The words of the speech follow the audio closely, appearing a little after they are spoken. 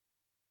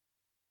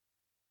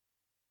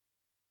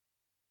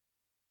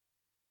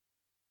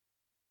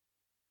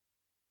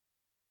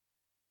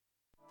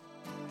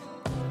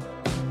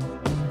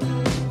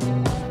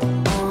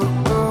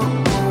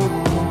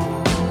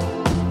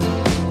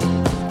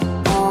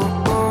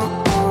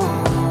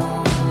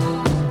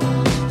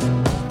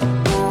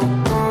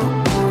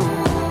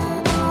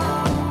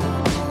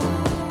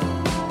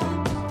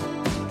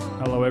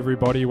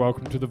everybody.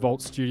 Welcome to the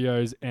Vault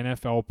Studios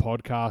NFL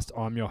podcast.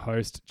 I'm your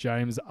host,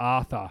 James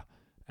Arthur,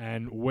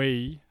 and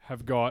we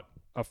have got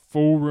a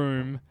full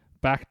room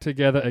back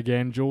together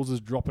again. Jules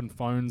is dropping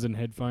phones and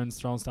headphones,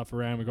 throwing stuff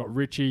around. We've got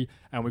Richie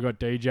and we've got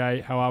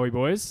DJ. How are we,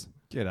 boys?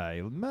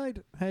 G'day, mate.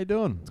 How you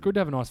doing? It's good to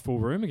have a nice full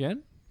room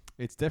again.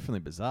 It's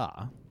definitely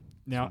bizarre.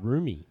 Now, it's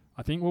roomy.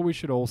 I think what we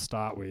should all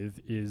start with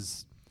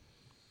is,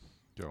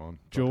 Go on.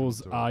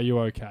 Jules, are you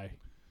okay?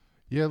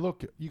 Yeah,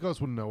 look, you guys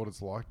wouldn't know what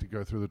it's like to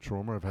go through the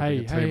trauma of having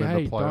a team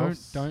in the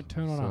playoffs. Don't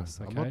turn on us,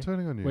 okay? I'm not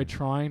turning on you. We're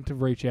trying to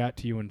reach out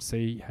to you and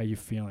see how you're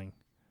feeling.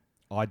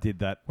 I did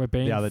that We're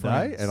being the other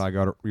friends. day, and I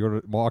got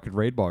I could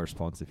read my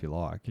response if you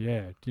like.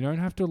 Yeah, you don't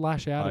have to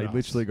lash out I at us.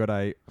 literally got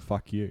a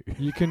fuck you.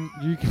 You can.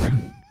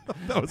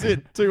 That was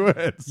it. 2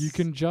 words. You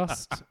can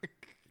just.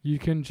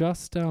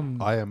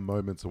 I am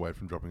moments away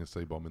from dropping a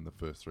C-bomb in the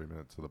first 3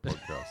 minutes of the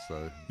podcast.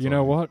 So you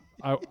know what?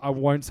 I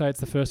won't say it's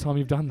the first time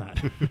you've done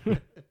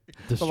that.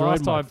 The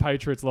last time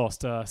Patriots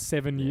lost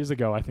 7 years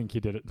ago, I think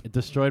you did it. It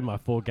destroyed my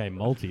 4-game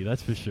multi,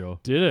 that's for sure.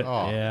 Did it?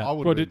 Oh, Yeah. I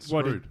would have been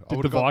screwed.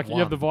 Did the Vikings? You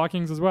have the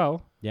Vikings as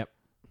well. Yep.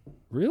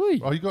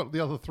 Really? Oh, you got the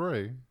other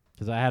three?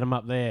 Because I had them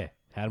up there.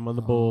 Had them on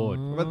the board.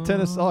 But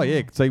Tennessee. Oh,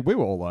 yeah. So we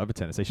were all over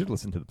Tennessee. You should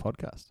listen to the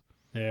podcast.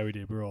 Yeah, we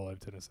did. We were all over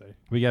Tennessee.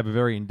 We gave a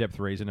very in-depth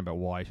reason about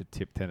why you should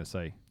tip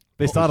Tennessee.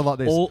 They started like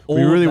this. all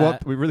we really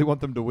that-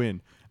 want them to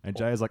win. And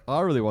Jay is like,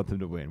 I really want them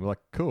to win. We're like,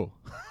 cool.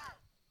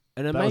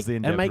 And it, That was the it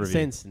in-depth makes review.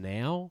 sense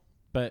now,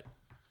 but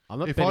I'm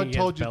not If betting I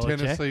told you against Belichick.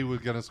 Tennessee were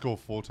going to score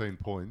 14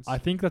 points... I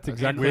think that's And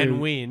exactly. and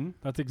win.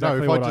 That's no,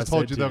 exactly if what I just said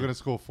told you to they were going to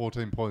score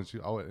 14 points,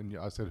 and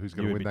I said who's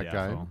going to You win would that be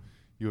game, doubtful.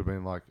 you would have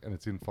been like, and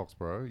it's in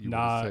Foxborough, you would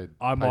Nah, have said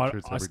I might.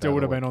 Patriots I every still day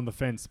would of have the been on the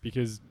fence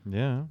because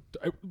Yeah.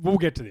 we'll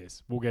get to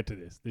this.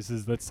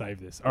 Let's save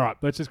this. All right,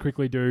 let's just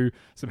quickly do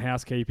some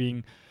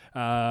housekeeping.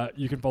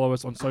 You can follow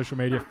us on social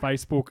media,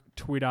 Facebook,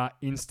 Twitter,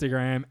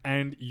 Instagram,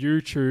 and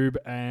YouTube.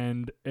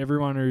 And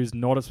everyone who's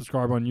not a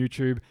subscriber on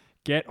YouTube,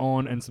 get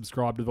on and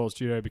subscribe to the Vault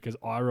Studio because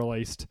I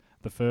released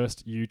the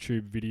first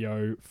YouTube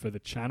video for the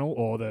channel,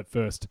 or the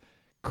first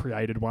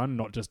created one,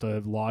 not just a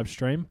live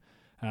stream.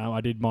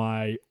 I did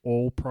my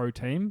all-pro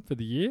team for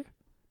the year.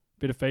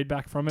 Bit of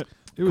feedback from it.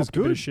 It was Copped a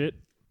bit good. of shit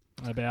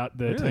about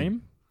the Really?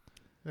 team.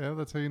 Yeah,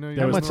 that's how you know There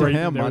you're was much- three,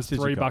 how there much was did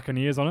you three cut?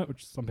 Buccaneers on it,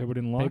 which some people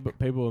didn't like.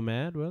 People were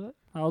mad with it.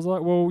 I was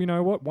like, well, you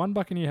know what? One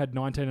Buccaneer had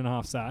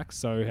 19.5 sacks,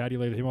 so how do you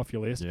leave him off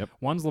your list? Yep.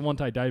 One's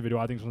Levante David, who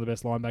I think is one of the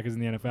best linebackers in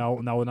the NFL,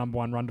 and they were the number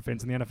one run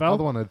defense in the The NFL.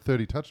 other one had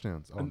 30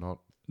 touchdowns. Oh, not...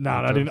 No,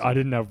 not I didn't. Johnson. I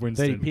didn't have 30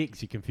 Winston.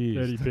 picks, you're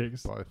confused. 30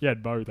 picks. Both. He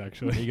had both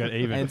actually. You got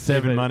even. And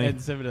seven money.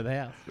 And 7 to the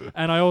house.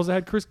 And I also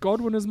had Chris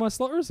Godwin as my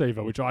slot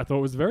receiver, which I thought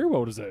was very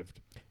well deserved.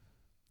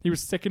 He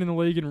was second in the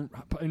league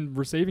in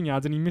receiving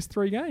yards, and he missed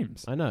 3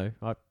 games. I know.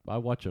 I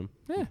watch them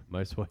Yeah,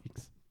 most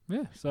weeks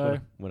yeah. So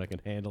when I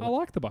can handle I it.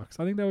 like the Bucks.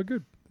 I think they were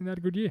good. I think they had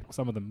a good year.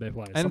 Some of them, their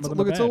players. And Some it's, of them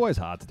look, are it's bad. always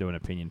hard to do an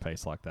opinion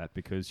piece like that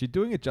because you're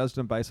doing it judged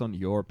and based on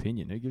your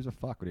opinion. Who gives a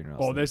fuck what anyone else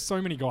Oh, thinks? there's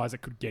so many guys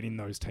that could get in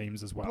those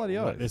teams as well. Bloody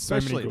Like, oath. there's so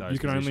many. Especially Good, those you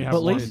can only positions. have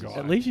But one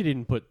at guy. least you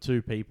didn't put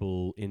 2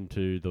 people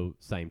into the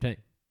same team.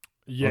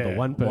 Yeah, Or the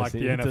one person like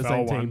the into the NFL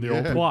same one, team the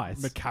all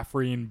twice.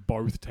 McCaffrey in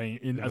both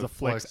teams as a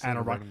flex and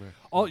a run. running back.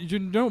 Oh, you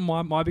know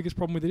what my biggest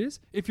problem with it is?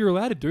 If you're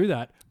allowed to do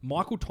that,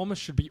 Michael Thomas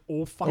should be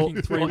all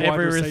fucking 3 Or wide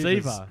every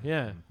receivers. receiver.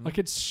 Yeah. Like,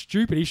 it's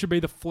stupid. He should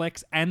be the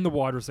flex and the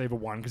wide receiver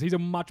one because he's a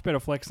much better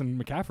flex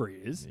than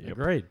McCaffrey is.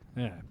 Agreed.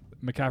 Yeah,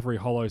 McCaffrey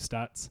hollow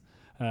stats.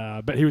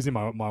 But he was in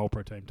my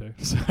all-pro team too.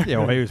 So Yeah,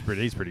 well, he's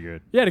pretty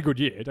good. he had a good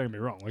year. Don't get me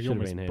wrong. Like, he Should've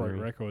almost been broke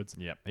Henry. records.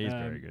 Yep, he's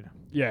very good.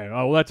 Yeah,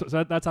 oh, well,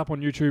 that's up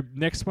on YouTube.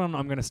 Next one,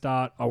 I'm going to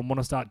start. I want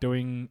to start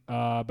doing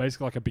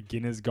basically like a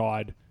beginner's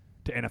guide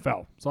to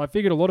NFL. So I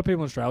figured a lot of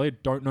people in Australia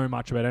don't know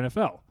much about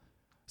NFL.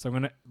 So I'm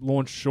going to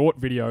launch short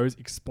videos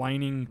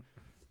explaining.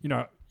 You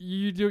know,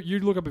 you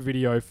look up a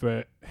video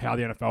for how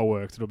the NFL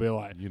works. It'll be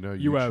like You know,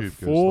 you have YouTube goes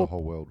to 4. the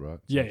whole world, right?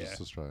 It's Yeah, not yeah.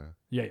 just Australia.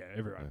 Yeah,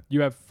 everyone. Yeah.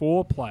 You have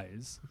 4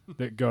 plays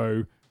that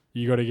go.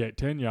 You got to get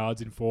 10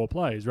 yards in 4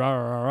 plays. Rah,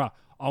 rah, rah, rah.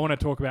 I want to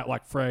talk about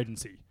like free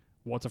agency.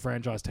 What's a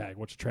franchise tag?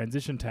 What's a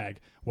transition tag?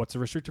 What's a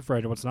restricted free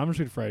agent? What's an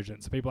unrestricted free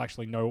agent? So people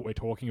actually know what we're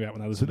talking about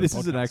when they So listen to this the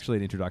isn't podcast. actually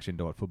an introduction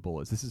to what football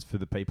is. This is for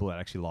the people that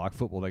actually like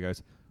football. They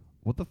goes,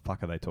 what the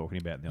fuck are they talking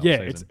about in the Yeah,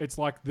 offseason? it's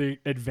like the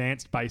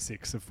advanced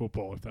basics of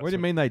football. If that's What do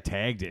you mean they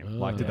tagged him?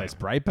 Like, did yeah. they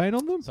spray paint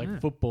on them? It's like Yeah.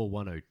 football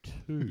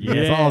 102. Yeah,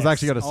 that's what I was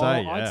actually going to say.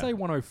 I'd yeah. say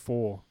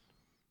 104.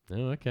 Oh,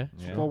 okay.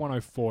 Yeah. Football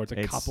 104. It's a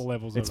It's- couple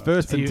levels It's of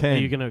first Are and you,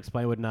 10. going to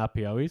explain what an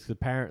RPO is? 'Cause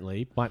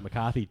apparently, Mike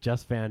McCarthy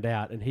just found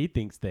out, and he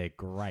thinks they're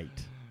great.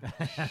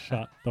 it.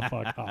 Shut the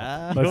fuck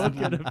up. You're Listen,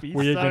 gonna be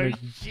we're so gonna-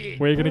 shit.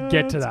 We're going to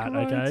get to That's that,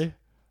 great.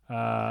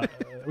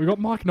 okay? We got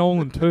Mike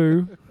Nolan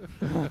too.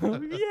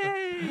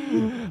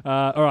 Yay!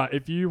 All right,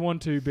 if you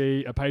want to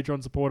be a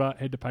Patreon supporter,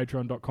 head to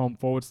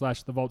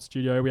patreon.com/The Vault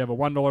Studio. We have a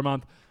 $1 a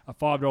month, a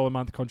 $5 a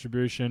month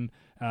contribution.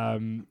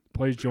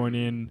 Please join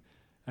in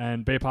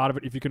and be a part of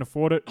it if you can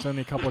afford it. It's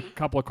only a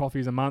couple of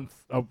coffees a month.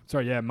 Oh,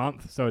 sorry, yeah, a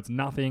month. So it's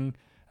nothing.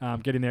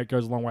 Get in there. It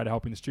goes a long way to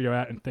helping the studio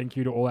out. And thank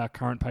you to all our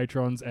current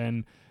patrons.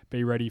 And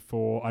be ready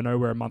for, I know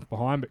we're a month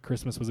behind, but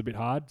Christmas was a bit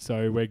hard.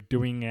 So we're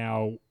doing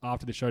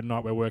after the show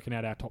tonight, we're working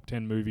out our top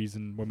 10 movies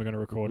and when we're going to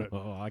record it.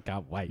 Oh, I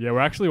can't wait. Yeah,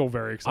 we're actually all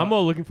very excited. I'm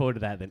more looking forward to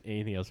that than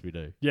anything else we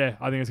do. Yeah,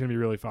 I think it's going to be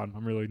really fun.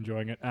 I'm really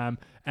enjoying it. And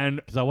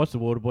Because I watched The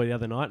Waterboy the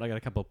other night, and I got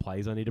a couple of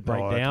plays I need to break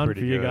Oh, it's down for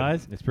pretty you good.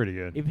 guys. It's pretty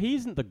good. If he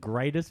isn't the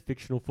greatest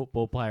fictional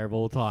football player of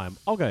all time,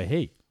 I'll go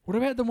he. what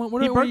about the one?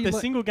 What He about broke where the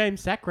you single game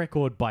sack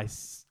record by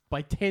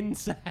 10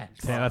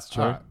 sacks. Yeah, that's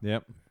true. Alright.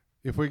 Yep.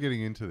 If we're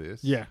getting into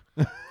this, Yeah.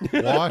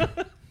 why?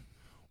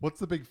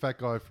 What's the big fat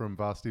guy from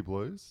Varsity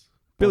Blues?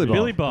 Billy Bob.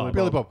 Billy Bob.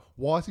 Billy Bob.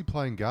 Why is he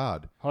playing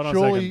guard? Hold on a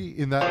Surely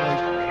in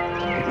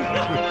that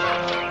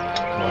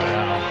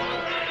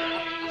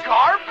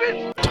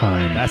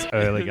Time. That's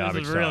early This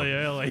garbage is time. really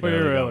early. Very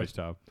early. Garbage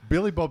time.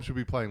 Billy Bob should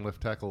be playing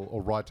left tackle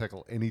or right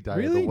tackle any day of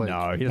Really? the week.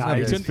 No, he doesn't Nah, have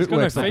he's his got no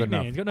footwork's not feet, good man.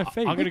 enough. He's got no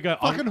feet. I'm going to go...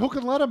 Fucking hook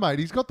and ladder, mate.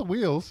 He's got the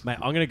wheels. Mate,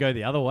 I'm going to go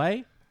the other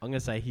way. I'm going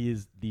to say he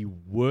is the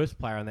worst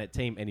player on that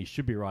team, and he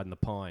should be riding the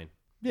pine.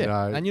 Yeah,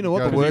 No, and you know what?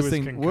 go The to- worst He was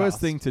thing,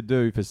 concussed. to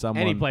do for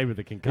someone. And he played with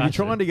a if concussion.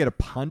 you're trying to get a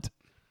punt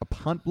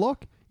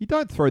block, you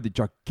don't throw the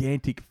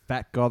gigantic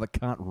fat guy that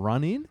can't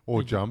run in.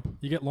 Or jump.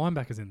 You get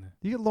linebackers in there.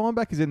 You get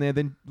linebackers in there,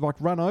 then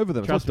run over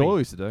them. Trust That's what me. Doyle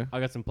used to do. I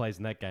got some plays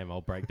in that game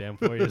I'll break down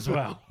for you as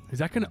well. Is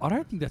that going to... I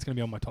don't think that's going to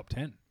be on my top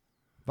 10.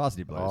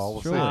 Varsity Blues. Oh,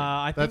 we'll surely. see.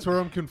 I That's think,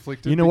 where I'm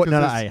conflicted. You know what?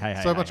 because No, there's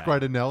hey, so hey, much hey.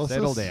 great analysis.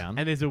 Settle down.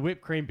 and there's a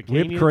whipped cream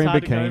bikini. Whipped cream that's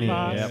hard to go bikini.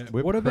 past. Yep.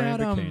 Whipped What cream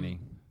about, bikini.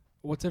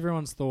 What's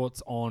everyone's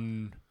thoughts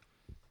on...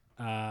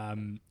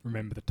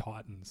 remember the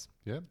Titans?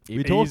 Yeah.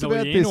 We talked Easily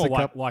about in this or a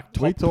couple. like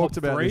We top talked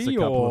about this a three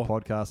couple or of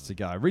podcasts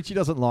ago. Richie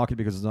doesn't like it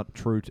because it's not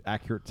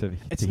accurate to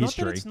It's to not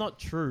history. that it's not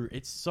true.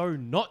 It's so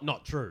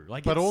not true.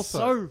 Like, But it's also-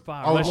 so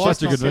far I would away.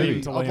 Let's like just to not get see.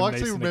 into I'd Liam like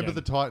to Neeson remember again.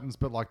 the Titans,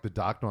 but like the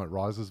Dark Knight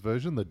Rises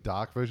version, the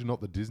dark version,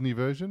 not the Disney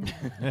version.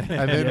 And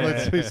then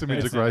let's see some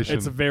integration.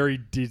 It's very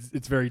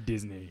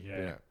Disney. Yeah.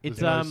 yeah. It's,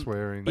 There's no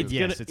swearing. It's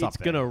Yes, it's up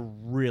gonna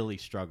really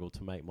struggle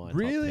to make mine.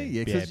 Really? Top 10.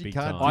 Yeah, 'cause you big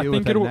can't time. I deal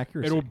think with that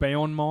inaccuracy. it'll be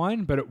on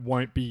mine, but it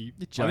won't be.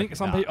 You're I think joking.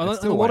 some Nah, people, it's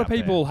a still lot way of up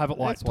people there. have it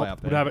like It's way top,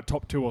 up would there. have it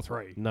top 2 or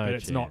 3. No but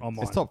it's not chance. on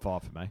mine. It's top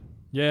 5 for me.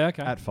 Yeah,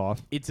 okay. At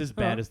 5. It's as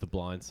bad Alright. as The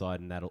Blind Side,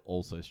 and that'll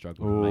also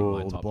struggle to make my Oh,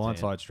 top the blind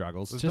 10. side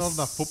struggles. There's just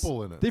not enough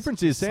football in it.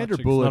 Difference is Such Sandra a-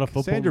 it's not a Bullock.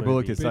 football Sandra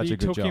Bullock movie. is But such he a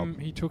good took job.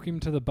 He took him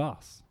to the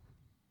bus.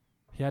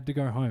 He had to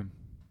go home.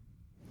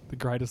 The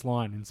greatest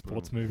line in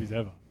sports movies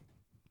ever.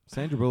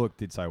 Sandra Bullock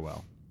did so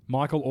well.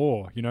 Michael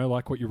Orr,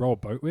 like what you roll a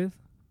boat with?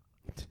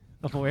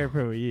 I'm aware of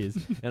who he is,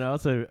 and I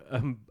also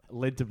am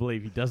led to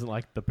believe he doesn't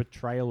like the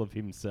portrayal of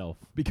himself.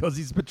 Because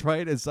he's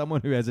portrayed as someone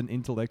who has an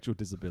intellectual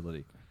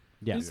disability.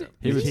 Yeah, Is it-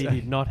 which is he it-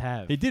 did not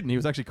have. He didn't. He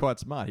was actually quite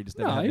smart. He just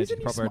never No, had isn't any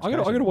he proper smart? education.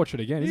 I gotta watch it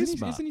again. He is Isn't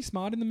smart. he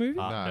smart in the movie?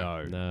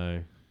 No.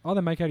 No, Oh,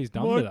 they make out he's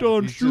dumb. I with that.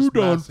 done He's just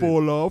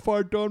massive. off.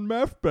 I done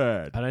math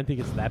bad. I don't think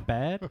it's that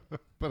bad,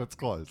 But it's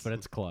close. but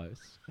it's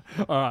close.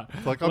 All right.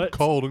 It's like, I'm Let's-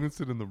 cold. I'm going to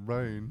sit in the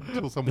rain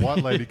until some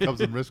white lady comes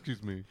and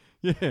rescues me.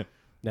 Yeah.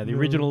 Now the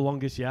original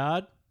Longest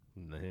Yard.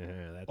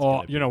 That's Oh,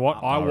 gonna you be know what?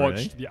 up I there.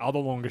 watched the other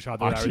longest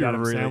yard with Actually,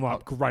 Adam really-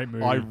 Sandler. Great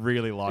movie. I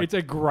really like it's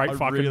a great I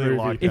fucking really movie.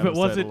 like If it Adam Sandler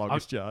wasn't-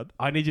 Longest Yard.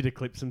 I need you to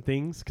clip some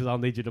things because I'll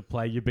need you to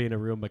play you being a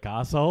real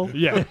McArsehole.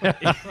 Yeah.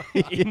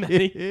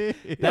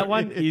 That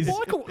one is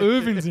Michael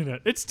Irvin's in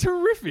it. It's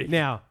terrific.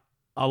 now.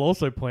 I'll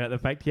also point out the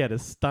fact he had a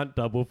stunt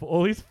double for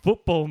all his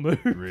football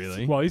moves.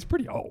 Really? Well, he's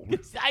pretty old.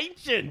 It's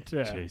ancient.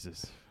 Yeah.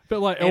 Jesus. But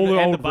like And all the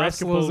and old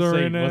basketball wrestlers are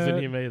scene in wasn't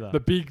it. him either. The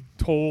big,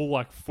 tall,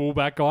 like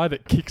fullback guy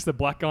that kicks the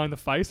black guy in the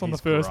face on the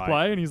He's first great.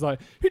 play, and he's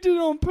like, "He did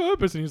it on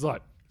purpose," and he's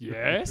like,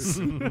 "Yes."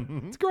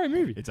 It's a great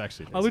movie. It's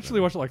actually. I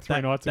literally watched it like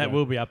 3 nights ago. that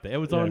will be up there. It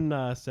was Yeah.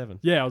 on 7.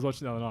 Yeah, I was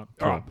watching the other night.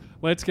 Cool. All right,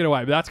 let's get away.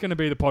 But that's going to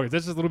be the podcast.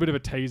 That's just a little bit of a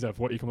teaser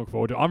for what you can look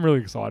forward to. I'm really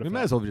excited. We for may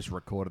that. as well have just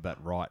recorded that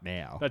right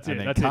now. That's and it,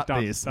 then that's it, cut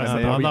done. this. That's and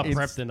it. then I'm we not ins-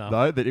 prepped enough.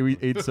 No, that we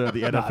insert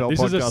the Nah, NFL this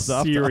podcast is a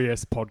after.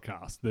 serious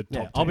podcast. The Yeah,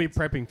 top I'll be 10s.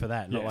 prepping for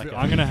that. Not Yeah, like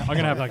I'm gonna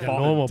have like a five-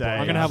 normal. day.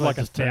 I'm gonna have Not like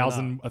just turn up.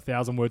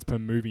 1,000 words per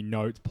movie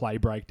notes, play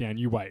breakdown.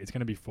 You wait, it's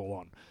gonna be full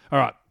on. All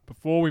right,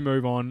 before we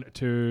move on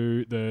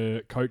to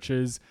the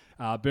coaches,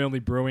 Burnley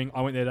Brewing.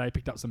 I went there today,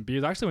 picked up some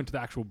beers. I actually went to the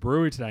actual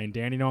brewery today in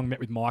Dandenong. Met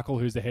with Michael,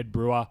 who's the head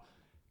brewer.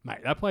 Mate,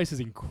 that place is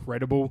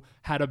incredible.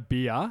 Had a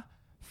beer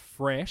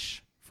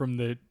fresh from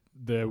the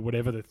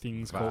whatever the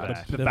thing's called,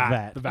 the The vat.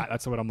 vat. The vat.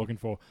 That's what I'm looking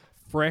for.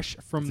 Fresh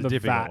from It's a the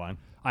difficult vat. one.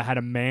 I had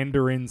a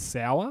mandarin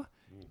sour.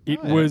 It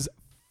Oh, yeah. was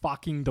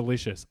fucking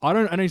delicious.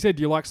 And he said,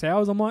 "Do you like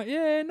sours?" I'm like,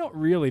 "Yeah, not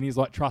really." And he's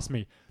like, "Trust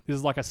me, this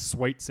is like a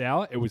sweet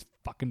sour." It was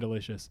fucking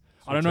delicious.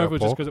 I don't know sour if it was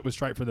just pork? because it was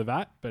straight from the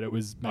vat, but it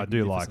was. I do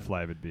like magnificent.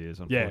 flavoured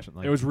beers, Yeah,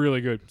 unfortunately. it was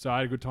really good. So I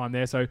had a good time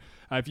there. So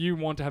if you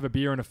want to have a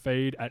beer and a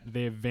feed at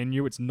their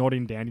venue, it's not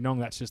in Dandenong.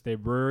 That's just their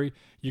brewery.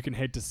 You can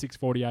head to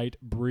 648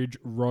 Bridge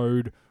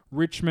Road,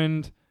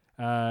 Richmond,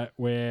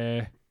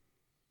 where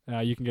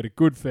you can get a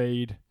good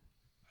feed,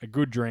 a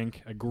good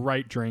drink, a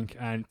great drink,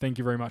 and thank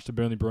you very much to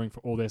Burnley Brewing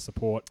for all their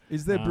support.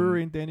 Is their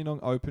brewery in Dandenong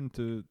open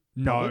to?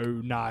 No,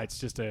 public? no, it's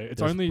just it's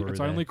Just only brew it's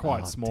there. only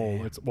quite Oh, small.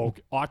 damn. It's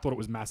I thought it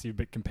was massive,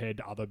 but compared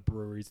to other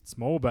breweries, it's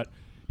small. But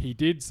He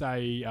did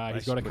say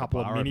he's should got a put a couple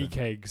of bar mini open.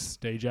 kegs,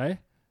 DJ,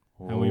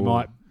 and we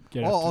might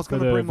get. I was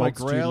going going to to bring my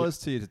growlers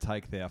to you to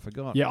take there. I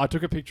forgot. Yeah, I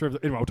took a picture of.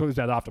 Anyway, we'll talk about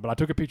that after. But I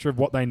took a picture of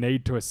what they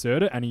need to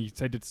assert it, and he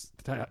said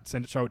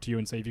to show it to you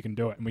and see if you can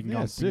do it, and we can,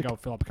 go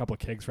fill up a couple of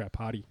kegs for our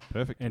party.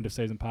 Perfect. End of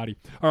season party.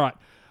 All right.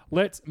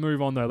 Let's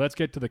move on, though. Let's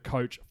get to the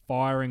coach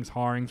firings,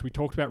 hirings. We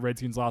talked about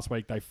Redskins last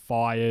week. They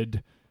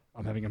fired...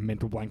 I'm having a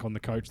mental blank on the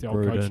coach, the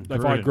old coach. They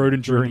fired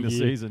Gruden during the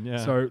season,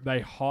 yeah. So they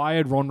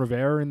hired Ron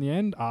Rivera in the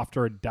end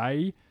after a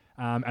day.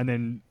 And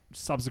then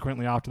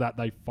subsequently after that,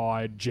 they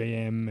fired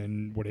GM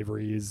and whatever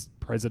he is,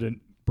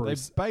 President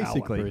Bruce They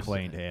basically Allen.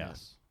 cleaned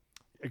house.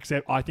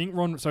 Except I think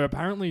Ron... So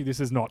apparently this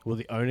is not... Will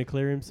the owner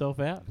clear himself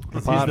out?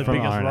 He's Apart the from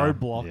biggest owner.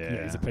 roadblock.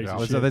 Yeah, he's a piece Yeah.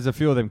 of So shit. there's a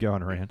few of them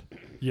going around.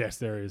 Yes,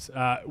 there is.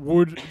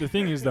 The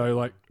thing is, though,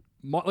 like...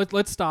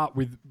 Let's start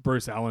with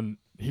Bruce Allen.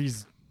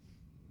 He's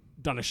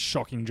done a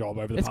shocking job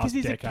over the It's past because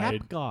he's decade. a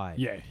cap guy.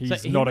 Yeah,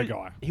 he's So not a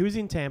guy. He was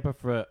in Tampa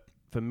for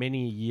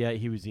many a year.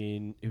 He was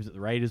at the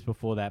Raiders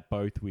before that,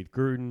 both with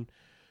Gruden.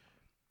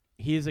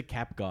 He's a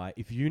cap guy.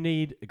 If you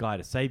need a guy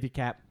to save your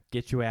cap,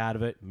 get you out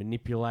of it,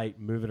 manipulate,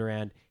 move it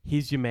around,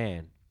 he's your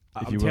man.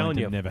 If I'm you're telling willing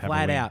to you, never have a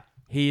flat win. out,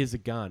 he is a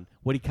gun.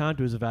 What he can't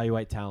do is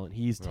evaluate talent.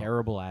 He is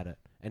terrible at it,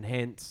 and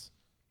hence,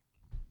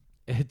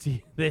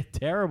 they're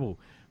terrible.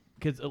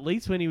 Because at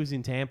least when he was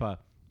in Tampa,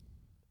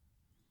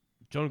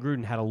 John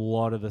Gruden had a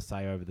lot of the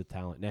say over the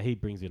talent. Now, he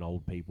brings in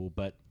old people,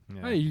 but...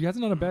 Yeah. Hey, he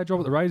hasn't done a bad job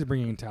at the Raiders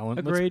bringing in talent.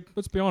 Agreed.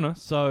 Let's be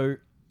honest. So,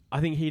 I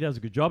think he does a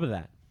good job of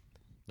that.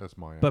 That's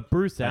my But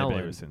Bruce Maybe Allen,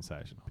 it was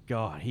sensational.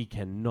 God, he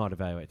cannot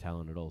evaluate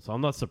talent at all. So,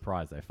 I'm not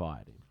surprised they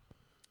fired him.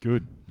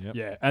 Good. Yep.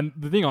 Yeah, and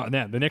the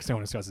next thing I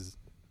want to discuss is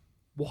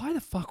why the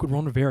fuck would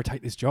Ron Rivera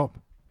take this job?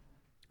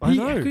 I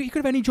know. He could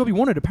have any job he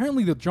wanted.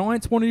 Apparently, the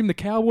Giants wanted him, the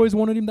Cowboys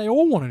wanted him, they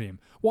all wanted him.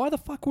 Why the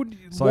fuck would?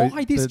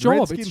 Why this the job?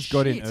 Redskins It's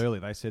got in shit. early.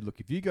 They said, "Look,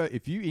 if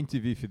you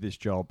interview for this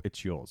job,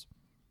 it's yours."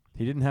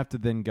 He didn't have to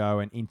then go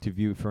and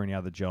interview for any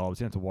other jobs.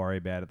 He didn't have to worry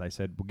about it. They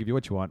said, "We'll give you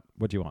what you want.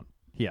 What do you want?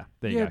 Here,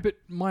 there you Yeah, go." but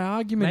my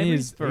argument Maybe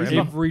is forever.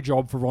 every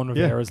job for Ron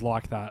Rivera is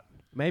like that.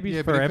 Maybe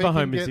Yeah, but if he forever can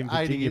home is get in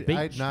 80 Virginia at Beach.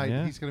 8 and 8,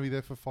 Yeah. he's going to be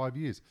there for 5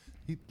 years.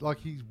 He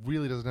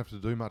really doesn't have to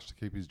do much to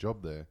keep his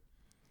job there.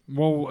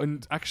 Well,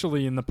 and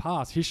actually, in the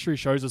past, history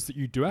shows us that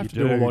you do have to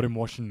You do a do. lot in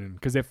Washington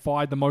because they've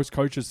fired the most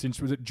coaches since,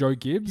 was it Joe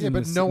Gibbs? Yeah, in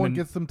but the no one in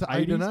gets them to 80s?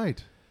 8 and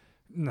 8.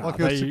 No, Like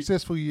a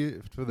successful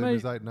year for them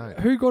is 8 and 8.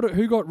 Who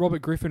got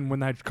Robert Griffin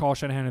when they had Kyle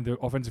Shanahan as the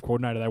offensive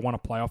coordinator? They won a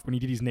playoff when he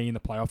did his knee in the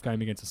playoff game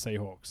against the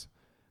Seahawks.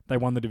 They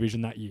won the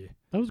division that year.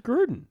 That was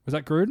Gruden. Was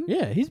that Gruden?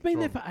 Yeah, he's been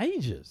there for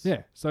ages.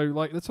 Yeah. So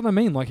like that's what I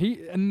mean. Like he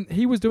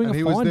was doing And a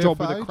he was fine there job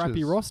for with a crappy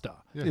ages. roster.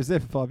 Yeah. He was there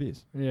for 5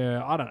 years.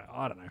 Yeah, I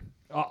don't know.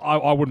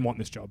 I wouldn't want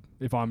this job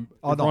if I'm.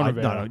 Oh, if no, Ron no,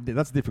 Rivera.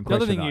 that's a different The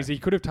question. other thing though. is he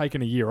could have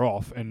taken a year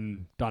off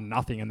and done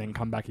nothing and then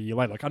come back a year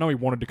later. Like I know he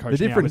wanted to coach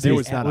The now, but difference there is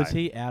was that- Was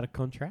he out of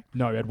contract?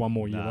 no, he had one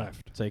more year No.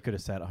 left. So he could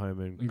have sat at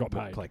home and got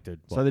paid. collected.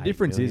 So the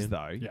difference is,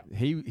 though. though,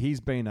 Yeah. he's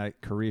been a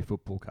career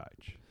football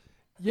coach.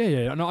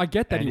 Yeah. No, I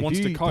get that And he if wants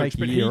to you coach, take a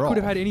but he year could have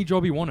off- had any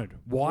job he wanted.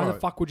 Why the Right.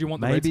 fuck would you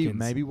want the Maybe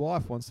Redskins?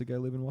 wife wants to go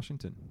live in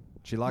Washington.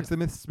 She likes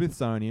the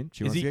Smithsonian.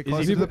 She Is wants he- to get is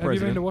closer he- to the Have you been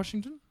president. to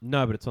Washington?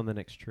 No, but it's on the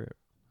next trip.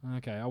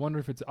 Okay, I wonder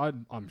if it's.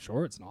 I'm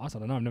sure it's nice. I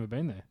don't know. I've never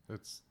been there.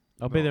 It's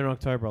I'll be not- there in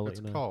October. I'll let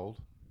It's you know. cold.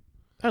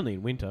 Only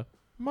in winter.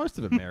 Most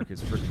of America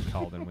is freaking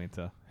cold in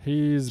winter.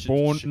 He's Ch-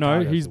 born. No,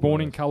 Chicago's he's the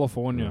born in worst.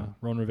 California.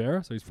 Ron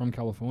Rivera, so he's from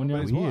California.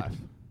 But his Weird. wife.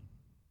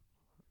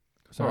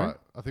 Sorry. All right.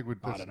 I think I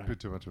that's don't a know. bit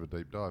too much of a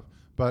deep dive.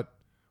 But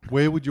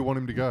where would you want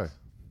him to go?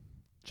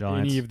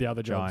 Giants. Any of the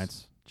other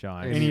jobs.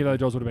 Giants. Any of those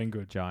jobs would have been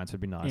good. Giants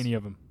would be nice. Any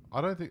of them.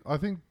 I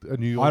think a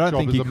New I York don't job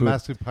think is he a could.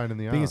 massive pain in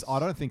the Thing ass. is, I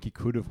don't think he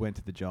could have went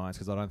to the Giants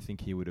because I don't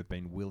think he would have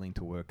been willing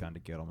to work under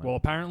Gettleman. Well,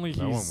 apparently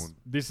No one he's. would.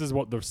 This is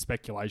what the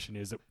speculation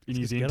is. That in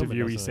It's his 'cause Gettleman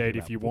interview, he doesn't said, know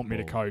 "If you about want me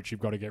to football." coach, you've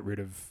got to get rid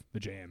of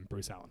the GM,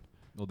 Bruce Allen.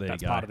 well, there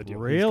That's you go. part of the deal.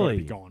 Really?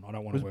 He's got to be gone. I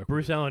don't want Was to work.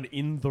 Bruce with Allen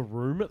in the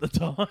room at the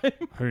time?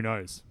 him. Who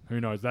knows?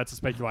 Who knows? That's a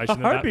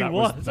speculation. I hope he that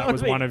was. that That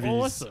was would one be of his.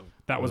 awesome.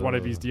 That was one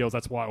of his deals.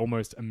 That's why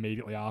almost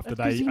immediately after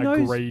That's 'cause they he knows-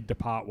 agreed to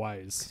part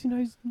ways. Because he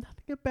knows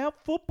nothing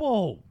about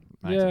football.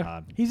 Makes Yeah. it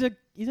hard. He's an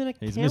accountant.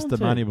 He's Mr.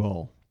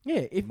 Moneyball.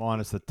 Yeah, if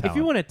Minus the talent. if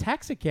you want a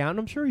tax accountant,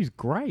 I'm sure he's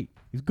great.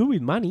 He's good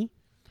with money.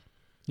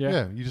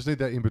 Yeah. You just need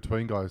that in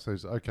between guy who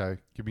says, "Okay,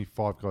 give me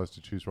 5 guys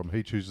to choose from."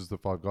 He chooses the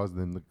 5 guys, and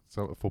then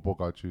the football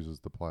guy chooses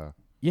the player.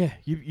 Yeah,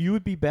 you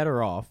would be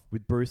better off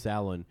with Bruce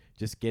Allen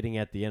just getting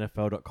at the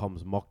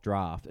NFL.com's mock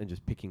draft and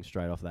just picking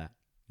straight off that.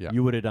 Yeah.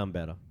 You would have done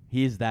better.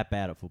 He is that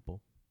bad at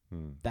football.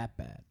 Hmm. That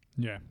bad.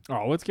 Yeah. All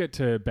right, let's get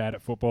to bad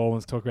at football.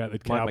 Let's talk about the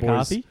Mike Cowboys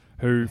McCarthy?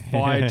 who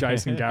fired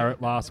Jason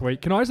Garrett last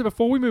week. Can I say,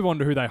 before we move on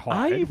to who they Are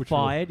hired... you which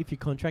fired if your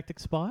contract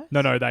expires?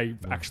 No, they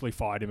actually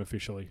fired him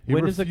officially. He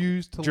When does it-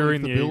 refused to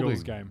During leave the the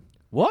Eagles building. game.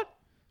 What?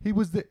 He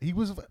was he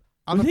still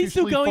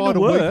unofficially going fired to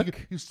a week work? ago.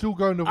 He's still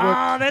going to work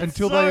Ah, that's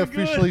until so they good.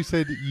 officially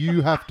said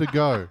you have to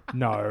go.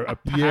 No,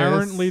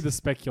 apparently the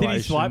speculation Did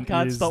his swipe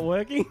card is... stop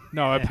working?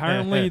 No,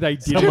 apparently they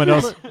didn't... Someone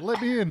else.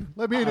 Let me in.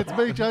 It's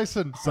me,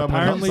 Jason.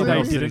 Apparently Someone they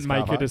else in his didn't car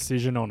make a park.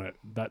 decision on it.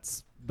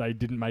 They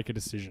didn't make a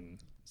decision.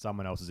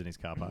 Someone else is in his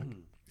car park.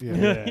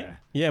 Yeah.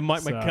 Yeah,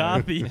 Mike So-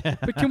 McCarthy.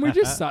 But can we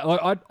just say,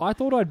 like, I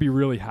thought I'd be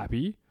really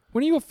happy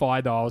when he got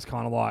fired. Though I was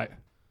kind of like,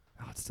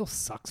 oh, it still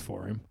sucks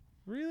for him.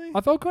 Really? I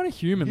felt kind of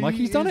human. Like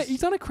he's done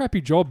a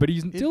crappy job, but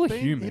he's still a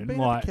human.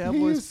 Like, He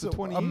Cowboys is for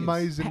 20 years.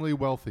 amazingly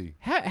wealthy.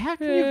 How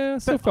can yeah, you?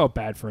 still felt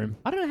bad for him.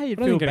 I don't know how you'd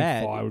I don't feel think getting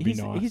bad. fired would be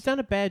he's, nice. he's done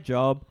a bad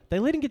job. They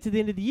let him get to the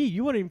end of the year.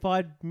 You want him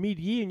fired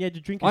mid-year, and you had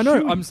to drink. I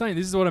know. shoey. I'm saying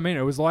this is what I mean.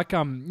 It was like you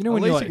know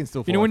when least you're you like, can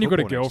still you know follow when you've got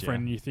a football next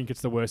girlfriend and you think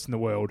it's the worst in the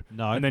world,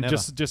 No, and then never.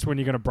 just when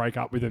you're going to break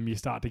up with them, you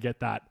start to get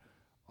that.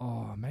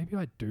 Oh, maybe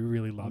I do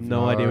really love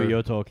No you. idea what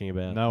you're talking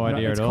about. No You know,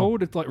 idea it's at all.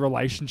 called like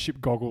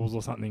relationship goggles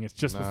or something. It's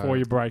just No. before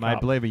you break Mate,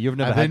 up. believe me, you've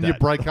never And had then you that.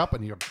 break up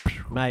and you go,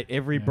 Mate,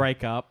 every Yeah.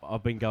 breakup,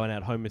 I've been going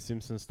out Homer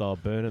Simpson style,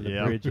 burning the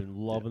Yep. bridge and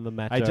lobbing the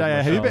match Hey, over Jay, my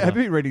have you, shoulder. have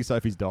you been reading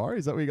Sophie's diary?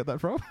 Is that where you got that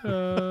from?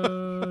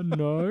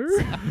 No.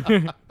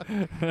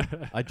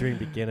 I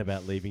dreamed again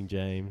about leaving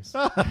James.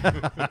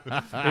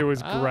 It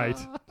was great.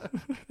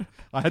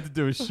 I had to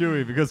do a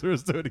shoey because we were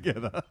still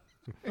together.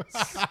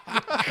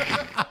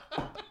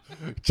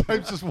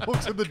 James just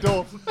walks in the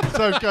door.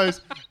 So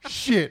goes,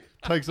 shit.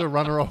 Takes a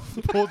runner off,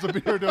 pours a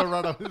beer into a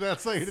runner without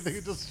saying anything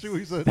and just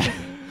shoeys it.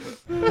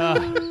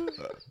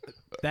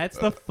 That's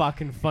the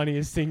fucking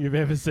funniest thing you've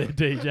ever said,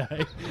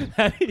 DJ.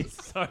 That is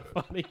so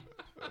funny.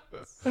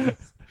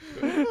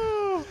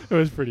 It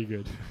was pretty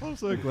good. I'm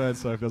so glad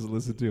Soph doesn't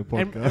listen to your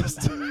And,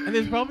 podcast. and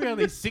there's probably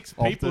only 6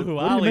 people Often. who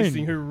What do are you mean?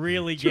 listening who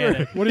really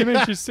get it. What do you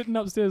mean? She's sitting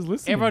upstairs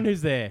listening. Everyone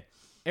who's there,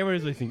 everyone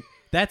who's listening.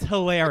 That's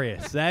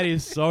hilarious. That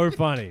is so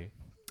funny.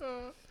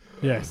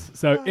 Yes.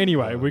 So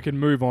anyway, we can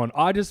move on.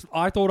 I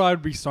thought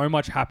I'd be so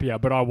much happier,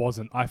 but I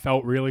wasn't. I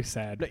felt really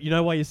sad. You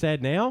know why you're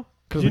sad now?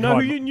 'Cause Do you we know who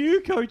hired your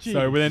new coach is?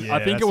 So then Yeah, I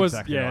think it that's was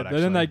exactly yeah. right, Then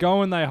actually. they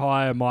go and they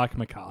hire Mike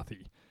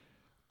McCarthy.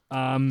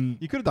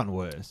 You could have done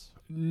worse.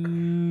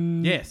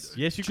 Yes,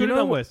 you Do you could have know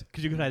done what- worse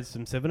because you could have had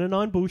some 7 and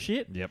 9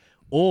 bullshit. Yep.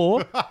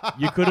 Or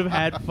you could have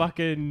had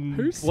fucking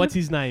Who's what's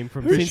his name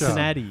from Fisher.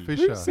 Cincinnati?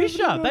 Fisher.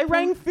 Fisher. They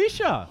rang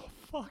Fisher.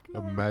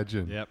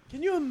 Imagine. Yep.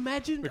 Can you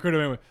imagine? We could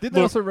have been. Did they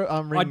Look, also ring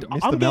I'm Mr.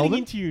 getting Melvin?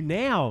 into you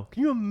now.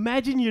 Can you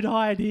imagine you'd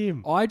hired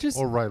him? I just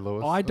Or Ray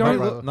Lewis. I don't-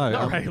 Ray, No,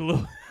 Not Ray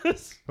Lewis.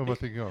 Who am I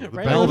thinking of? The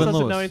Ray Bell- Lewis Melvin doesn't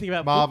know Lewis. anything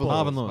about Marvin football.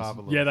 Marvin Lewis.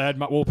 Lewis. Yeah, they had.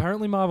 Well,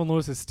 apparently Marvin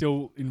Lewis is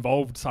still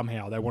involved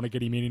somehow. They want to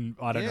get him in.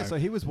 I don't Yeah, know. so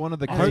he was one of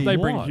the I hope they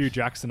key. bring What? Hugh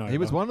Jackson over. He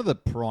was one of the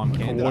prime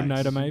candidates.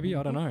 coordinator, maybe.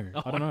 I don't know.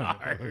 I don't know.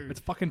 It's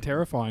fucking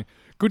terrifying.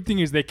 Good thing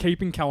is they're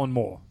keeping Kellen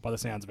Moore by the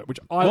sounds of it, which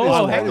I Whoa,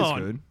 love. hang That is on.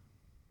 good.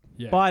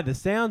 Yeah. By the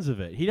sounds of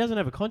it, he doesn't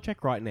have a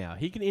contract right now.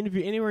 He can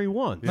interview anywhere he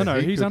wants. No,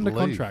 he he's could under leave.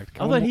 contract. I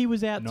Kellen thought Moore- he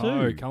was out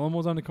No, too. Kellen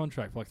Moore's under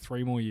contract for like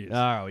 3 more years.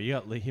 Oh, you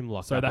got him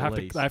locked So up. they at have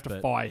to least, they have to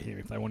but- fire him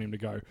if they want him to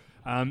go.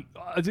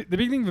 The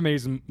big thing for me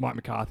is Mike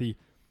McCarthy.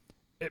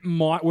 It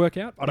might work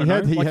out. I don't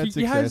know. He Like, had he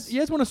success.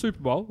 has won a Super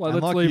Bowl. Like, And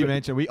let's like leave you it.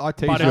 mentioned, I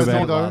teased But you it's about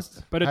not it though.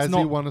 last. But it's has not.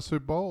 he won a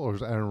Super Bowl or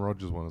has Aaron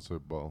Rodgers won a Super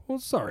Bowl? Well,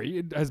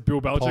 sorry. Has Bill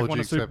Belichick Apology won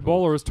a Super acceptable.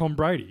 Bowl or has Tom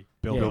Brady?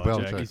 Bill Yeah,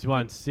 Belichick. He's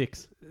won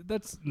 6.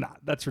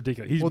 That's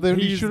ridiculous. He's, Well, then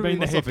he he's should've been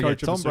the been- head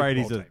coach of Tom the Super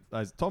Brady's Bowl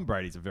team. Tom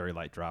Brady's a very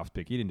late draft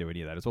pick. He didn't do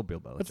any of that. It's all Bill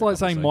Belichick. It's like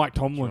saying obviously. Mike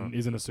Tomlin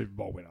isn't a Super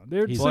Bowl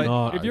winner. He's Like,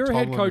 not. if you're a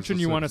head Tomlin coach is a and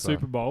you won a superstar.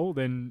 Super Bowl,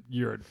 then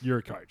you're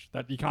a coach.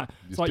 That you can't.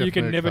 He's It's like you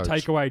can definitely a never coach.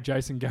 take away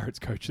Jason Garrett's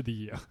Coach of the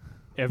Year,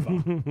 ever.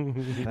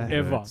 That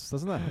ever. hurts,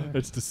 doesn't that?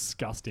 It's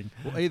disgusting.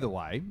 Well, either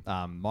way,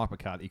 Mike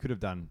McCarthy could have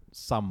done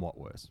somewhat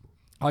worse.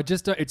 I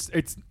just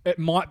it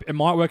might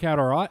work out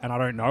all right, and I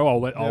don't know. I'll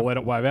let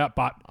it wave out,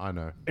 but I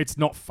know. it's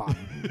not fun.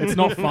 It's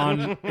not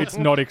fun. It's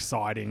not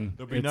exciting.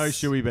 There'll be no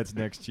It's- shoey bets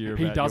next year.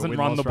 He about your doesn't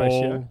run the win-loss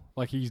ball. ratio.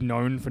 Like he's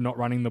known for not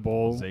running the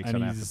ball, Zeke's and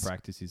gonna have to he's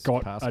practice his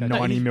got pass a catching.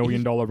 $90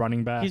 million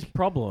running back. His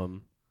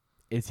problem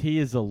is he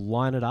is a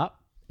line it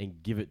up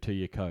and give it to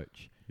your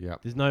coach. Yeah.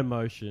 There's no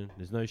motion.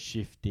 There's no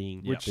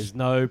shifting. Which- There's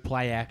no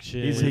play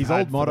action. His We've had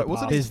old for motto the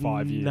wasn't past his There's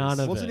 5 years. none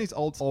of wasn't it. his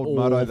old It's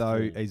motto though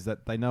awful. is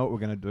that they know what we're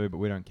going to do but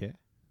we don't care.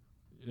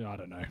 Yeah, I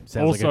don't know. Sounds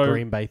like also, a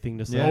Green Bay thing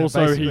to say. Yeah.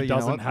 also, basically, he you know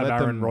doesn't what, have let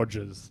Aaron them-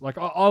 Rodgers. Like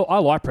I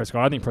like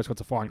Prescott. I think Prescott's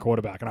a fine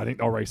quarterback, and I think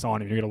they'll re-sign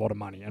him and get a lot of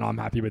money, and I'm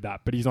happy with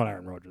that. But he's not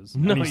Aaron Rodgers.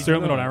 No, and he's he's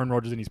certainly not. not Aaron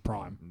Rodgers in his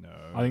prime. No.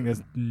 I think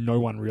there's no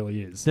one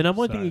really is. The number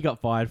one thing So- he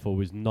got fired for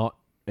was not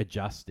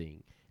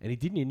adjusting. And he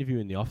did an interview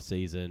in the off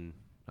season.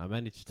 I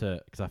managed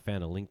to, because I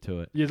found a link to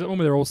it. Yeah, is that one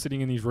where they're all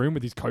sitting in his room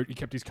with his coach? He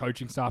kept his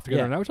coaching staff together,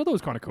 Yeah. and that, which I thought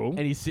was kind of cool.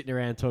 And he's sitting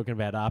around talking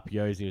about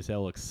RPOs and he was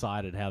all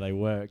excited how they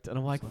worked. And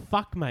I'm like,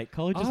 fuck, mate,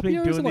 college has been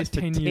RPOs doing are like this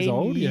for 10 10 years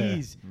old, yeah.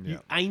 years. Yeah. You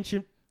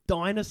ancient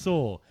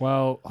dinosaur.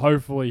 Well,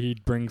 hopefully he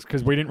brings,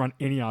 because we didn't run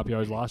any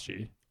RPOs last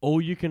year. All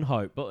you can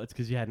hope, but it's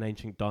because you had an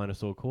ancient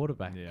dinosaur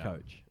quarterback Yeah.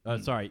 coach.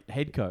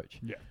 Head coach.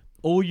 Yeah.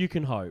 All you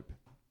can hope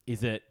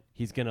is that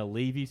he's going to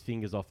leave his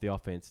fingers off the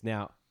offense.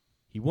 Now,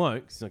 he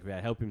won't because he's not going to be able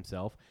to help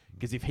himself.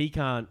 Because if he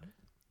can't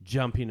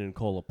jump in and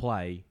call a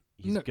play,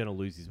 he's No. going to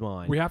lose his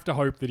mind. We have to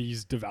hope that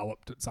he's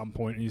developed at some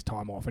point in his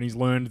time off, and he's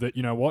learned that,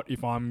 you know what,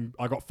 if I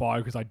got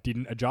fired because I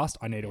didn't adjust,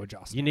 I need to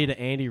adjust. You need an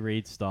Andy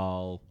Reid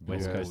style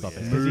West Yeah. Coast Yeah.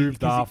 offense. 'Cause Move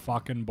the 'cause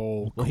fucking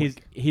ball. well,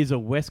 quick. he's a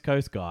West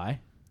Coast guy.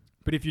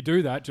 But if you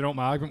do that, do you know what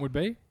my argument would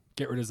be?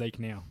 Get rid of Zeke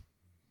now.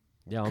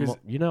 Yeah, Because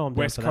I'm down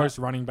West for Coast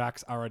running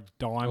backs are a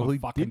dime Well, of he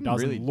fucking didn't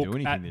doesn't really do look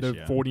anything at this the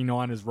year.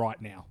 49ers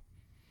right now.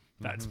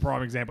 That's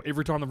prime example.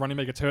 Every time the running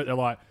back gets hurt, they're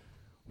like,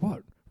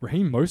 what?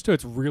 Raheem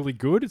Mostert's really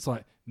good? It's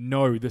like,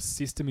 no, the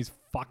system is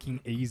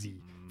fucking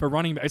easy. For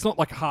running back, it's not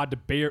like hard to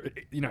bear.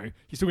 You know, you're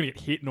still going to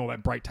get hit and all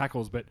that, break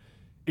tackles, but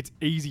it's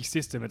easy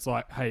system. It's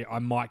like, hey, I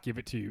might give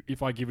it to you.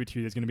 If I give it to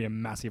you, there's going to be a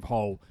massive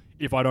hole.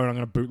 If I don't, I'm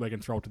going to bootleg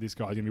and throw it to this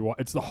guy. It's going to be what?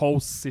 It's the whole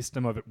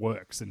system of it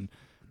works, and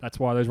that's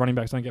why those running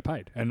backs don't get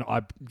paid. And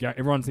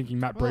everyone's thinking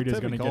Matt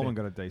Breeder's going to get Coleman it.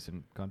 got a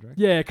decent contract.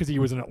 Yeah, because he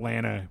was in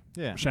Atlanta.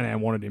 Yeah.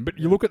 Shanahan wanted him. But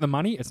you look at the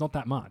money, it's not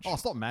that much. Oh,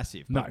 it's not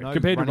massive. No, but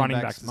compared to running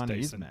backs, it's money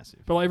decent. is massive.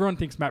 But like, everyone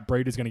thinks Matt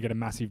Breeder's going to get a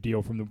massive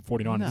deal from the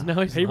 49ers.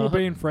 No, he's He will not.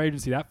 be in free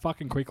agency that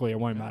fucking quickly. It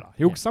won't matter.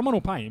 Someone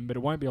will pay him, but it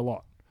won't be a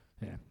lot.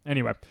 Yeah.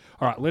 Anyway,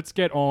 all right, let's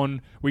get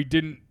on.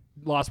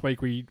 Last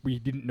week we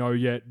didn't know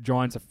yet.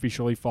 Giants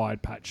officially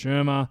fired Pat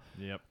Shurmur.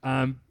 Yep.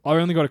 I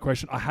only got a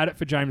question. I had it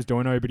for James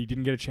Dono, but he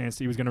didn't get a chance.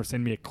 He was going to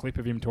send me a clip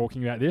of him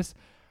talking about this.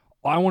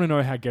 I want to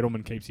know how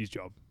Gettleman keeps his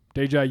job.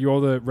 DJ, you're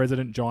the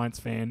resident Giants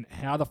fan.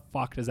 How the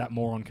fuck does that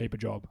moron keep a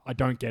job? I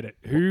don't get it.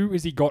 Who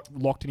has he got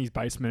locked in his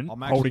basement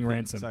holding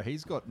ransom? So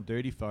he's got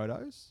dirty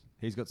photos.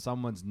 He's got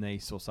someone's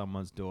niece or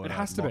someone's daughter It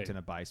has to locked be. in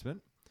a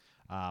basement.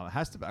 It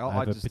has to be. I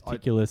have a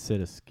particular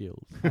set of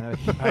skills.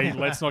 Hey,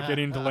 let's not get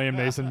into Liam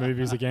Neeson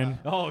movies again.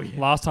 Oh, yeah.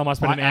 Last time I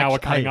spent an hour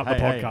cutting up the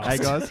podcast.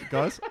 Hey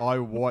guys, I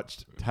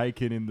watched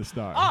Taken in the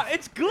Snow. Oh,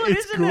 it's good,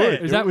 isn't good.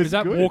 it? Is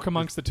that good. Walk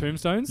Amongst the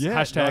Tombstones? Yeah,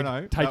 Hashtag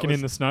no, that taken was-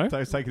 in the snow. That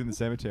was Taken in the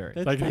Cemetery.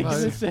 That's Taken in taken the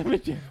in the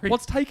cemetery.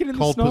 What's taken in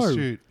Cold the snow?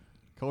 Pursuit.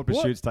 Cold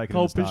Pursuit's Taken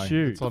Cold in the Snow.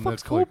 Pursuit. It's on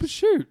Fuck's Netflix. Cold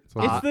Pursuit? It's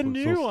on It's Netflix the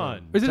new also.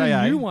 one. Is it a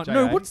J.A. new one?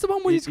 No, J.A. what's the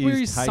one where, It where is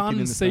his Taken son in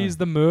the sees Snow.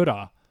 the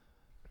murder?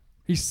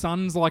 His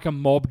son's like a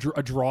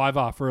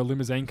driver for a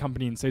limousine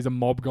company and sees a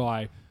mob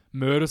guy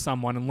murder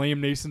someone, and Liam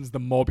Neeson's the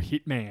mob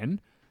hitman,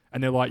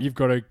 and they're like, "You've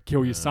got to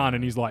kill your son,"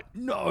 and he's like,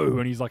 "No,"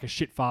 and he's like a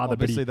shit father,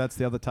 Obviously, that's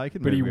the other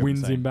Taken but he movie we haven't wins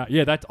him seen. back.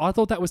 Yeah, I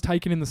thought that was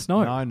Taken in the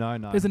Snow.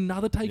 No. There's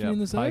another Taken Yep, in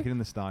the Snow. Taken in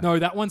the Snow. No,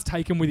 that one's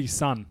Taken with his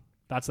son.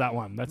 That's that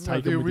one. That's No,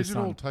 Taken the with his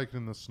original son. Taken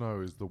in the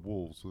Snow is the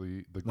Wolves.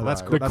 The No,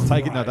 that's grey. that's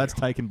taken. No, Grey. that's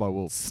Taken by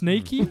Wolves.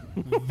 Sneaky,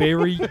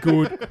 very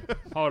good.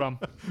 Hold on.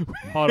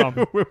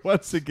 We're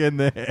once again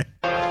there.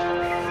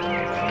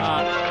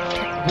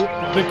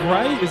 The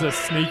Grey is a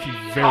sneaky,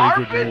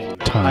 very good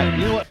movie. Hey,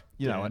 you know what?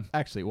 You know what?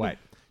 Actually, wait.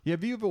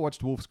 Have you ever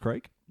watched Wolf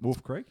Creek?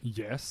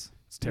 Yes,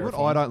 it's What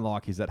terrifying. I don't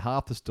like is that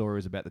half the story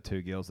is about the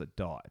two girls that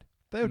died.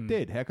 They were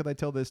dead. How could they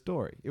tell their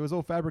story? It was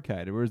all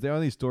fabricated. Whereas the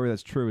only story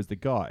that's true is the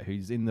guy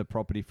who's in the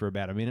property for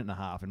about a minute and a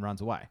half and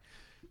runs away.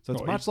 So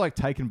it's Oh, much like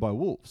Taken by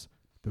Wolves.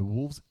 The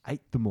wolves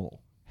ate them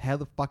all. How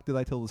the fuck do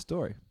they tell the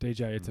story?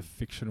 DJ, it's a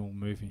fictional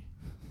movie.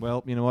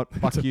 Well, you know what?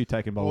 Fuck you,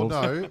 Taken by Well,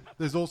 Wolves. no.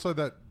 There's also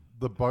the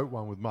boat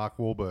one with Mark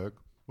Wahlberg.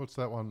 What's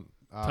that one?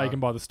 Taken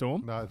by the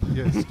Storm? No,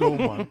 yeah, Storm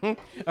one. All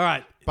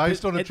right.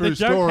 Based on a true the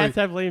joke story. has to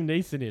have Liam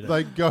Neeson in it.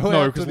 They go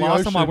No, out to because the last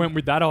ocean. time I went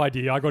with that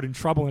idea, I got in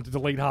trouble and had to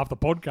delete half the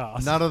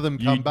podcast. None of them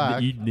come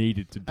back. You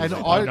needed to do And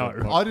it. I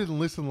know. I didn't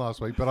listen last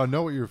week, but I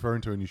know what you're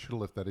referring to, and you should have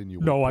left that in. You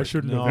No, I prick.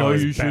 shouldn't No, have. It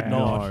was you should bad.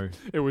 not.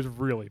 It was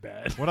really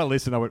bad. When I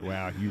listened, I went,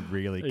 wow, you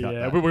really cut Yeah,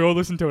 that. but we all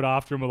listened to it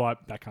after and we're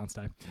like, that can't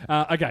stay.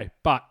 Okay,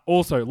 but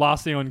also,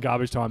 last thing on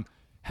garbage time.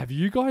 Have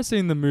you guys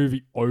seen the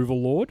movie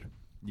Overlord?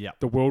 Yeah.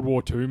 The World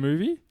War II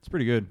movie? It's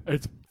pretty good.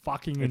 It's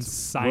fucking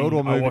insane. World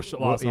War I movie. watched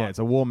it last Yeah, night. it's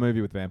a war movie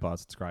with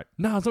vampires. It's great.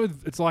 No,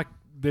 it's like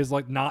there's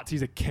like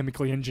Nazis are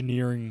chemically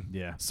engineering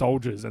Yeah.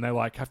 soldiers, and they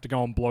like have to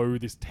go and blow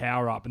this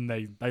tower up, and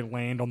they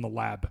land on the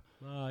lab.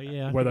 Oh,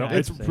 yeah. I Whether think I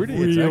it's have seen pretty, it.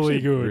 It's really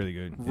actually good, really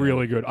good. Yeah.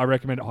 really good. I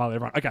recommend it highly,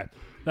 everyone. Okay,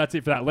 that's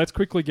it for that.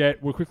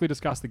 We'll quickly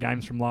discuss the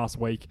games from last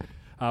week.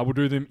 We'll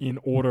do them in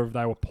order of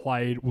they were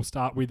played. We'll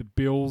start with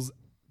Bills.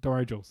 Don't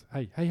worry, Jules.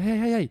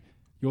 Hey.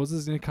 Yours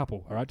is in a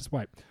couple. All right, just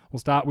wait. We'll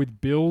start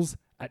with Bills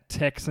at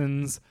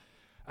Texans.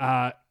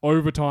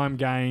 Overtime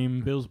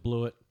game. Bills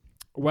blew it.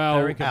 Well,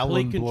 They're in complete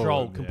Allen blew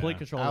control. it. Complete Yeah.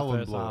 control in Allen the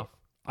first blew it. half.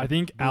 I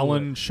think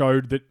Allen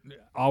showed that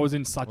I was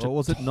in such What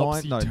was a it?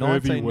 19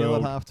 topsy-turvy 0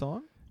 world. at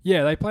half-time?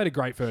 Yeah, they played a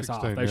great first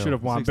half. 16-0. They should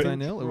have won. But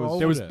 16-0?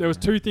 It was- there was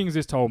two things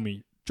this told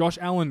me. Josh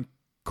Allen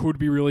could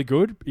be really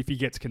good if he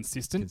gets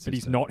consistent, but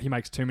he's not. He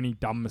makes too many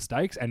dumb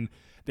mistakes, and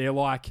they're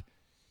like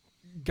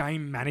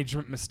game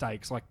management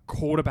mistakes, like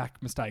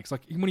quarterback mistakes.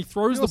 Like when he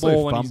throws the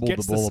ball and he fumbled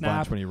gets the ball the a snap.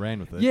 bunch when he ran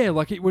with it. Yeah,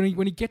 like when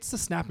he gets the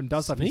snap and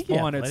does stuff, he's Sneaky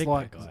fine. It's athletic,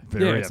 like that guy.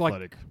 Very it's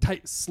athletic.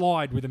 like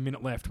slide with a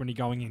minute left when you're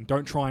going in.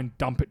 Don't try and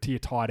dump it to your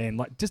tight end.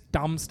 Like just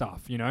dumb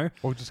stuff, you know?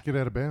 Or just get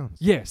out of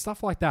bounds. Yeah,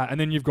 stuff like that. And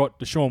then you've got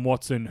Deshaun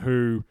Watson,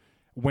 who,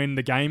 when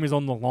the game is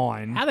on the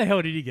line, How the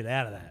hell did he get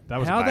out of that? That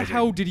was how the amazing.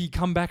 hell did he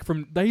come back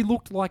from? They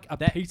looked like a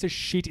piece of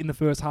shit in the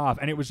first half,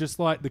 and it was just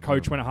like the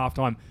coach went at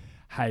halftime.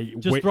 Hey,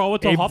 Just throw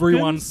it to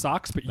everyone Hopkins?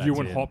 sucks, but That's you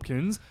and it.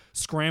 Hopkins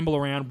scramble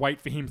around,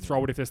 wait for him,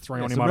 throw it if there's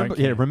three on him. So I don't remember,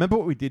 care. remember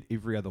what we did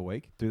every other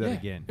week? Do that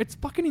again. It's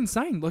fucking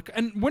insane. Look,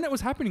 and when it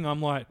was happening,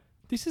 I'm like,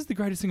 this is the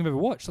greatest thing I've ever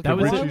watched. Like, That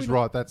was Richie's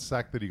right. That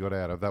sack that he got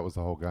out of, that was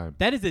the whole game.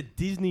 That is a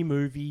Disney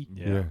movie.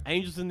 Yeah.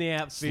 Angels in the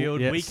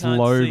outfield. yeah, We can't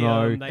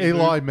slow-mo. see them.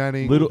 Eli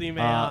Manning. Little him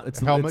out. it's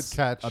Helmet it's,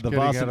 catch, the getting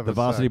varsity, out of the a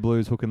varsity sack.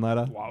 Blues hook and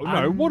ladder. Wow,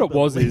 no, what it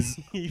was is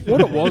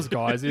what it was,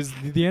 guys, is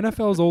the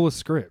NFL's all a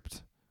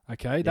script.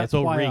 Okay, it's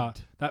all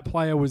rigged. That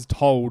player was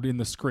told in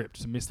the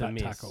script to miss To that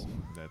miss. tackle.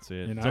 That's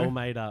it. You know, It's all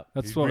made up.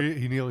 that's He, what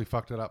he nearly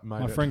fucked it up,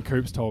 mate. my friend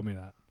Coops told me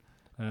that.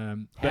 But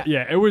Ha-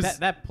 yeah, it was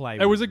That play.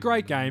 it was a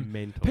great game.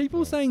 Mental.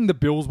 People saying the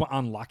Bills were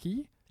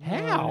unlucky.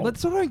 How?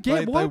 That's what I don't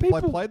get. Why they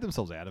people? played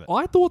themselves out of it.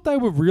 I thought they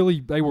were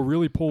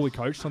really poorly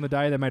coached on the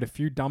day. They made a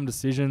few dumb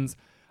decisions.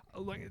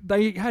 Like,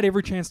 they had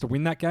every chance to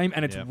win that game,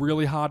 and it's Yep.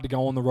 really hard to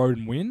go on the road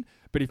and win.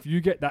 But if you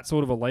get that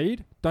sort of a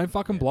lead, don't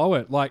fucking blow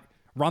it. Like,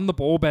 run the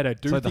ball better,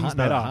 do so things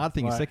better. the hard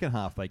thing, Like, second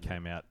half they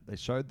came out. They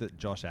showed that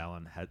Josh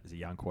Allen is a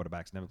young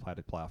quarterback, never played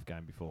a playoff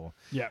game before.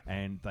 Yeah.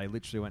 And they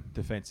literally went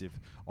defensive.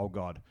 Oh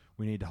God,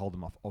 we need to hold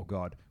them off. Oh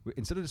God,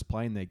 instead of just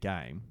playing their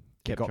game,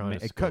 Kept trying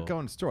to it score. kept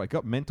going to destroy. It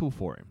got mental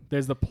for him.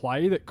 There's the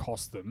play that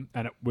cost them,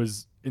 and it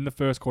was in the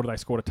first quarter they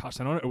scored a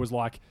touchdown on it. It was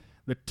like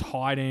the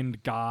tight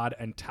end, guard,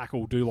 and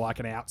tackle do like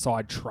an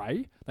outside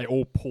tray. They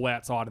all pull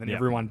outside, and then Yep.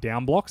 everyone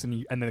down blocks,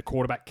 and then the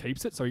quarterback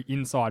keeps it. So he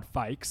inside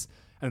fakes,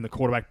 and then the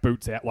quarterback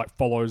boots out, like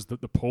follows the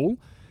pull.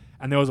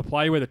 And there was a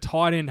play where the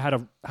tight end had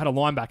a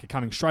linebacker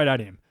coming straight at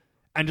him,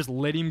 and just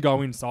let him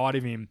go inside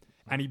of him,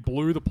 and he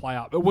blew the play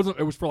up. It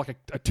was for like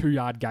a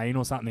 2-yard gain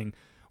or something.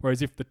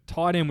 Whereas if the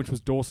tight end, which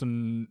was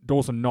Dawson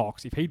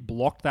Knox, if he'd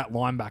blocked that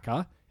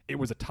linebacker, it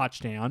was a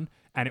touchdown,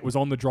 and it was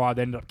on the drive.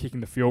 They ended up kicking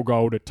the field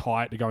goal to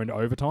tie it to go into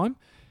overtime.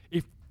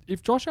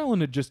 If Josh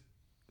Allen had just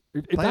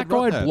if They'd that guy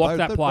run had that. blocked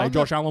They'd that play, run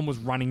Josh that. Allen was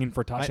running in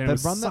for a touchdown. They'd It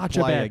was run that such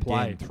a bad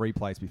play. again 3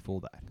 plays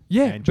before that.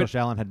 Yeah, and Josh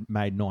Allen had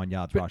made 9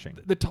 yards But rushing.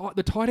 The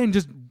tight end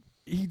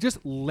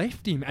just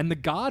left him, and the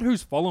guard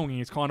who's following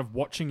is kind of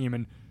watching him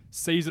and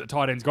sees that the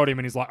tight end's got him,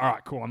 and he's like, "All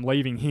right, cool, I'm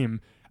leaving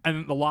him." And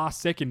at the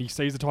last second, he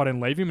sees the tight end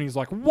leave him, and he's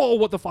like, "Whoa,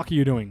 what the fuck are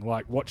you doing?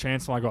 Like, what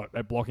chance have I got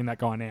at blocking that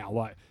guy now?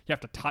 Like, you have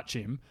to touch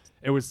him."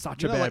 It was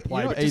such a bad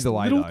play. But just either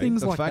way, little though,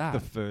 things the like fact that,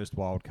 the first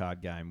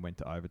wildcard game went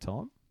to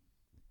overtime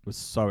was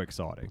so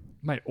exciting.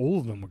 mate, all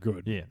of them were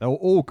good. Yeah, they were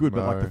all good,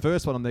 but like No. the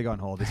first one, they're going,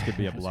 "Oh, this could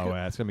be a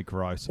blowout. It's gonna be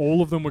gross."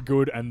 All of them were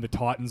good, and the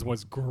Titans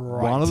was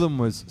great. One of them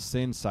was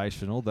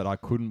sensational that I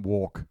couldn't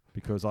walk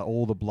because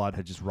all the blood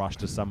had just rushed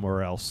to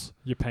somewhere else.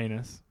 Your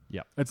penis.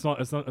 Yep. It's not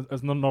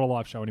a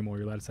live show anymore.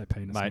 You're allowed to say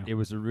penis, Mate, now. it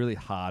was a really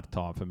hard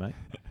time for me.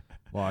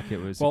 Like it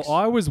was. Well,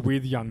 I was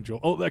with young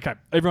Jules. Oh, okay.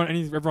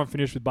 Everyone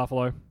finished with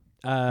Buffalo.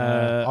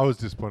 I was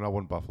disappointed. I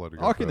want Buffalo to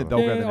go. I reckon further. they'll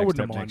go Yeah, the I next wouldn't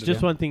step have minded next it. year.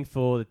 Just one thing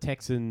for the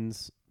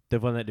Texans.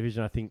 They've won that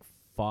division, I think,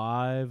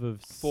 5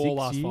 of 4 6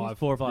 last years. 5.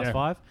 4 of last Yeah.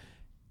 5.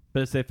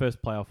 But it's their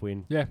first playoff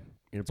win. Yeah.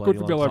 In a It's good bloody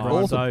for long Bill time.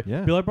 O'Brien. So Awesome.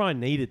 Yeah. Bill O'Brien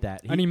needed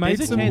that. And he made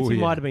there's some- a chance he Oh,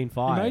 yeah. might have been He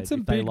fired. made some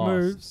if they big lost.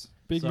 moves.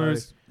 Big So-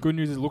 moves. Good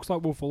news is it looks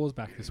like Will Fuller's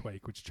back this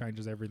week, which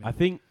changes everything. I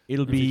think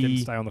it'll if he can be.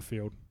 stay on the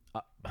field.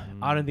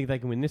 I don't think they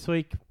can win this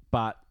week,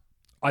 but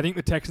I think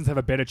the Texans have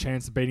a better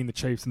chance of beating the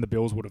Chiefs than the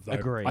Bills would have, though.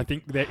 Agreed. I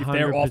think that if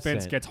their 100%,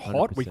 offense gets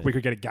hot, we 100%.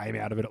 could get a game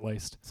out of it at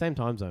least. same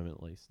time zone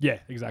at least. Yeah,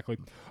 exactly.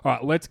 All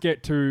right, let's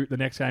get to the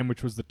next game,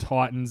 which was the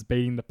Titans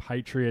beating the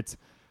Patriots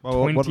Well,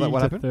 20 what to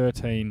happened?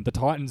 13. The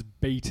Titans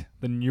beat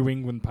the New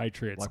England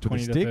Patriots Like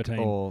 20 with a to stick 13.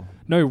 or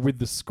No, with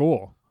the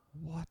score.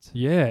 what?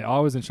 Yeah, I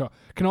was in shock.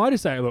 Can I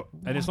just say, look,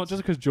 and it's not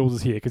just because Jules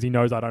is here, because he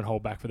knows I don't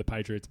hold back for the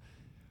Patriots.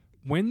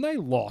 When they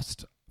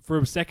lost, for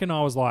a second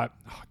I was like,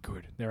 oh,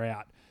 good, they're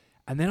out.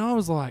 And then I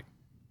was like,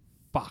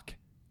 fuck,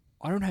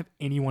 I don't have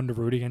anyone to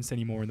root against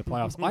anymore in the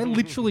playoffs. I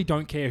literally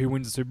don't care who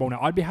wins the Super Bowl now.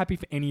 I'd be happy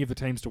for any of the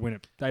teams to win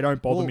it. They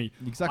don't bother Well, me.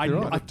 exactly I,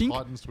 right. I think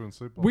Titans to win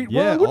Super Bowl. well,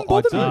 Yeah, it wouldn't I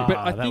bother do. me, but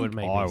I that think would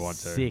make I me want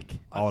to. sick.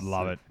 I would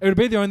love it. it would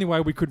be the only way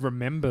we could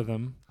remember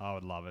them. I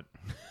would love it.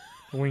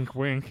 Wink,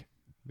 wink.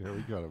 Yeah,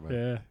 we got it,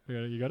 man.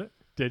 Yeah, you got it?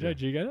 JJ,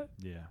 did you get it?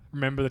 Yeah.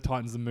 Remember the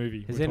Titans, the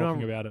movie. Has We're anyone-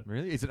 talking about it.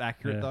 Really? Is it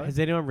accurate Yeah. though? Has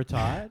anyone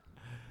retired?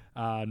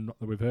 Not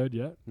that we've heard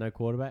yet. No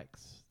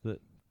quarterbacks that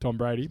Tom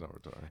Brady. He's not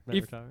retiring. not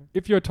If- retiring?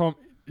 If you're Tom,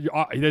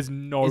 there's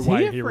no Is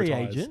way he a he free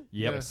retires. agent?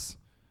 Yep. Yes.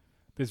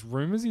 There's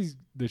rumors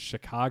the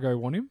Chicago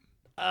want him.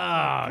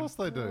 Ah, Of course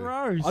they do.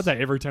 gross. I'd say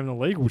every team in the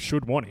league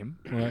should want him.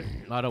 Like,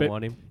 I don't but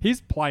want him.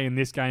 his play in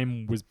this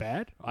game was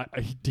bad.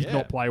 He did Yeah.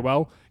 not play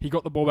well. He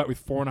got the ball back with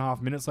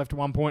 4.5 minutes left at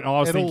one point. I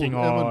was thinking,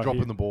 Edelman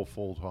dropping he, the ball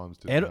 4 times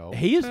didn't help.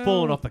 He has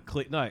fallen Well- off a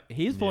cliff. No,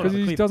 he has fallen off because a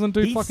he cliff. doesn't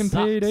do He fucking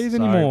sucks. PEDs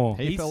So anymore.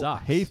 He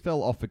sucks. He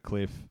fell off a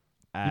cliff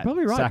at You're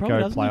probably right. Sacco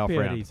Probably doesn't playoff do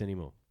round. PEDs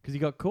anymore because he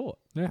got caught.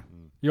 Yeah.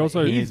 He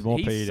also he, needs more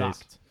he PEDs.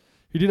 sucked.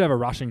 he did have a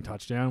rushing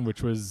touchdown,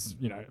 which was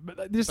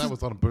but this That is,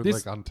 was on a bootleg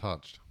this-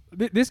 untouched.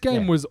 this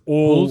game Yeah. was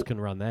all. Bulls can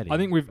run that in. I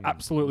think we've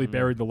absolutely Mm.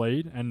 buried the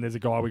lead, and there's a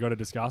guy we got to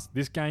discuss.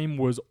 This game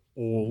was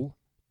all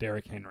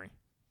Derrick Henry.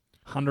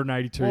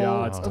 182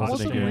 yards, it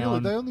wasn't touchdown. really.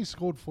 They only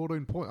scored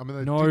 14 points. I mean,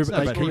 they No, did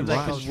but they score in they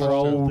rush.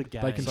 controlled the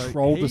They game.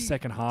 controlled the he-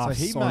 second half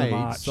So he so made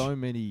much. so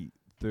many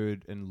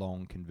 3rd and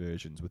long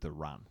conversions with a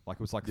run. Like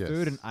it was like Yes.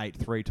 3rd and 8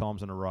 3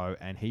 times in a row,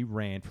 and he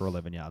ran for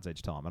 11 yards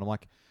each time. And I'm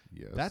like,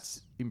 Yes.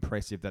 that's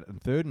impressive that in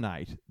 3rd and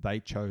 8 they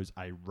chose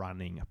a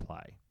running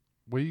play.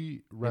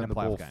 We ran the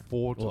playoff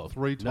ball game.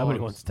 3 times. Nobody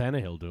wants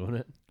Tannehill doing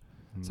it.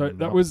 So Not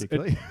that was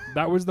particularly.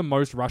 that was the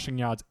most rushing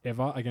yards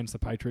ever against the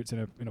Patriots in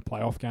a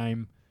playoff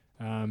game.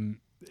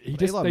 They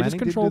just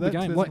controlled the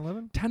game. Like,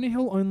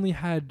 Tannehill only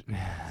had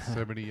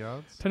 70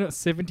 yards.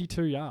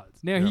 72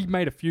 yards. Now he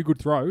made a few good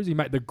throws. He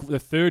made the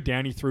third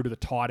down. He threw to the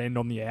tight end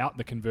on the out,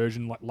 the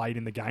conversion like late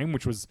in the game,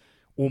 which was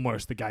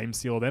almost the game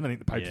seal. Then I think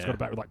the Patriots got it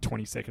back with like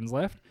 20 seconds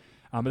left.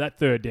 But that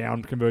third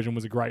down conversion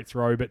was a great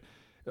throw. But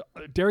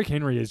Derrick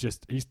Henry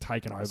he's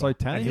taken over. So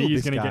Tannehill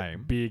he's going to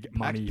get big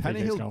money.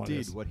 Tannehill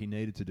did what he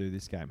needed to do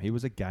this game. He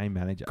was a game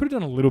manager. Could have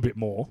done a little bit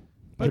more.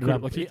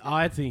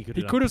 I think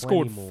he could have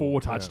scored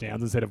 4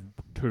 touchdowns instead of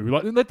 2.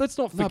 Like, let's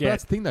not forget.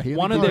 That's the thing, though.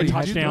 One of their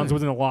touchdowns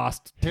was in the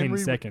last 10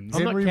 seconds.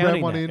 I'm not Henry counting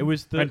ran one that. in. It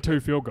was And 2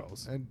 field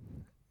goals. And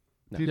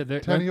Yeah, did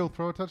Tannehill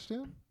throw a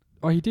touchdown?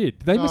 Oh, he did.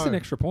 They missed an No.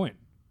 extra point.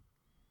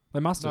 They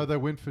must have. No, they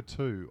went for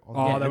 2. Oh,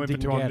 they and went for 2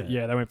 didn't on get it.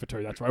 Yeah, they went for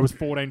 2. That's right. It was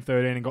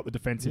 14-13 and got the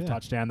defensive Yeah.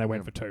 touchdown. They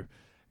went for 2.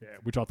 Yeah,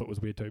 which I thought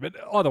was weird too. But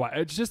either way,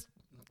 it's just,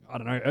 I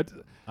don't know.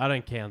 I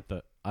don't count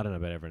that. I don't know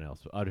about everyone else,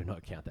 but I do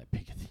not count that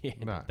pick at the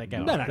end. No. They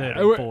go No, up no, 13,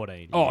 no.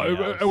 14. Oh,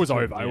 Yeah, it was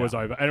over. yeah. It was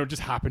over. And it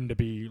just happened to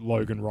be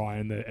Logan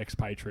Ryan, the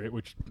expatriate,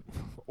 which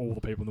all the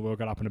people in the world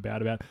got up and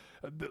about.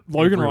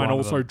 Logan Every Ryan one of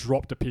also them.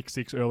 dropped a pick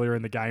 6 earlier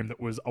in the game that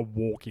was a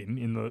walk-in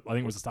I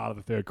think it was the start of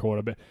the third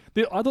quarter. But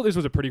I thought this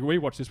was we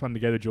watched this one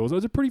together, Jules. It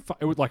was a pretty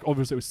it was like,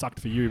 obviously it was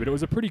sucked for you, but it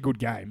was a pretty good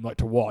game like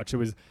to watch.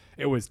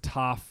 It was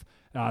tough.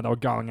 They were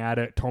going at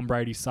it. Tom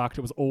Brady sucked.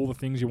 It was all the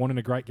things you want in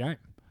a great game.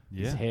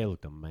 His hair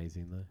looked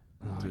amazing, though.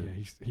 Oh,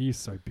 yeah, he is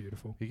so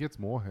beautiful. He gets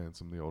more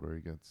handsome the older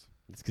he gets.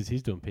 It's because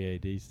he's doing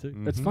PADs, too.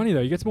 It's funny,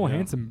 though. He gets more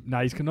handsome. No,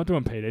 he's not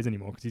doing PDs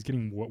anymore because he's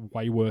getting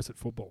way worse at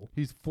football.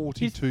 He's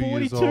 42 He's 42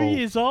 years old.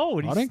 years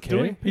old. He's I don't care.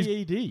 doing He's-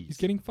 PADs. He's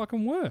getting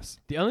fucking worse.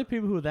 the only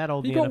people who are that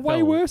old He in the got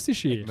way NFL worse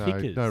this year. No,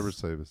 kickers. no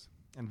receivers.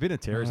 And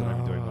Vinatieri's not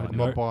even doing well. I'm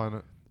No. not buying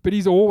it. But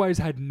he's always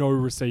had no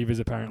receivers,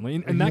 apparently.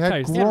 In He that had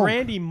case, He had Gronk.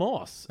 Randy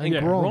Moss and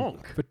Yeah.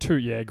 Gronk. for 2,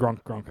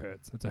 Gronk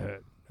hurts. It's a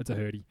hurt. It's a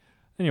hurtie.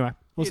 Anyway,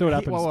 we'll see what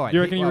happens. wait, You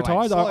reckon he wait,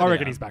 retires? slow I reckon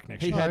down. he's back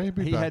next He year. No, he'd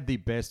be back. had the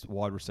best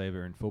wide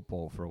receiver in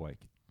football for a week.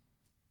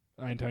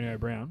 Antonio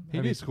Brown. He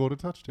And he did. scored a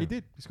touchdown. He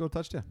did. He scored a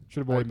touchdown.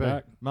 Should have brought him AB.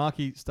 back.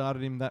 Markey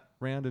started him that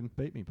round and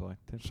beat me by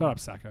 10. Shut up,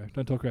 Sacco.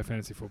 Don't talk about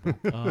fantasy football.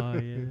 Oh,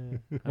 yeah.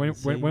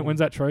 When's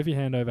that trophy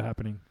handover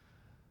happening?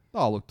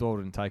 Oh, look, Doyle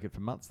didn't take it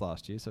for months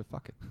last year, so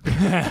fuck it.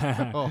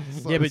 Oh,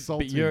 so Yeah, but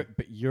salty.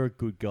 you're a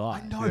good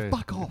guy. No, Yeah.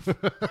 fuck off.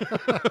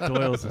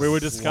 Doyle's a We were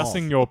sloth.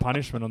 discussing your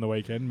punishment on the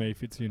weekend, me,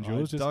 Fitzy and I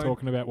Jules, just don't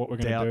talking about what we're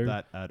going Doubt to do.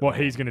 that at What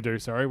all. he's going to do,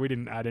 sorry. We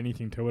didn't add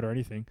anything to it or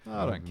anything.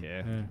 I don't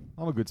care. Yeah.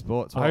 I'm a good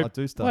sport, so I I hope-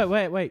 do stuff.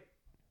 Wait.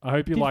 I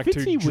hope you Did like to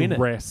Fitzy win it?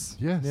 dress.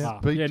 Yes. Yeah,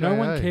 Beat no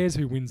one JA. cares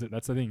who wins it.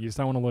 That's the thing. You just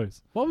don't want to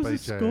lose. What was the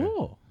BJ.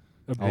 score?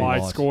 A I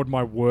lot. scored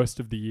my worst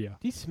of the year.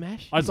 Did he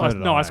smash? I you? So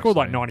did I I, scored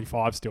like actually.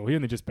 95 still. He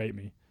only just beat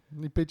me.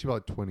 He beat you by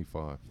like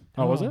 25.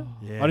 Oh, was it?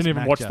 Yeah, I didn't even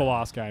smacked watch ya. the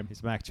last game. He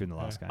smacked you in the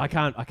last game. I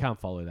can't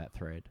follow that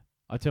thread.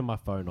 I turn my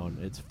phone on.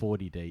 It's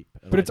 40 deep.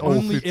 and But it's I- all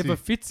only Fitzy. ever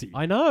Fitzy.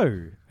 I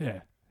know.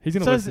 Yeah. He's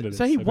going to So, listen to this.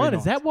 so he be won. nice.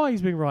 Is that why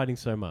he's been writing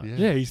so much?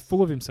 Yeah, he's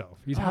full of himself.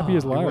 He's happy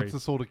as Oh. He Larry. wants to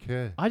sort of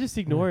care. I just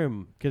ignore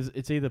him because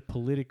it's either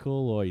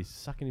political or he's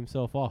sucking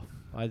himself off.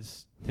 I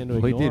just tend to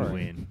Well, he ignore did him.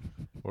 win.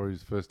 Or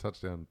his first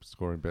touchdown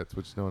scoring bets,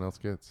 which no one else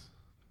gets.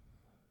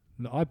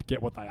 No, I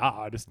get what they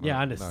are. I just Yeah, I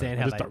No, understand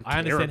I how just they. don't I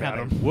understand care how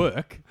about they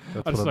work.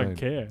 That's I just what I don't mean.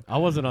 care. I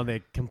wasn't on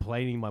there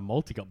complaining my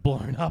multi got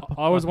blown up.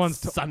 I was on once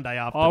Sunday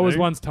afternoon. I was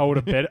once told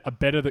a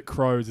better that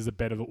crows is a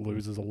better that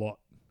loses a lot.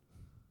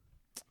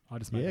 I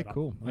just made Yeah, that up.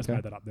 cool. I just Okay.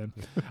 made that up then.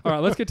 All right,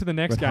 let's get to the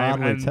next But game.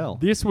 hardly And tell.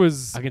 this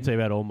was I can tell you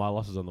about all my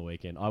losses on the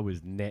weekend. I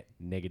was net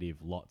negative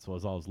lots. So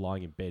as I was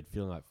lying in bed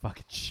feeling like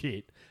fucking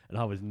shit, and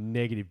I was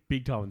negative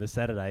big time on the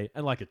Saturday,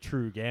 and like a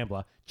true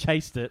gambler,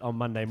 chased it on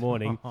Monday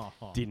morning.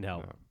 Didn't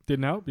help. No.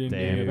 didn't help. You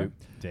didn't hear that?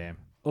 Damn.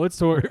 Well, let's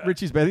talk.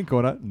 Richie's betting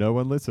corner. No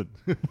one listened.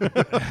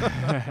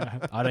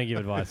 I don't give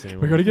advice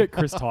anymore. We got to get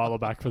Chris Tyler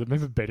back for the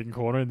remember betting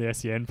corner in the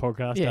SEN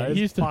podcast Yeah, days.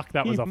 he used to- Fuck,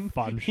 that was a he-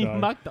 fun He show.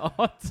 mucked the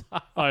odds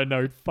up. I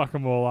know, fuck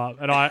them all up,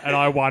 and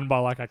I won by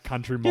like a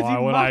country 'Cause he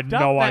mile, and I had mucked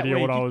up no that idea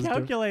what week. I He was doing.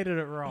 calculated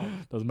it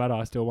wrong. Doesn't matter.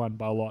 I still won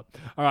by a lot.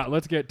 All right,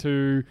 let's get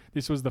to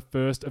this. Was the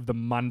first of the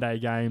Monday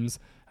games.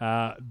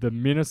 The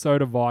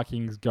Minnesota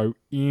Vikings go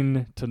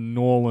in to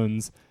New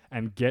Orleans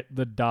and get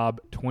the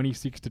dub,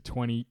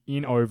 26-20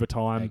 in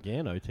overtime.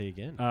 Again, OT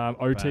again.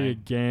 OT Bang.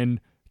 again.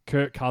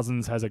 Kirk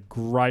Cousins has a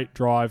great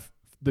drive.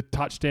 The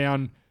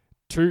touchdown.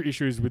 2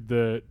 issues with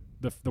the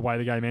way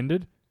the game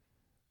ended.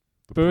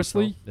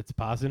 Firstly, That's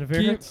pass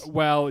interference. it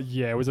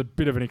was a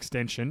bit of an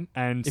extension.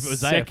 And If it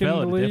was AFL, it'd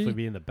secondly, definitely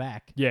be in the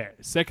back. yeah.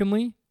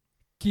 Secondly,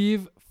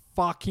 give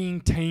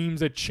fucking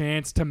teams a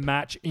chance to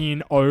match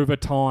in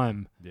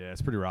overtime. Yeah,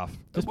 it's pretty rough.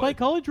 Just play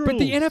college rules. But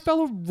the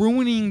NFL are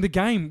ruining the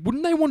game.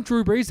 Wouldn't they want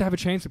Drew Brees to have a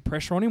chance with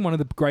pressure on him, one of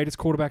the greatest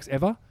quarterbacks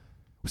ever?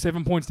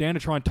 7 points down to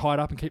try and tie it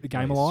up and keep the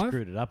game He alive?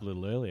 screwed it up a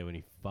little earlier when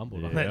he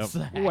fumbled on Yeah. that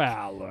sack.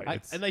 Wow, look. And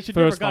it's they should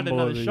never first have gotten fumble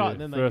of another the shot, year.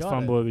 and then they First got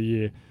fumble it. of the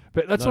year.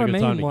 But that's Not what a I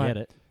good time mean. to Like, get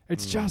it.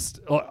 It's just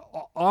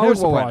I was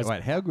surprised.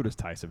 Wait, how good is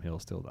Taysom Hill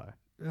still though?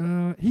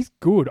 He's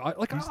good. I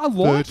like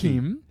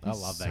him. I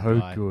love that so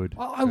guy. good.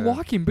 I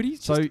like him, but he's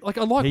just So I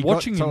like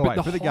watching him.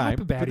 But for the hype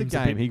game, about for the him's a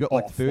game, bit he got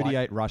like off,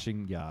 38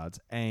 rushing yards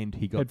and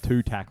he got Had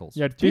 2 tackles.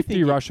 He had Do you 50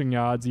 think rushing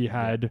yards. He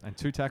had and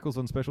 2 tackles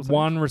on special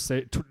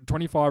teams.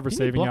 25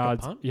 receiving block a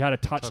yards. punt? He had a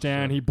touchdown.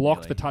 Touchdown. He blocked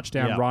Really? the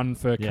touchdown Yeah. run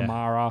for Yeah.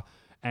 Kamara,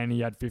 and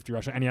he had 50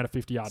 rushing, and he had a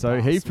 50-yard So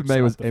pass, he for which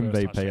me was started the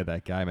first MVP touchdown. of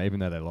that game, even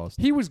though they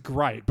lost. He was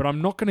great, but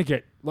I'm not going to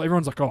get. Like,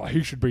 everyone's like, oh,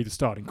 he should be the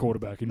starting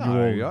quarterback in New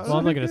Orleans. Well,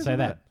 I'm not going to say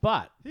that.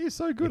 But He is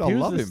so good. if I he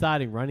was love the him.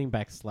 starting running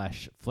back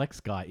 / flex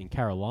guy in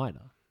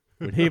Carolina,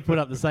 would he have put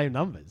up the same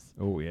numbers?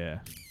 Oh yeah,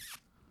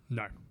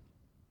 No, I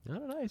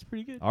don't know. He's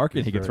pretty good. I reckon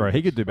He's he could very throw. good.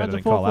 He could do better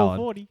Runs than a Kyle Allen.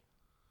 4.40.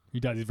 he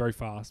does. He's very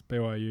fast.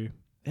 BYU.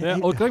 He- Yeah,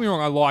 look, don't get me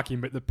wrong. I like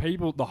him, but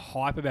the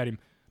hype about him,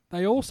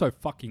 they also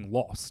fucking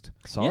lost.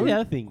 So Yeah, the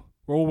other thing,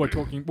 We're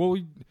talking. Well,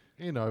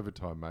 In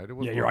overtime, mate. It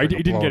wasn't yeah, you're like right.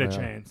 He didn't get a blown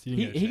out. chance. He,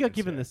 didn't get a he got chance,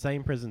 given yeah. the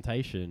same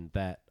presentation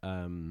that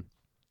I'm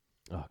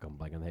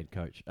blank on the head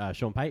coach,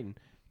 Sean Payton,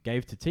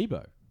 gave to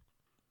Tebow.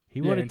 He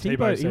Yeah, wanted and Tebow.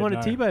 Tebow He said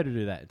wanted no. Tebow to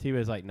do that.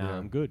 Tebow's like, nah, Yeah.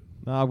 I'm good.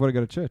 No, I've got to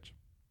go to church.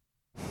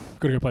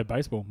 Got to go play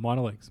baseball,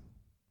 minor leagues,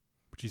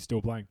 which he's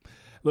still playing.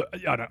 Look,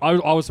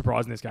 I was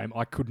surprised in this game.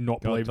 I could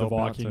not believe the top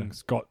bouncer.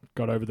 Vikings got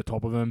over the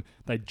top of them.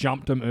 They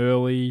jumped them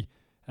early.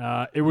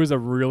 It was a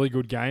really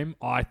good game.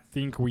 I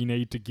think we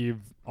need to give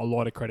a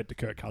lot of credit to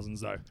Kirk Cousins,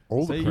 though.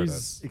 All the See,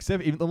 credit.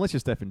 Except unless you're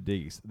Stephen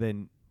Diggs,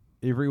 then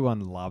everyone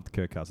loved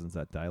Kirk Cousins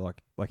that day.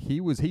 Like he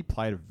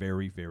played a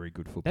very, very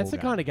good football. That's the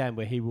game. kind of game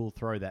where he will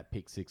throw that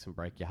pick six and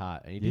break your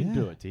heart, and he didn't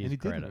do it to and his he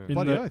didn't. credit. In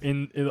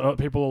Bloody the, oath.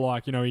 people are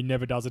like, he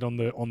never does it in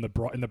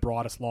the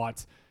brightest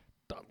lights.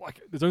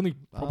 Like, there's only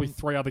probably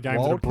 3 other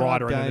games that are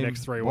brighter in the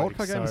next 3 weeks.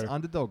 Wildcard game is So,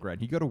 underdog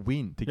grade. You got to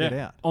win to get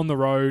out. on the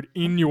road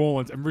in New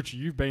Orleans. And Richie,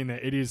 you've been there.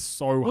 It is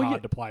so Well, hard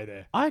yeah. to play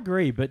there. I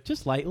agree, but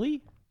just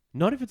lately,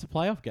 not if it's a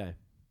playoff game.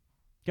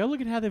 Go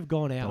look at how they've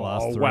gone out The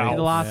last Oh, three. wow. in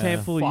the last Yeah.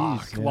 handful of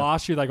Fuck. years.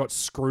 Last year they got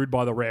screwed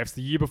by the refs.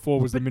 The year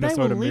before was But the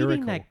Minnesota they were leading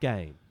Miracle. that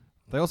game.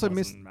 They also Doesn't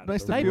missed matter.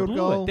 the They field blew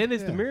goal. it. Then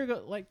there's Yeah. the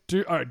miracle. Like,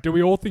 Do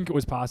we all think it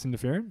was pass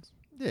interference?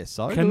 Yeah,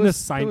 so Can there the was-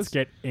 Saints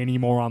get any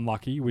more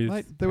unlucky with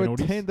Mate, there were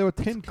penalties?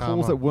 10 calls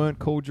karma. that weren't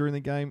called during the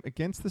game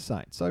against the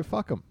Saints. So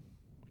fuck them.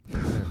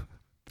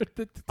 But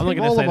the I'm not going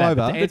roll to say them that.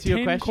 But over. to the answer your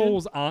 10 question,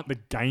 calls aren't the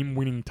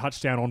game-winning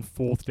touchdown on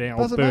 4th down or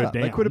Doesn't 3rd matter.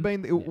 down. They could have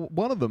been.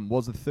 One of them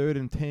was a 3rd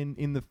and 10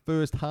 in the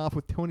first half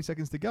with 20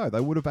 seconds to go. They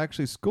would have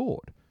actually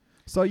scored.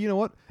 So you know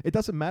what? It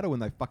doesn't matter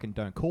when they fucking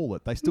don't call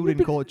it. They still No, didn't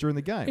but call it during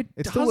the game. It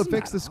It still does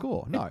affects the matter.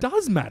 score. No, It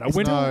does matter. It's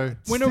When no, a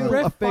still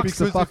ref affects fucks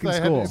the because if fucking they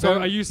had- score. So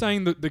are you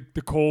saying that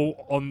the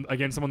call on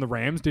against them on the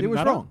Rams didn't it was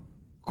matter? wrong.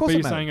 Of course But it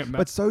you're mattered. saying it ma-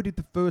 But so did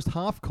the first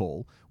half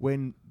call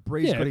when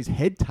Breeze Yeah. got his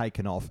head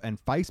taken off and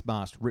face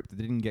mask ripped that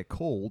didn't get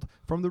called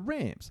from the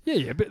Rams.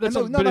 Yeah, but that's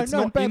No, not, no, but no, it's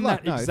no, not bad in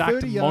luck. that No, exact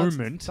 30 yards,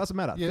 moment. Doesn't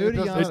matter. Yeah, it 30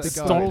 doesn't- yards It to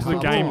go. stopped the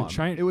half game time.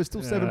 change. It was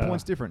still 7 Yeah.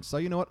 points difference. So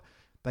you know what?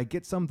 They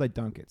get some, they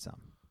don't get some.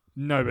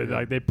 No, but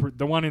like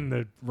the one in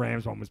the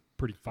Rams one was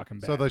pretty fucking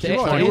bad. So they To should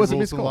answer- start it the was a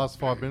rules in the miscall. last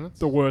 5 minutes.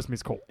 the worst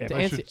missed call ever. To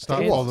They answer- should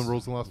start to following answer- the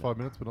rules in the last 5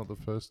 minutes, but not the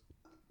first.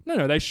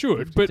 No, they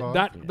should. But 55.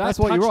 that Yeah. That's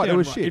why you're right, it touchdown,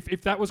 was like, shit.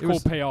 If that was It called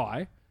was-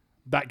 PI,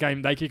 that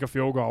game they kick a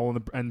field goal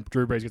and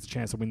Drew Brees gets a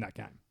chance to win that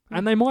game,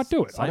 and they might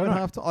do it. I They don't don't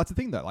know. have to. That's the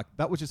thing though. Like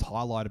that was just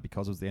highlighted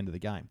because it was the end of the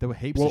game. There were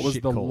heaps What of was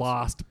shit the calls.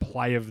 last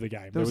play of the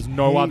game? There was was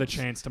no other heaps.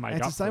 chance to make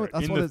And up it's the same for with- it.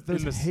 That's In why the-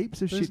 there's in the-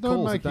 heaps of There's shit no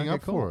calls that making don't up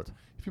get for called. it.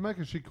 If you make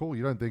a shit call,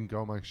 you don't then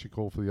go and make a shit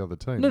call for the other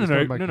team. No, There's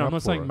I'm not for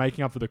saying it.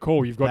 making up for the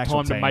call. You've got The actual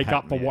time to team make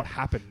up for happened, what yeah.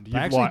 happened. They You've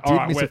actually like, did all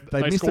right, miss well, it. They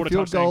they missed a scored a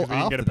field touchdown goal because we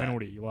didn't get a after that.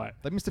 penalty.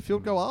 Like They missed a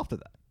field goal after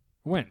that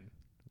when?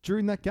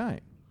 during that game.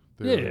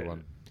 The Yeah. early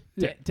one.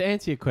 Yeah. to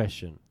answer your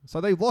question, So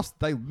they lost.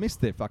 They missed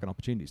their fucking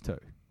opportunities too. The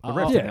I'll-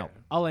 refs Yeah. didn't help.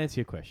 I'll answer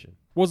your question.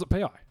 Was it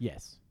PI?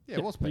 Yes, Yeah,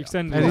 it was. You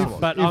extended And it. if-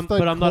 but if I'm they'd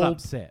not called-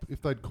 upset.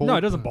 If they'd called, No,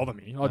 it doesn't bother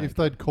me. If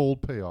they'd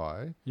called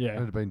PI and Yeah. it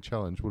had been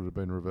challenged, would it have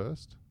been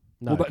reversed?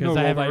 No, Well, but- because no, they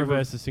well, haven't they re-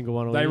 reversed a single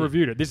one. All They year.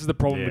 reviewed it. This is the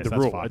problem Yes, with the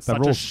that's rule. fine. It's The such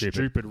a rule's stupid.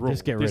 stupid rule.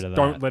 Just get rid of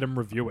Don't that. let them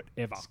review it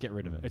ever. Just get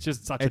rid of it. It's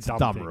just such It's a a dumb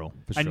dumb thing. rule,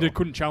 for And sure. they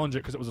couldn't challenge it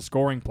because it was a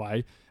scoring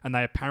play, and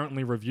they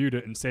apparently reviewed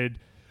it and said,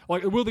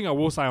 like, the one thing I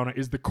will say on it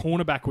is the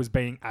cornerback was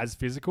being as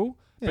physical,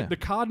 Yeah. but the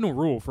cardinal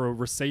rule for a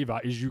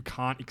receiver is you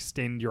can't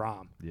extend your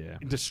arm Yeah.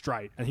 into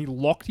straight, and he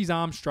locked his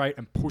arm straight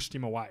and pushed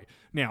him away.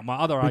 Now, my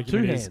other With two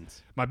argument is,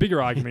 hands. my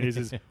bigger argument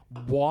is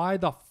why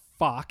the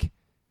fuck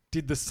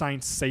did the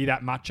Saints see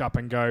that matchup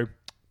and go,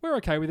 we're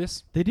okay with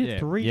this? They did Yeah.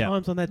 3 Yeah.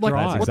 times on that Like,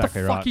 drive. what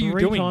exactly the fuck right. are you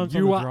 3 doing? times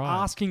on You the are drive.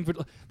 asking for...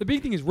 The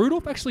big thing is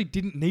Rudolph actually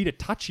didn't need to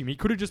touch him. He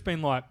could have just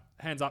been like,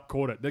 hands up,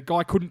 caught it. The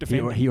guy couldn't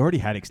defend him. He already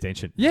had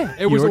extension. Yeah,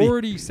 He it was already-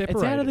 already separated.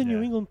 It's out of the yeah.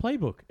 New England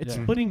playbook. It's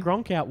Yeah. splitting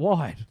Gronk out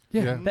wide.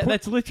 Yeah.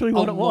 That's literally a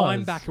what it was.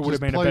 linebacker would have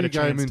Just been a play better your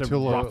game chance to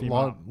until a rough him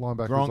up.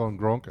 linebacker's Gronk. on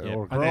Gronk Yeah.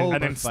 or And Roll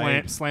then the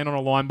slant on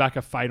a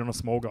linebacker, fade on a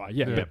small guy.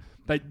 Yeah, Yeah.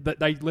 but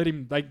they let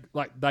him.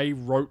 They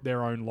wrote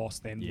their own loss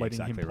then, Yeah, letting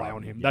exactly him play right.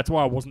 on him. Yeah. That's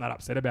why I wasn't that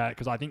upset about it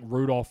because I think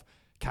Rudolph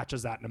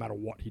catches that no matter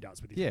what he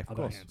does with his Yeah, of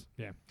other course. hands.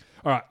 Yeah.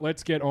 All right,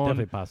 let's get on.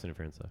 Definitely pass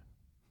interference though.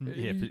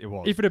 Yeah, it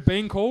was. If it had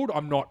been called,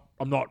 I'm not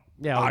I'm not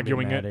Yeah, I wouldn't be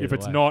arguing mad it. If either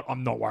it's way. not,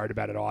 I'm not worried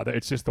about it either.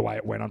 It's just the way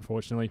it went,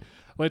 unfortunately.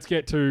 Let's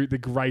get to the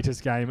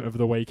greatest game of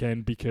the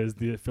weekend because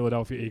the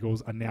Philadelphia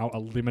Eagles are now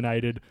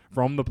eliminated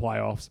from the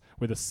playoffs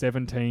with a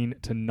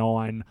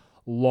 17-9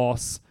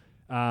 loss.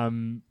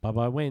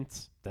 Bye-bye,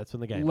 Wentz. That's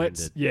when the game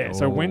ended. Yeah,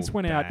 so Oh, Wentz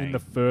went out in the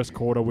first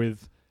quarter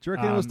with Do you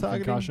reckon it was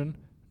targeting? concussion.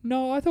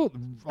 No, I thought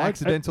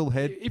Accidental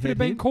head. If it had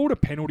been called a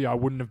penalty, I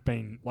wouldn't have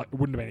been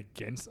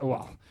against.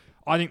 Well,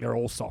 I think they're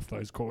all soft,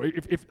 those calls.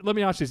 If let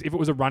me ask you this: if it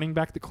was a running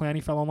back that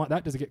Clowney fell on like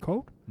that, does it get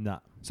called? No.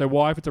 So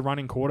why, if it's a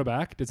running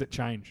quarterback, does it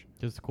change?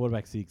 Because the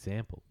quarterback's the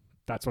example.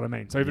 That's what I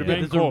mean. So if it had Yeah,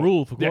 been there's a called,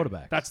 rule for yeah,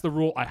 quarterbacks. that's the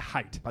rule I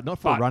hate. But not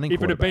for a running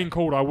if it had been quarterback.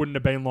 called, I wouldn't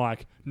have been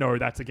like, no,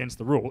 that's against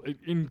the rule.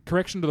 In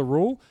correction to the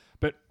rule,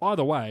 but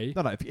either way,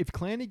 No. If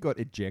Clowney got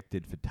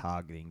ejected for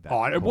targeting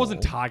that, it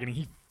wasn't call- targeting.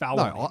 He fell.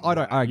 No, on him. I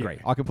don't. I agree.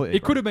 Yeah. I completely.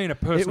 It could have been a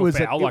personal It was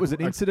foul. it was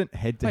an incident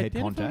head-to-head Wait, the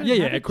NFL contact. don't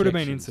Yeah, have it could have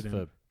been ejections incident.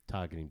 for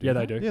targeting. Yeah,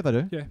 they do. Yeah, they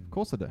do. Yeah. Of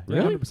course they do.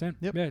 Really? 100%.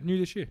 Yep. Yeah, new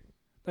this year.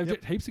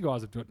 Yep. Heaps of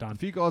guys have A done.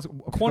 few guys.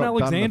 Quan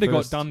Alexander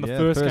got done the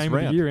first game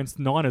of the year against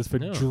Niners for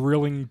Yeah.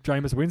 drilling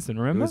Jameis Winston,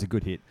 It remember? was a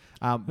good hit.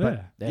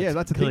 But Yeah.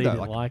 that's the thing clearly though.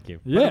 didn't like him.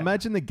 But Yeah.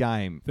 imagine the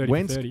game. 30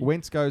 for 30.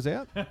 Wentz goes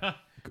out.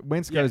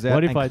 Wentz Yeah. goes What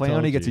out, if and I told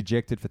Clowney gets you?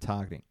 ejected for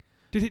targeting.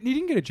 He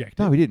didn't get ejected.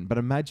 No, he didn't. But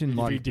imagine If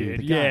like he did.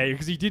 the Yeah, game.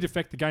 because he did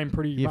affect the game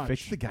pretty He much.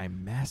 affected the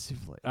game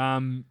massively.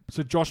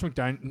 So Josh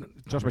McCown.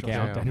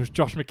 It was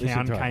Josh They should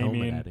McCown throw a came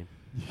helmet in. at him.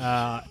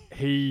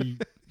 He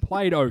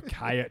played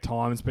okay at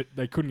times, but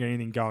they couldn't get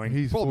anything going.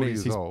 He's Problem 40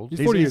 is years old. He's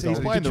He's- 40 years he's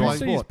old. playing Did the you wrong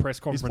see his sport. press He's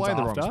conference playing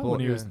the wrong after sport, when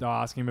he was yeah.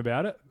 asking him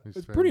about it? His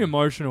It's pretty family.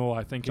 emotional,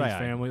 I think, in his JA,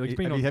 family. Like, he's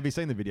been have you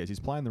seen the videos? He's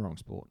playing the wrong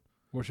sport.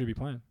 what should he be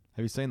playing?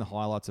 Have you seen the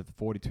highlights of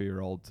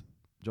 42-year-old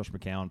Josh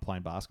McCown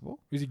playing basketball?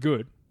 Is he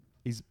good?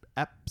 He's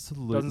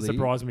absolutely Doesn't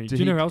surprise me. Do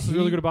he- you know who else is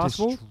really he good at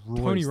basketball? destroys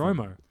Tony them.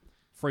 Romo.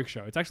 Freak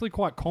show. It's actually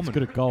quite He's common.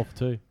 good at golf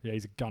too. Yeah,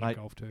 he's a gun Mate, at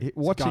golf too. He- He's a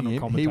watching gun of him,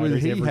 commentator.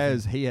 He's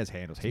everything. he has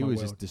handles. It's He my was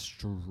world. just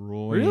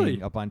destroying Really?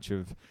 a bunch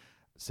of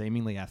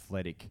seemingly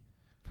athletic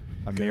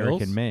Girls?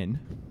 American men.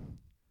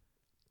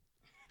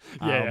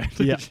 Yeah.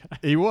 yeah,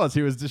 he was.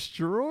 He was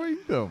destroying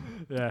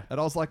them, Yeah. and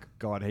I was like,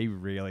 God, he.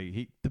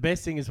 The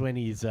best thing is when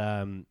his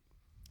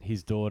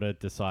daughter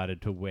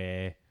decided to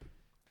wear,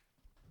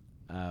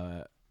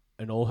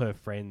 and all her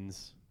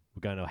friends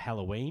were going to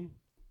Halloween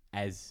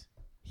as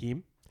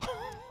him.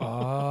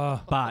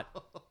 But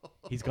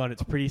he's gone,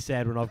 it's pretty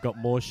sad when I've got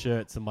more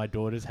shirts than my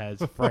daughter's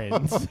has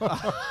friends.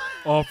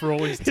 Oh, for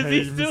all his Because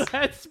he teams. still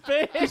had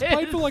spares. He's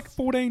played for like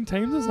 14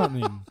 teams or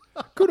something.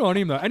 Good on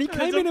him though. And he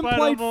came in and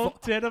played.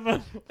 10 of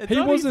them. It's He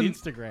on wasn't.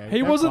 his Instagram. He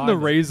Go wasn't the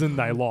find it. reason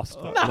they lost.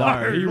 Though.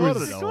 No, he not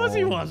was. at Of course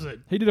he all.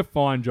 wasn't. He did a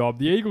fine job.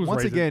 The Eagles,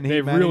 Once reason, again, he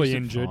they're managed really it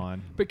injured.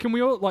 fine. But can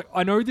we all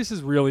I know this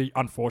is really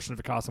unfortunate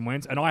for Carson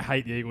Wentz, and I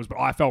hate the Eagles, but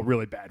I felt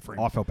really bad for him.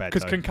 I felt bad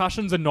because too.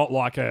 concussions are not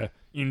like a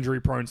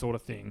injury-prone sort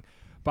of thing.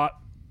 But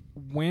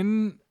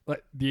when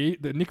the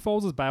Nick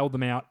Foles has bailed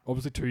them out,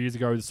 obviously 2 years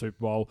ago with the Super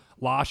Bowl.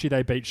 Last year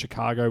they beat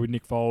Chicago with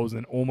Nick Foles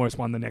and almost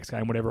won the next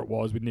game, whatever it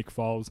was, with Nick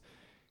Foles.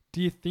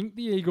 Do you think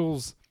the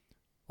Eagles,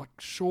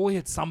 surely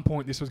at some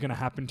point this was going to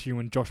happen to you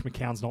and Josh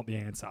McCown's not the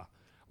answer?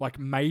 Like,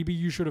 maybe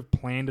you should have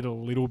planned it a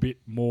little bit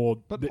more.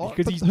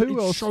 Because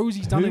it shows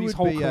he's done it his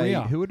whole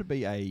career. Who would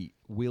be a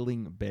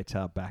willing,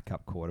 better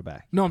backup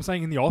quarterback? No, I'm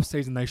saying in the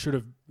offseason they should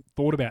have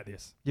thought about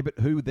this. Yeah, but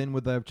who then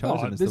would they have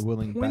chosen as there's the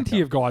willing plenty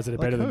backup? of guys that are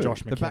better than who?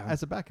 Josh McCown.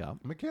 As a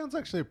backup, McCown's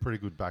actually a pretty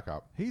good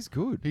backup. he's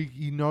good.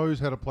 He knows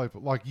how to play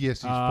for.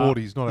 Yes, he's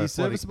 40. He's not He's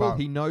athletic. serviceable. But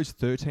He knows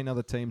 13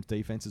 other teams'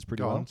 defenses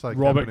pretty go well. on, say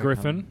Robert Kaepernick.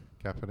 Griffin.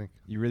 Kaepernick.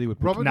 You really would.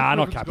 Put Robert Nah,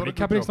 not Griffin's got a Kaepernick.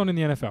 good Kaepernick's job. not in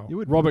the NFL. You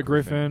would Robert put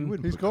Griffin. Griffin. You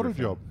wouldn't He's put got a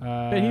Griffin. job.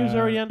 But he was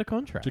already under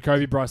contract.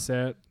 Jacoby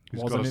Brissett.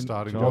 He's wasn't got a in,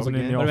 starting wasn't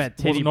job. in the What off, about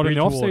Teddy wasn't not in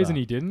the Bridgewater? offseason.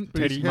 He didn't. But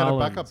Teddy he had a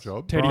Mullins. backup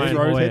job. Teddy Brian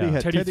throws. Hoyer. Teddy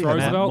had Teddy throws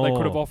Matt it out. They Moore.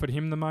 could have offered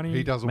him the money.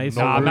 He doesn't.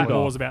 Mason Nah, not Matt Rudolph.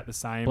 Moore's about the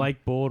same.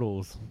 Blake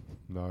Bortles.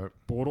 No,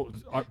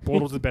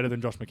 Bortles is better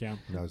than Josh McCown.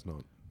 no, it's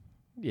not.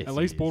 Yes, At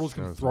least he is. Bortles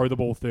can No, throw the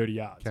ball 30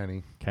 yards. Can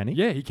he? Can he?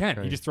 Yeah, he can.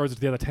 Can He he? just throws it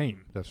to the other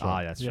team. That's Ah,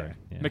 right. that's Yeah. true.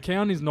 Yeah.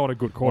 McCown is not a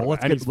good Well,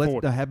 quarterback, and he's 40.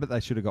 the habit they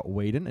should have got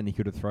Whedon, and he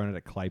could have thrown it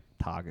at Clay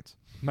targets.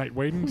 Mate,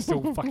 Whedon's still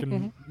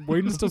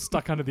Whedon's still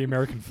stuck under the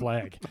American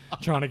flag,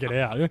 trying to get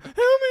out. Help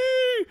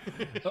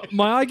me!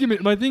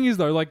 My thing is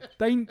though,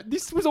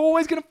 this was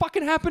always going to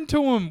fucking happen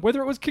to him,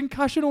 whether it was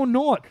concussion or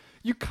not.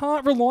 You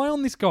can't rely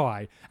on this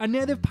guy, and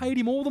now they've paid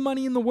him all the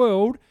money in the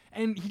world,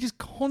 and he just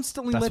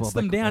constantly lets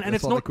them down. And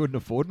it's They not. couldn't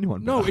afford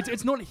anyone. No,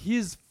 it's not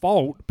his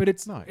fault, but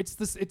it's No.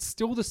 it's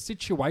still the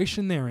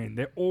situation they're in.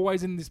 They're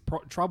always in this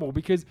trouble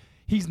because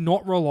he's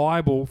not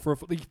reliable.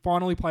 He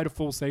finally played a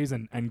full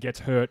season and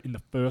gets hurt in the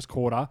first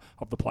quarter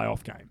of the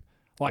playoff game.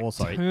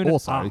 Turn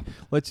it up.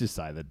 Let's just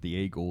say that the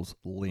Eagles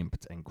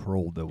limped and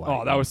crawled their way.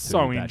 Oh, they were into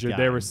so that injured. game.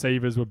 Their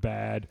receivers were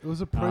bad. It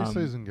was a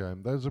preseason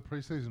game. That was a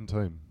preseason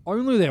team,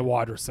 Only their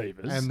wide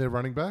receivers. and their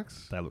running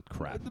backs. They looked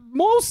crap.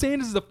 Miles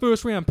Sanders is a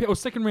first round pick or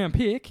second round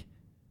pick.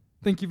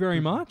 Thank you very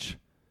much.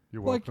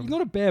 You're Like, welcome. he's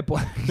not a bad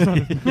player.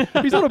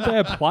 He's not a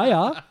bad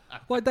player.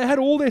 Like, they had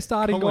all their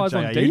starting guys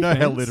on defense. You know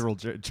how literal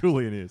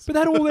Julian is. But they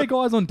had all their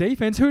guys on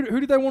defense. Who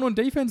did they want on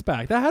defense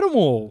back? They had them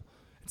all.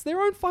 It's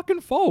their own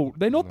fucking fault.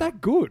 They're not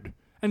that good.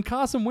 And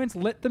Carson Wentz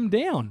let them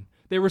down.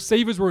 Their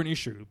receivers were an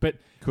issue. But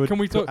can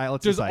we talk?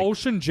 Does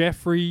Alshon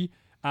Jeffrey,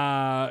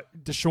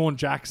 Deshaun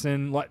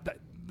Jackson,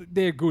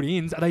 they're good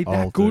ins. Are they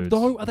that good,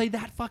 though? Are they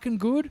that fucking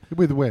good?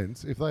 With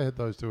Wentz, if they had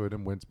those two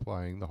and Wentz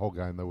playing the whole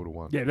game, they would have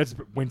won. Yeah,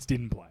 Wentz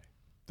didn't play.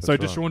 That's so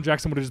right. Deshaun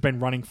Jackson would have just been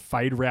running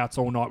fade routes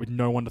all night with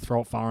no one to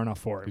throw it far enough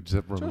for him. He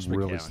just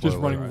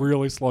Running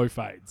really slow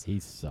fades.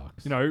 He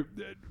sucks. You know,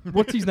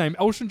 what's his name?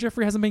 Alshon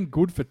Jeffrey hasn't been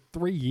good for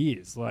 3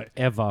 years.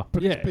 Ever.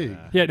 But yeah, it's big.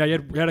 Yeah, no, he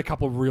had a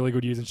couple of really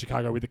good years in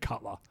Chicago with the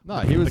Cutler. No,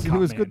 he was Cut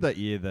man. good that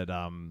year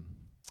that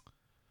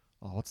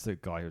what's the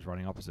guy who was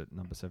running opposite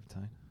number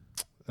 17?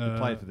 He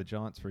played for the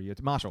Giants for a year.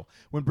 Marshall.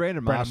 When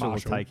Brandon Marshall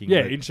was taking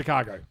in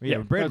Chicago.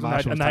 when Brandon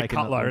Marshall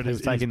was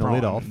taking the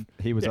lid off,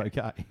 he was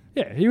okay.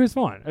 Yeah, he was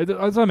fine.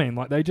 As I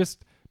mean, they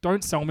just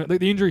don't sell me.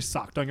 The injuries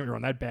suck. Don't get me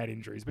wrong, they had bad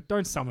injuries, but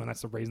don't sell me.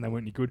 That's the reason they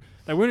weren't any good.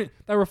 They were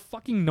a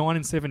fucking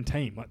 9-7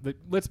 team.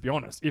 Let's be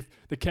honest. If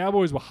the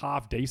Cowboys were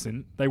half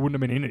decent, they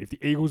wouldn't have been in it. If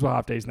the Eagles were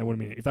half decent, they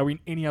wouldn't have been in it. If they were in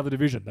any other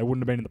division, they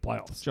wouldn't have been in the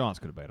playoffs. Giants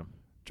could have beat them.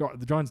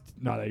 The Giants,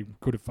 no, they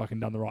could have fucking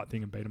done the right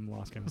thing and beat them the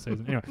last game of the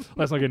season. Anyway,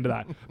 let's not get into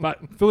that. But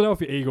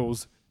Philadelphia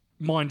Eagles,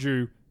 mind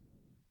you,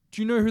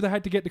 do you know who they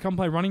had to get to come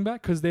play running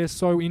back because they're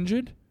so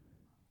injured?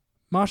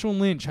 Marshall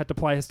Lynch has to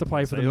play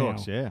for them now.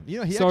 Yeah.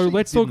 You know, so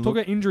let's talk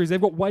about injuries.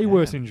 They've got way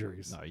worse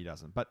injuries. No, he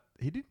doesn't. But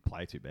he didn't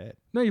play too bad.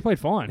 No, he played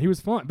fine. He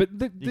was fine. But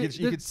the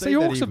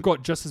Seahawks have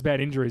got just as bad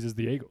injuries as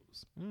the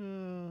Eagles.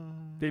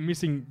 They're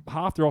missing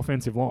half their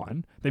offensive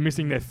line. They're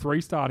missing their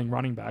 3 starting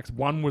running backs.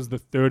 One was the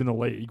 3rd in the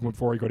league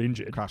before he got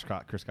injured.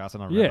 Chris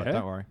Carson, I remember.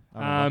 Don't worry.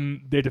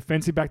 Their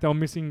defensive back, they were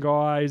missing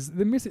guys.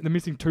 They're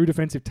missing 2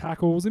 defensive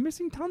tackles. They're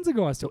missing tons of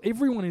guys still.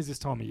 Everyone is this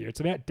time of year. It's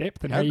about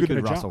depth and how you can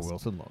adjust. How good did Russell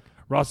Wilson look?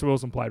 Russell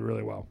Wilson played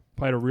really well.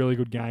 Played a really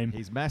good game.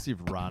 His massive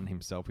run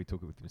himself, he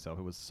took it with himself.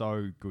 It was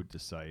so good to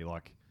see.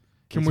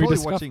 Can we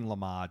discuss watching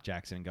Lamar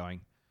Jackson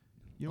going,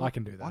 I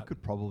can do that. I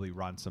could probably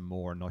run some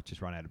more and not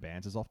just run out of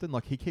bounds as often.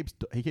 He keeps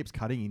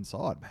cutting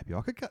inside. Maybe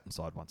I could cut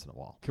inside once in a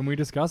while. Can we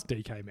discuss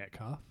DK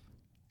Metcalf?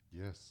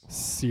 Yes.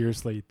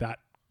 Seriously,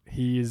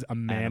 he is a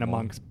man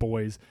amongst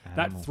boys. Animal.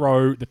 That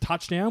throw, the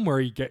touchdown where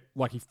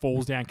he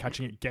falls down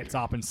catching it, gets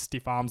up and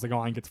stiff arms the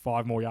guy and gets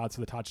 5 more yards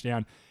for the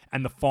touchdown.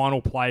 And the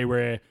final play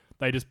where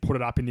they just put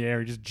it up in the air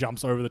and just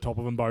jumps over the top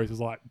of them both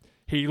is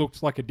he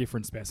looks like a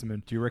different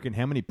specimen. Do you reckon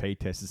how many P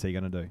tests is he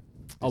going to do?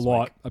 A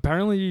lot.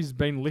 Apparently he's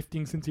been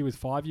lifting since he was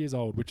 5 years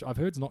old, which I've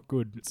heard is not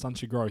good. It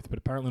stunts your growth, but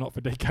apparently not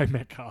for DK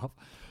Metcalf.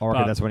 I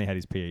reckon that's when he had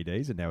his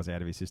PEDs and now he's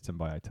out of his system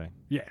by 18.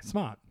 Yeah,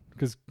 smart.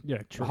 Because,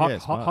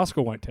 smart.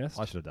 Husker won't test.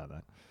 I should have done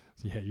that.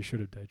 Yeah, you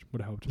should have, Dej.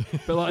 Would have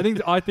helped. But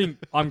I think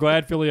I'm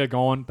glad Philly are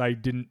gone. They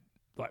didn't.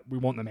 We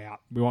want them out.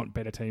 We want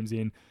better teams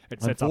in.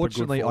 It sets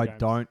Unfortunately, up a good 4 I games.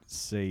 don't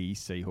see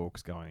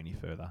Seahawks going any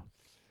further.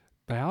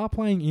 They are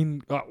playing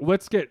in.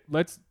 Let's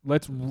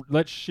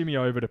shimmy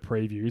over to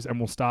previews, and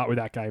we'll start with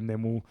that game.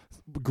 Then we'll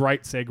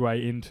great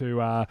segue into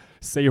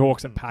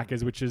Seahawks and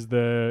Packers, which is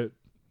the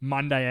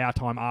Monday our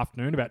time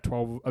afternoon, about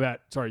 12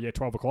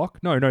 o'clock.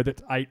 No,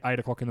 that's 8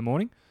 o'clock in the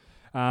morning.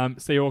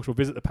 Seahawks will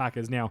visit the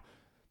Packers. Now,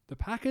 the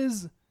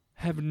Packers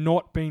have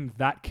not been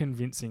that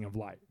convincing of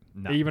late.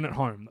 No. Even at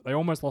home. They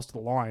almost lost to the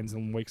Lions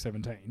in week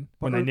 17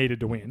 when they needed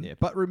to win. Yeah,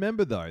 but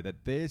remember, though,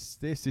 that their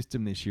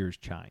system this year has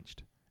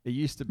changed. It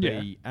used to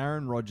be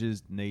Aaron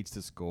Rodgers needs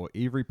to score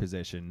every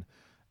possession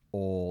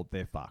or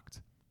they're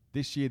fucked.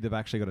 This year, they've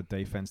actually got a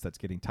defense that's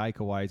getting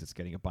takeaways, that's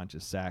getting a bunch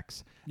of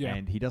sacks,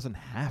 and he doesn't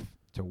have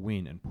to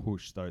win and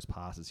push those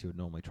passes he would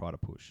normally try to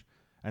push.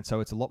 And so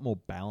it's a lot more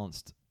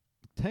balanced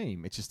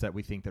team. It's just that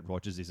we think that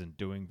Rodgers isn't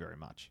doing very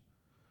much.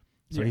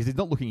 So he's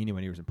not looking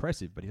anywhere near as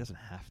impressive, but he doesn't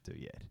have to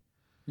yet.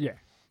 Yeah.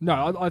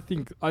 No, I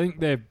think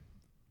the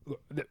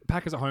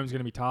Packers at home is going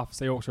to be tough.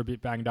 Seahawks are a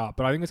bit banged up,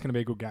 but I think it's going to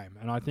be a good game.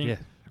 And I think,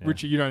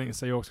 Richie, you don't think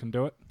the Seahawks can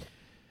do it?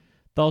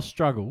 They'll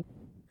struggle.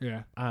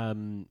 Yeah.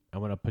 And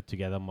when I put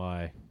together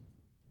my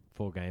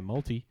 4-game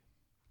multi,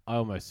 I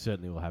almost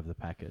certainly will have the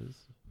Packers.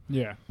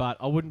 Yeah. But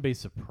I wouldn't be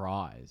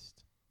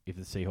surprised if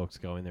the Seahawks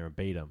go in there and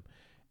beat them.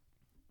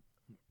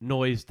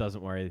 Noise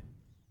doesn't worry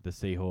the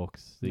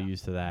Seahawks. They're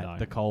used to that. No.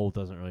 The cold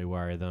doesn't really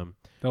worry them.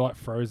 They're like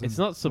frozen. It's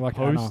not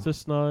supposed to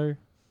snow,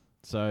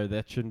 so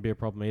that shouldn't be a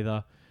problem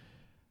either.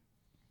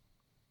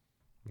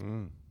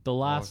 The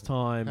last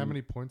time... How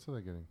many points are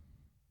they getting?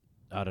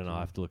 I don't know. I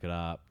have to look it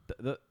up.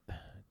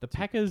 The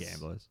Packers...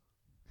 Gamblers.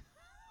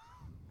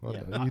 You're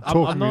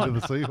talking me to the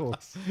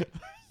Seahawks.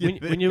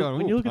 when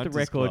you look at the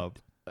record,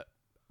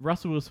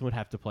 Russell Wilson would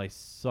have to play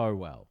so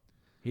well.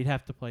 He'd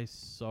have to play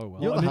so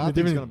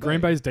well.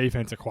 Green Bay's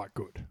defense are quite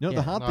good. You know,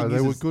 the hard thing they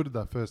is were good at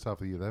that first half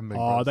of the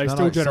year. They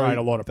still generate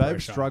a lot of pressure.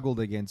 They've struggled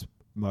against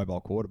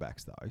mobile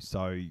quarterbacks, though.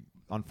 So,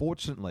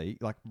 unfortunately,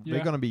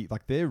 they're going to be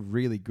they're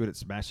really good at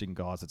smashing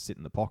guys that sit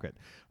in the pocket.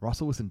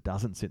 Russell Wilson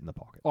doesn't sit in the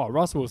pocket. Oh,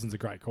 Russell Wilson's a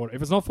great quarterback.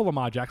 If it's not for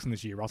Lamar Jackson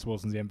this year, Russell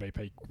Wilson's the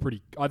MVP.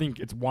 I think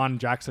it's 1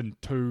 Jackson,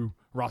 2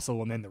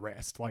 Russell, and then the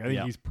rest. I think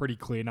he's pretty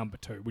clear number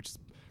 2, which has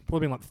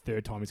probably been the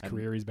 3rd time his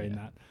career he's been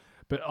that.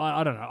 But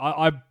I don't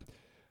know.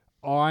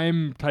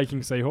 I'm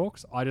taking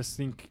Seahawks. I just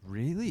think...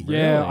 Really?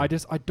 Yeah,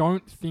 I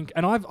don't think...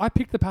 And I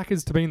picked the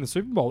Packers to be in the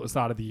Super Bowl at the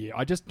start of the year.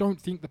 I just don't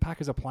think the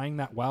Packers are playing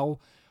that well.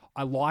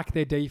 I like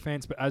their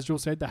defense, but as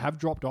Jules said, they have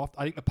dropped off.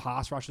 I think the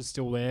pass rush is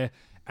still there,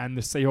 and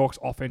the Seahawks'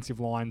 offensive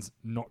line's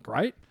not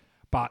great.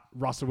 But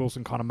Russell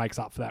Wilson kind of makes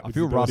up for that. I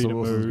feel Russell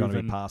Wilson's going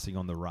to be passing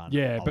on the run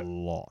a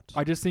lot.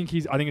 I just think I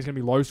think it's going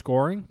to be low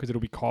scoring because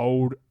it'll be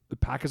cold. The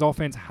Packers'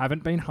 offense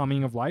haven't been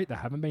humming of late. They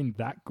haven't been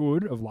that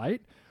good of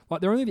late. Like,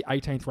 they're only the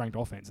 18th ranked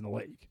offense in the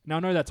league. Now, I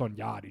know that's on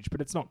yardage,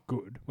 but it's not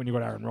good when you've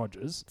got Aaron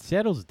Rodgers.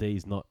 Seattle's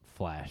D's not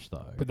flash,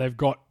 though. But they've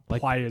got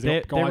players.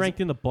 They're ranked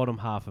in the bottom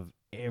half of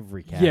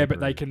every category. Yeah, but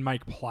they can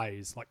make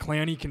plays. Like,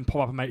 Clowney can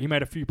pop up and he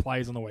made a few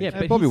plays on the weekend. Yeah,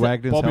 but Bobby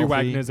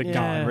Wagner's a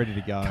gun. Ready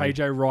to go.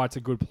 KJ Wright's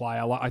a good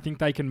player. Like, I think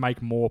they can make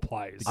more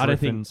plays. I don't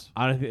think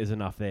there's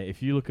enough there.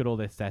 If you look at all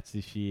their stats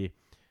this year,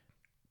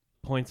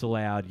 points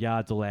allowed,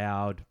 yards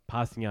allowed,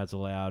 passing yards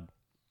allowed,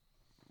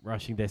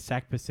 rushing, their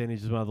sack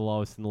percentage is one of the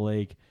lowest in the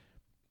league.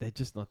 They're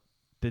just not...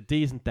 The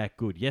D isn't that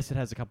good. Yes, it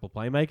has a couple of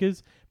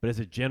playmakers, but as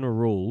a general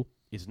rule,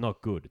 it's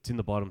not good. It's in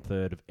the bottom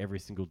third of every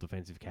single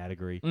defensive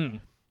category.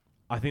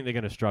 I think they're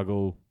going to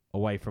struggle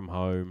away from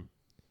home.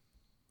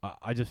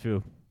 I just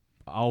feel...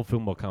 I'll feel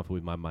more comfortable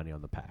with my money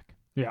on the Pack.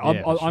 Yeah, I'm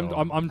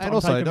and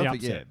also, taking don't the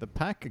forget, upset. the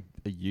Pack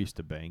are used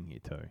to being here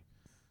too.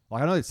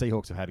 Like, I know the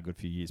Seahawks have had a good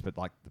few years, but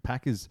like the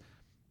Packers...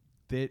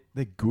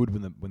 They're good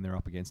when they're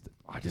up against it.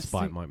 I just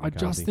think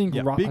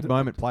big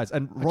moment players,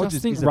 and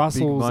Rodgers is a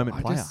big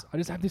moment player. I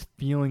just have this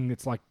feeling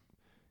it's like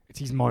it's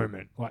his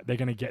moment. Like, they're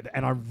going to get,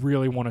 and I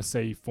really want to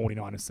see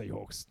 49ers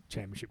Seahawks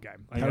championship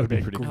game. I think That would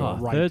be pretty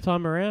cool. Third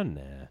time around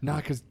now. No,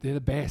 because they're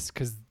the best.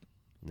 Because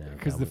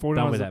the 49ers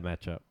done with that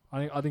matchup.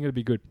 I think it'll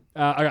be good.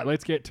 Okay,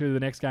 let's get to the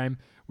next game,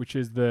 which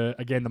is the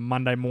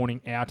Monday morning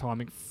our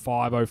timing,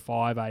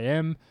 5:05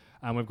 a.m.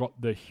 And we've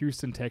got the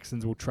Houston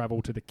Texans will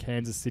travel to the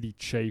Kansas City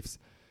Chiefs.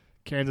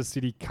 Kansas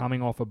City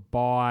coming off a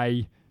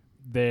bye.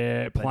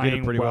 They did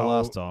it pretty well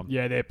last time.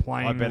 Yeah, they're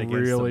playing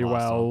really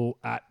well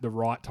at the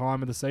right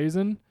time of the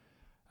season.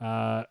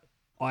 I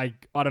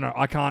don't know.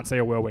 I can't see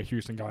a world where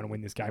Houston going to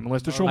win this game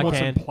unless Deshaun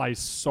Watson plays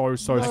so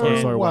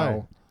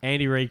well.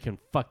 Andy Reid can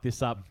fuck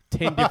this up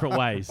 10 different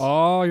ways.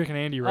 Oh, you reckon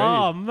Andy Reid?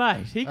 Oh,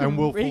 mate.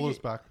 Will Fuller's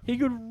back. He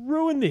could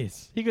ruin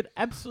this. He could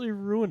absolutely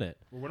ruin it.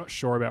 Well, we're not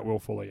sure about Will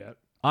Fuller yet.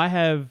 I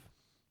have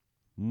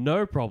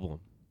no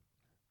problem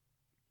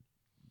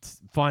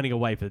finding a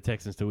way for the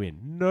Texans to win.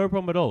 No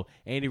problem at all.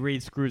 Andy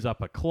Reid screws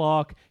up a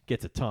clock,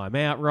 gets a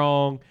timeout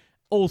wrong,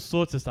 all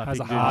sorts of stuff. Has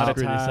he a can heart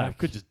screw this attack. up.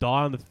 Could just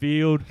die on the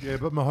field. Yeah,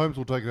 but Mahomes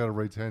will take it out of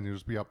Reid's hand. He'll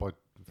just be up by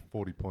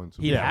 40 points.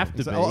 He'd have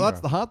to be. That's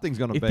the hard thing's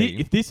going to be.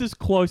 If this is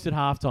close at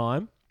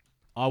halftime,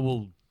 I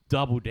will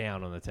double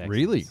down on the Texans.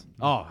 Really?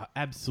 Oh,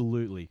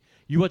 absolutely.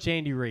 You watch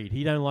Andy Reid.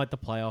 He don't like the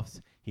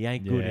playoffs. He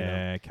ain't good in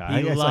them.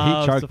 Okay. He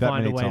loves choked to that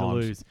find a many way to times.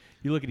 lose.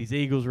 You look at his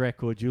Eagles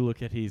record. You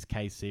look at his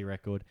KC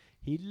record.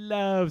 He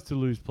loves to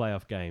lose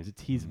playoff games.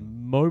 It's his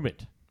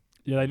moment.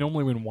 Yeah, they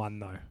normally win one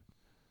though,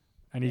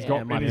 and he's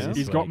got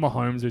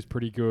Mahomes, who's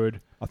pretty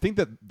good. I think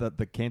that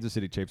the Kansas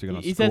City Chiefs are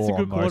going to He's score had some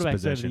good on most quarterbacks over the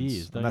possessions,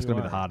 years, and that's going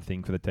to be the worry. hard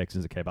thing for the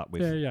Texans to keep up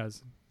with. Yeah, he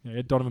has.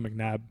 Yeah, Donovan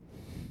McNabb.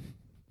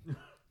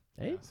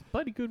 He's a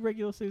bloody good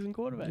regular season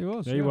quarterback. He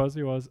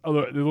was. Oh,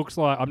 look, it looks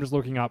like I'm just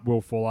looking up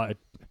Will Fuller.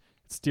 It's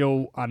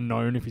still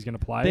unknown if he's going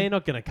to play. They're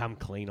not going to come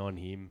clean on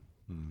him.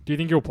 Do you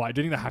think he'll play?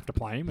 Do you think they have to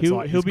play him?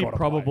 He'll be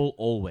probable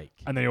all week.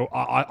 And then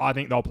I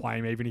think they'll play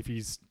him even if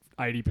he's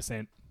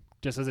 80%,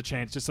 just as a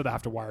chance, just so they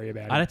have to worry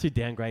about it. I'd have to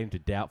downgrade him to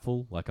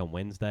doubtful, like on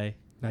Wednesday.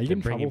 No, you get in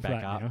bring trouble him for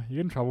back that up. now. You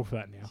get in trouble for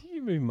that now.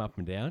 You move him up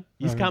and down.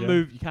 You just Up can't and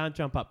move. You can't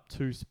jump up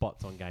 2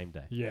 spots on game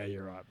day. Yeah,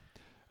 you're right.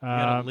 You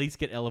gotta at least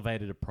get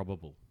elevated to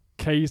probable.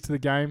 Keys to the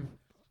game.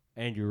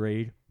 Andrew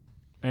Reid.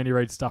 Andy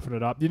Reid stuffing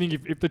it up. Do you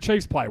think if the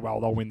Chiefs play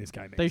well, they'll win this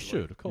game? They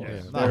easily? should, of course.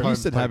 Yeah. No,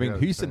 Houston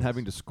Houston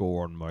having to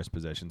score on most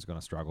possessions is going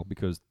to struggle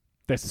because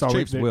They're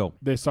Chiefs will.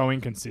 They're so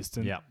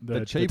inconsistent. Yeah, The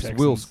the Chiefs Texans.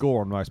 will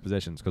score on most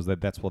possessions because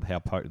that's how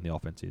potent the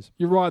offense is.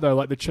 You're right though.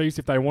 Like the Chiefs,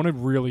 if they want to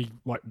really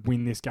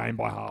win this game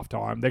by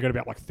halftime, they got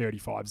about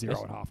 35-0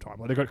 at halftime.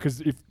 Like they got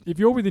because if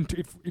you're within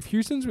if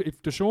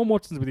Deshaun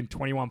Watson's within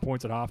 21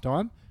 points at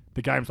halftime,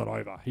 the game's not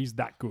over. He's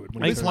that good.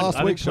 I think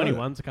last week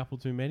 21's a couple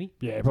too many.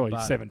 Yeah, probably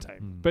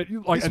 17. But This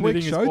and the week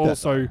thing is showed that,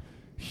 also though.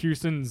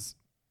 Houston's.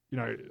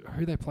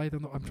 Who they played?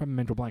 I'm trying to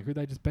mental blank. Who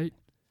they just beat?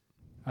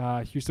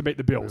 Houston beat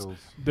the Bills.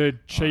 The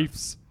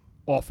Chiefs'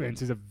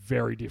 offense is a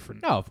very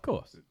different. No, of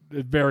course.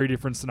 A very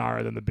different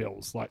scenario than the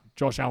Bills. Like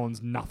Josh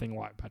Allen's nothing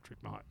like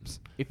Patrick Mahomes.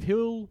 If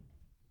Hill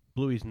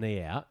blew his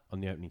knee out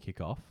on the opening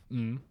kickoff,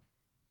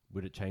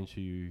 would it change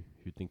who you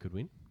think could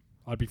win?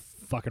 I'd be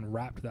fucking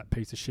wrapped that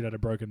piece of shit had a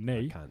broken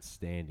knee. I can't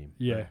stand him.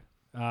 Yeah.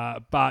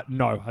 But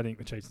no, I think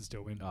the Chiefs will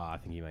still win. Oh, I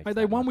think he makes. Mate,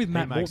 they won with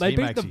Matt Moore. They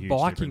beat the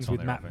Vikings with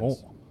on Matt their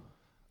offense. Moore.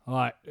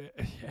 Like,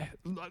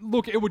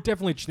 look, it would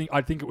definitely.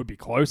 I think it would be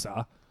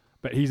closer,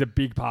 but he's a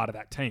big part of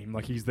that team.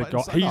 Like he's the But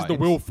guy. so- He's no, the in-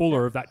 Will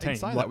Fuller of that in team,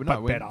 saying like, that, but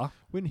no, better.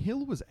 When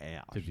Hill was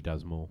out, If he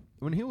does more.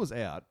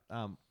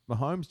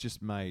 Mahomes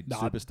just made Nah,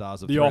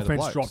 superstars of The three of offense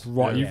blokes. dropped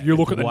right. Yeah, You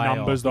look it's at the way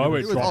numbers off. though. It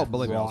It's was, dropped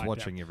believe me, I was right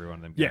watching down. every one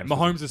of them Yeah, games.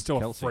 Mahomes is still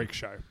Kelsey. a freak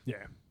show. Yeah.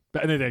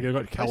 But and then they've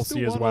got They Kelsey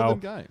still as won all well.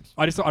 them games.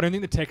 I don't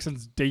think the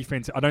Texans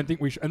defense. I don't think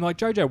we should. And like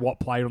JJ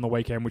Watt played on the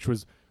weekend, which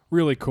was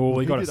really cool.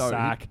 He got a did,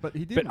 sack. but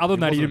he But didn't. other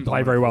than that, he wasn't didn't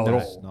play very well at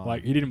dominant. all. No.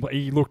 Like he didn't.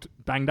 He looked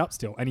banged up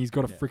still, and he's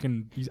got a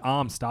freaking his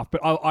arm stuff.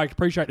 But I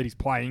appreciate that he's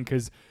playing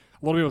because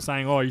a lot of people are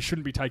saying, "Oh, you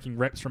shouldn't be taking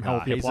reps from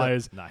healthier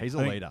players." He's a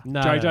I think leader.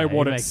 No, JJ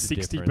Watt he at makes a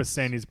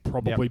 60% is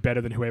probably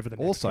better than whoever the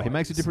next Also, guy he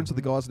makes a is. difference to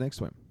the guys next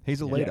to him. He's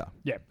a leader.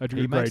 Yeah, He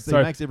agreed. makes, So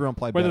he makes everyone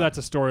play whether better. that's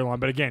a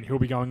storyline, but again, he'll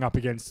be going up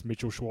against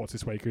Mitchell Schwartz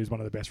this week, who's one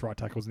of the best right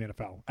tackles in the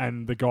NFL.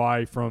 And the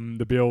guy from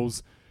the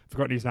Bills,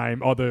 forgotten his name,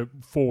 the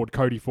Ford,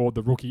 Cody Ford,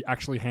 the rookie,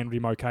 actually handled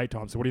him okay at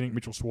times. So what do you think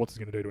Mitchell Schwartz is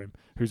going to do to him,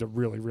 who's a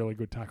really, really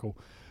good tackle?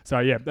 So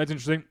yeah, that's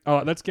interesting. All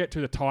right, let's get to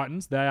the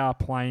Titans. They are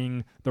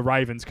playing the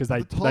Ravens because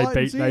they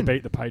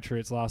beat the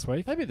Patriots last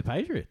week. They beat the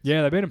Patriots.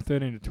 Yeah, they beat them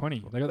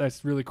 13-20. They got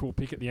this really cool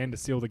pick at the end to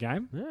seal the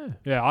game. Yeah.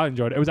 Yeah, I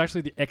enjoyed it. It was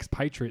actually the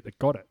ex-Patriot that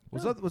got it.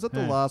 Was that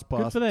the Yeah. last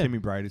pass for them. Timmy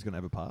Brady's going to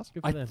ever pass?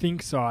 Good for I them.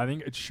 think so. I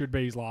think it should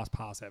be his last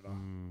pass ever.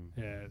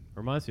 Yeah.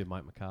 Reminds me of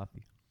Mike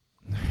McCarthy.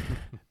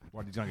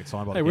 What, he's going to get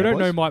signed by Hey, the we don't know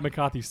Cowboys? Mike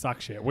McCarthy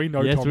sucks yet. We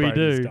know Yes, Tom we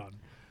Brady's do. done.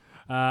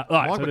 Right,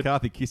 Mike so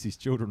McCarthy kissed his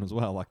children as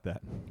well, like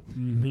that.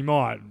 he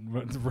might.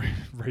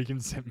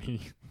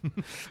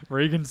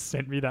 Regan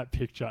sent me that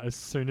picture as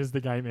soon as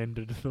the game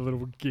ended. The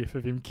little gif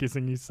of him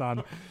kissing his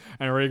son.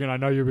 And Regan, I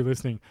know you'll be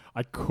listening.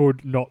 I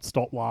could not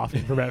stop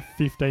laughing for about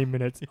 15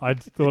 minutes. I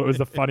thought it was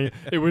the funniest.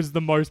 It was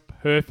the most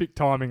perfect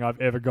timing I've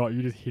ever got.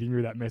 You just hitting me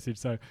with that message.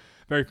 So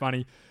very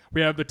funny.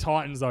 We have the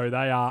Titans, though.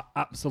 They are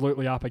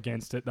absolutely up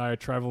against it. They are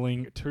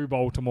traveling to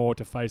Baltimore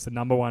to face the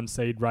number 1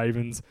 seed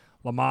Ravens.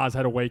 Lamar's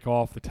had a week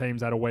off. The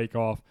team's had a week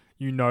off.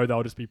 You know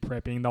they'll just be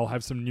prepping. They'll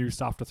have some new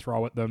stuff to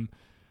throw at them.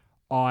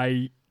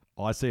 I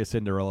see a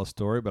Cinderella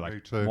story, but Me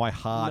too. my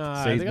heart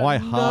No, sees they got my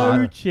no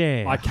heart.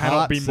 chance. I cannot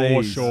Heart be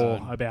more sees.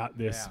 sure about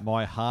this.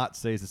 My heart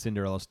sees the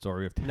Cinderella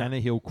story of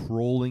Tannehill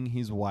crawling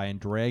his way and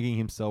dragging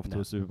himself to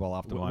a Super Bowl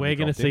after We're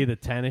going to see the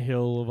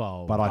Tannehill of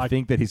old. But I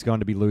think that he's going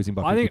to be losing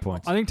by 50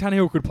 points. I think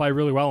Tannehill could play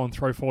really well and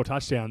throw 4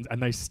 touchdowns,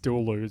 and they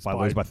still lose.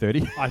 lose by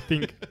 30. I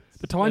think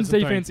the Titans'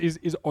 That's the defense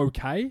is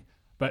okay,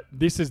 but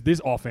this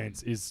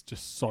offense is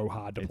just so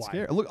hard to It's play.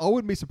 scary. Look, I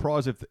wouldn't be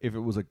surprised if it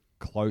was a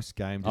close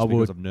game just I because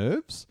would. of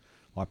nerves.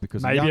 Like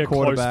because Maybe a young a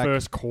close quarterback.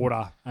 first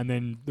quarter, and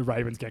then the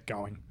Ravens get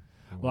going.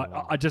 Like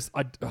I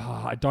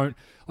don't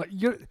like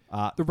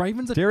the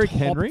Ravens are Derrick top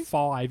Henry?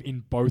 5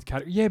 in both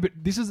categories. Yeah, but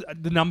this is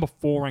the number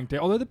 4 ranked.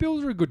 Although the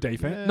Bills are a good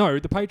defense. Yeah. No,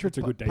 the Patriots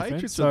are a good defense.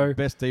 Patriots so are the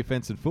best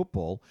defense in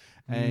football.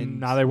 And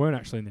no, they weren't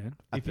actually in the end.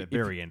 at the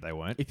very end they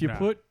weren't. if you No.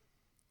 put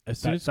as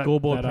soon as That-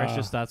 scoreboard that,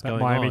 pressure starts that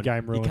going Miami on,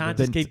 game you ruined can't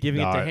it. just keep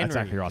giving it to Henry.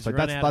 Exactly right. So You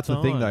run out that's of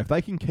the thing though. time. If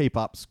they can keep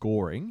up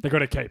scoring, They've got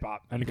to keep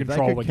up and if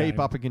control they the can game. keep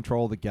up and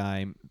control the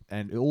game,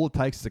 and all it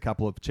takes is a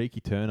couple of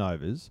cheeky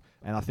turnovers.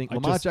 And I think I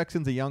Lamar just-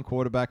 Jackson's a young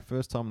quarterback,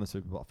 first time in the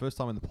Super Bowl, first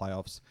time in the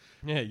playoffs.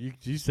 Yeah,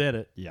 you said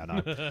it. Yeah, I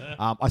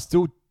know. I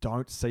still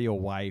don't see a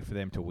way for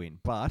them to win,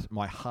 but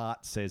my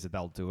heart says that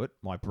they'll do it.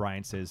 My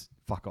brain says,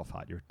 "Fuck off,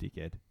 Hart. You're a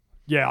dickhead."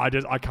 Yeah, I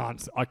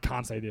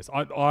can't say this.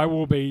 I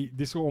will be.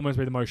 This will almost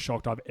be the most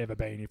shocked I've ever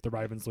been if the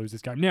Ravens lose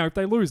this game. Now, if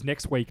they lose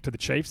next week to the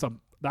Chiefs,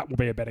 that will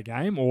be a better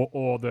game.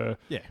 Or the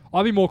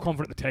I'll be more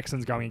confident the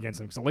Texans going against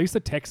them because at least the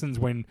Texans,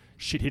 when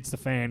shit hits the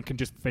fan, can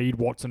just feed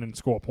Watson and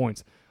score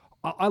points.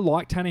 I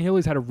like Tannehill.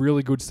 He's had a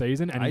really good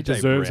season and he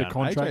deserves a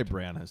contract. AJ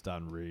Brown has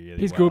done really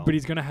He's well. good, but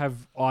he's going to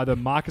have either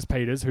Marcus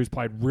Peters, who's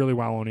played really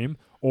well on him,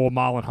 or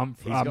Marlon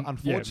Humphrey.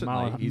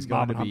 Unfortunately, he's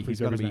going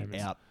to be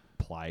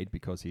outplayed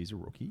because he's a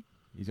rookie.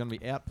 He's going to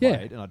be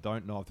outplayed, and I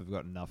don't know if they've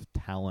got enough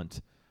talent,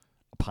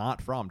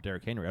 apart from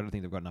Derrick Henry. I don't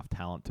think they've got enough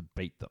talent to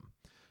beat them.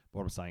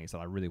 What I'm saying is that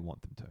I really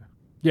want them to.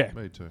 Yeah.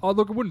 Me too. Oh,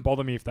 look, it wouldn't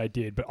bother me if they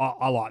did, but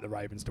I like the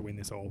Ravens to win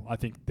this all. I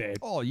think they're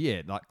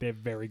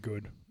very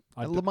good.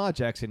 Lamar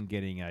Jackson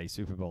getting a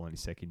Super Bowl in his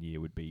second year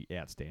would be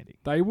outstanding.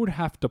 They would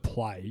have to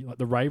play, like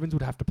the Ravens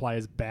would have to play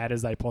as bad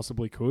as they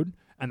possibly could,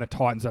 and the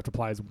Titans have to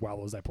play as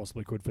well as they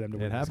possibly could for them to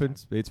win. It this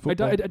happens. game. It's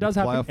football. It does It's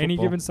happen playoff any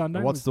football. given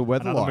Sunday. What's the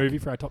weather Another like? movie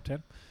for our top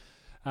 10.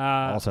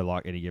 I also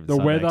like any given the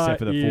Sunday, weather except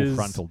for the full is-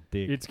 frontal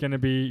dick. It's going to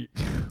be.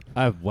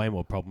 I have way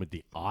more problem with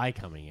the eye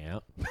coming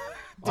out.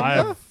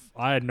 I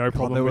had no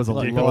problem there with was a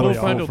the dick lot on of the Full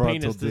eye. frontal frontal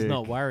penis does dick.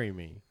 not worry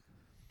me.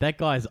 That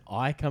guy's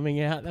eye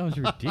coming out, that was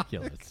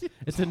ridiculous.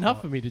 It's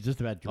enough for me to just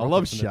about drop I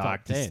love it from the top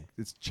Shark. 10.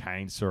 It's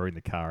chainsawing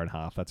the car in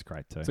half. That's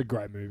great too. It's a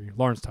great movie.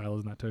 Lawrence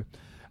Taylor's in that too.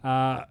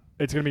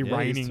 It's going to be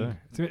Yeah, he is raining.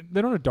 too.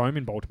 They're not a dome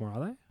in Baltimore,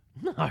 are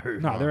they?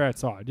 No, they're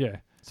outside. Yeah.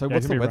 So Yeah,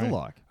 what's it's the gonna be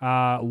weather rain.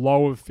 like?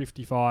 Low of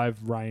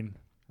 55, rain,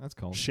 That's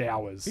cold.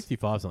 showers.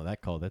 55's not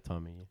that cold that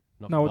time of year.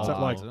 Not No, for it's at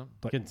Baltimore.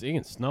 like It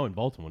can snow in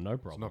Baltimore, no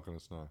It's problem. not going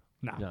to snow.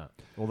 nah. No.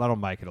 Well, that'll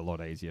make it a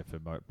lot easier for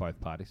both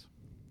parties.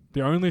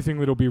 The only thing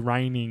that'll be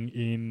raining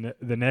in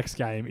the next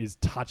game is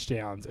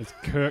touchdowns as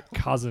Kirk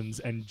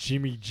Cousins and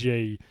Jimmy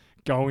G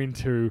go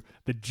into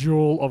the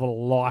jewel of a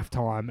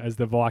lifetime as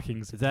the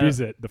Vikings Is that-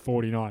 visit the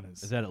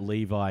 49ers. Is that at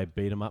Levi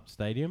Beat 'em Up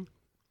Stadium?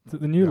 Is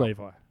it the new Yeah.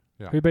 Levi?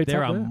 Yeah. Who beats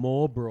There up are there?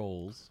 more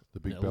brawls The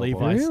big at bell Levi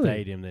bottom. Really?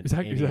 Stadium than Is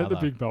that any the other.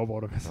 big bell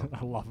bottom?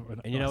 I love it.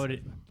 And you know what?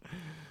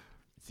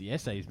 It's the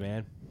essays,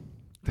 man.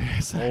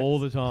 Are All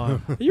the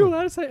time. you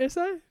allowed to say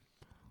essay?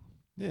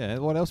 Yeah,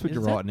 what else would Is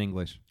you that- write in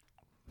English?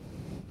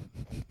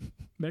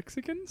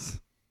 Mexicans?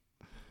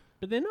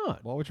 But they're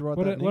not. Why would you write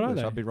What that are- in what are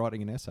English? they? I'd be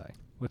writing an essay.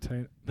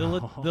 Latino. The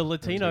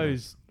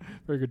Latinos,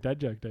 Very good dad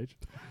joke,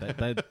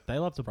 Deej. they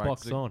love to box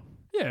Practicing. on.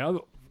 Yeah. Of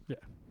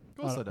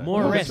course I don't.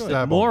 More Yeah, arrests, sure.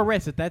 Stab more on.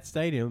 arrests at that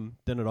stadium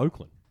than at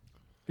Oakland.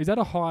 Is that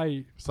a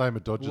high Same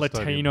at Dodger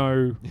Stadium.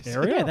 Latino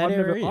area? Yeah, that I've,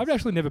 area is. I've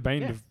actually never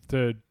been Yeah.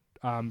 to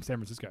San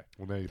Francisco.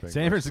 Well, now you've been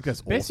San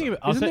Francisco's Best awesome. thing,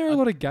 I'll, Isn't say- there a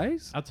lot of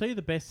gays? I'll tell you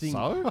the best thing.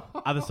 So?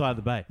 Other side of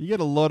the bay. You get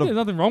a lot There's of,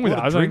 nothing wrong with lot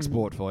that. of I drink think-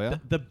 sport for you.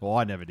 The Well,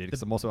 I never did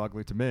because I'm also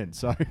ugly to men.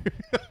 So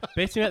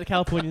best thing about the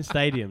Californian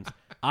stadiums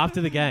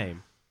after the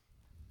game,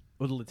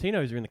 well, the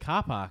Latinos are in the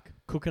car park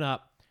cooking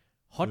up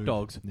hot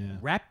dogs Yeah.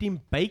 wrapped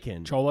in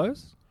bacon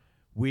Cholos?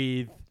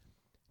 with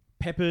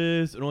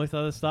peppers and all this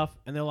other stuff,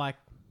 and they're like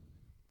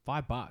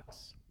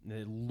 $5. And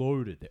they're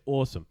loaded. They're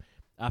awesome.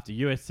 After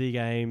USC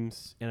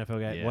games, NFL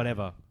games, Yeah.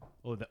 whatever,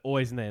 or they're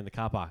always in there in the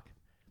car park.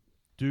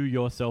 Do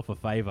yourself a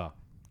favor.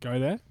 Go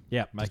there.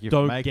 Yeah, make,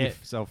 just make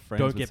yourself friends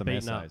don't with get some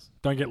beaten up. essays.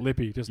 Don't get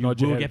lippy. Just You nod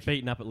your will head. get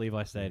beaten up at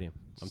Levi Stadium.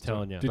 I'm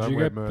telling you. Did Don't you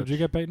wear get? merch. Did you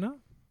get beaten up?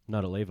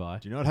 Not at Levi.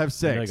 Do not have I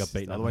sex. got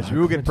beaten up. Otherwise, you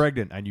will get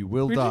pregnant and you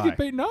will Did die. you get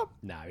beaten up?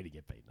 No, he didn't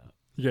get beaten up.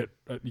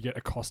 You get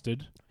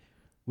accosted.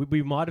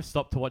 We might have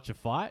stopped to watch a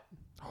fight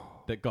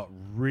that got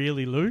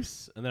really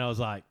loose, and then I was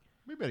like,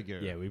 We better go.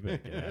 yeah, we better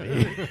get out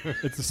of here.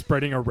 It's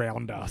spreading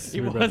around us.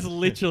 It was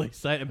literally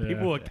saying, and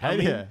people were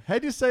coming. How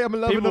do you say I'm a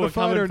lover, People not were a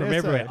fighter? coming in from essay?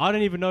 everywhere. I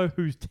don't even know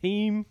whose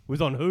team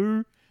was on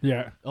who.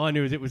 Yeah. All I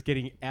knew is it was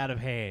getting out of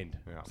hand.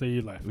 Yeah. So you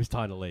It left. was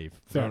time to leave.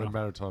 It's Fair only a enough.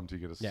 matter of time to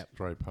get a Yep.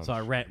 straight punch. So I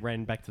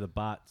ran back to the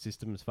BART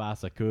system as fast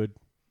as I could.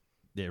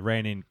 Yeah,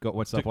 ran in, got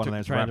what's up Took one of the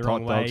those train wrapped the hot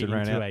wrong way dogs and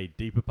ran into out. a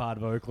deeper part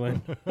of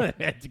Oakland.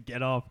 Had to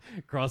get off,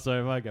 cross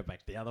over, go back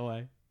the other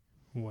way.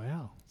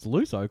 Wow. It's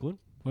loose, Oakland.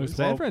 Loose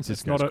San well,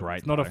 Francisco's it's not a, great,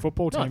 It's not a though.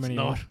 football No, team it's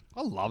anymore. not.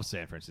 I love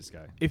San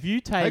Francisco. If you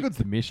How take, good's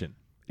the mission?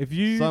 if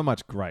you So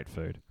much great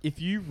food.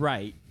 if you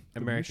rate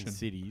American mission.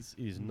 cities,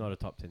 it is not a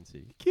top 10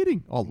 city.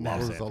 Kidding? I That love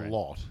was San a Fran.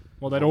 lot.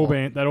 Well, they'd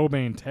all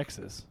be in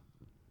Texas.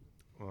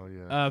 Oh,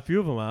 yeah. A few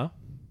of them are.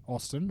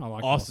 Austin. I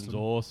like Austin's Austin.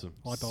 awesome.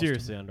 I like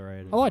Seriously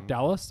underrated. I like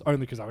Dallas only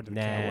because I went to the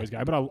Nah. Cowboys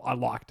game, but I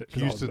liked it.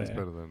 'cause I was Houston's there.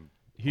 better than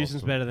Houston's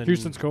Austin. better than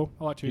Houston's cool.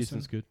 I like Houston.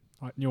 Houston's good.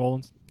 I like New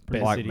Orleans.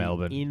 Best like city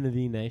Melbourne. in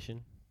the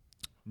nation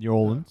New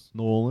Orleans.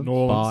 New Orleans. New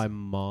Orleans. by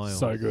miles.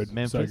 So good.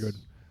 Memphis. So good.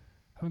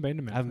 Haven't been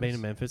to Memphis. I haven't been to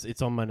Memphis.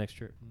 It's on my next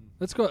trip.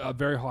 That's got a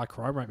very high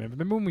crime rate, man.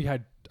 Remember when we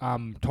had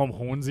Tom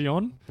Hornsey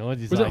on? Was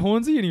Was it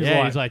Hornsey? And he was yeah,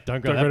 like, he's like,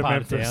 don't go "Don't that go to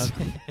part of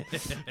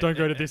Memphis." town. don't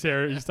go to this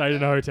area. You stayed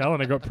in a hotel,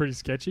 and it got pretty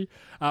sketchy.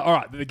 All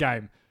right, the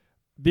game.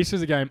 This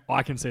is a game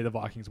I can see the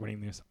Vikings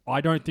winning this.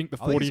 I don't think the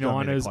I think it's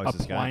gonna be the 49ers are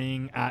closest game.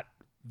 playing at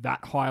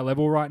that high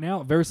level right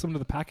now. Very similar to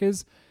the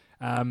Packers.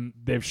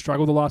 They've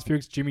struggled the last few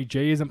weeks. Jimmy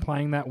G isn't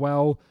playing that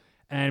well,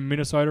 and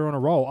Minnesota are on a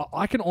roll.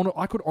 I could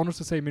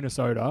honestly see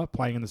Minnesota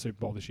playing in the Super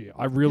Bowl this year.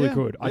 I really Yeah,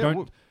 could. I yeah, don't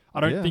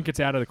well, don't think it's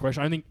out of the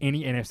question. I don't think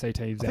any NFC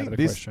team's I out think of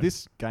the this question.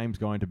 this game's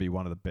going to be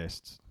one of the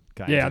best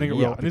games. Yeah, I of think the it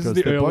year will. And this is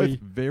because the they're early- both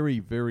very,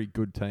 very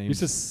good teams.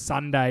 This is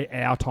Sunday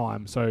our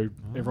time, so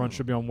everyone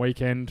should be on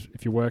weekend.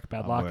 If you work,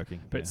 bad I'm luck.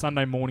 working, But yeah.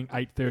 Sunday morning,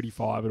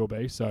 8:35 it'll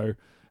be. So,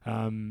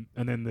 and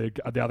then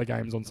the other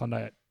game's on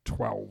Sunday at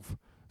 12.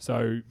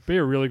 So, be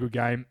a really good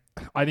game.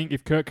 I think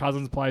if Kirk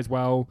Cousins plays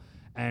well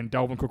and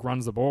Dalvin Cook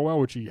runs the ball well,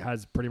 which he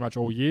has pretty much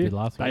all year, Did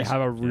last they week.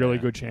 have a really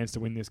Yeah. good chance to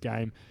win this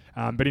game.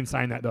 But in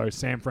saying that, though,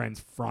 San Fran's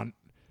front.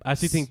 I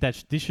actually think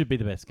that this should be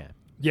the best game.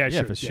 Yeah, Yeah,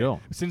 should, for sure.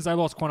 Since they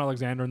lost Quan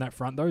Alexander in that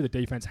front, though, the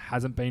defense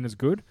hasn't been as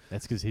good.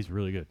 That's because he's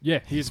really good. Yeah,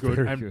 he's good.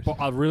 very And good.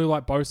 I really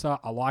like Bosa.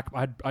 I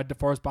had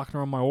DeForest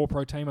Buckner on my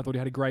All-Pro team. I thought he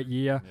had a great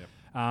year.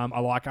 I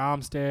like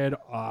Armstead.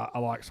 I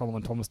like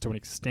Solomon Thomas to an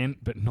extent,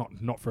 but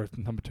not for a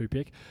number 2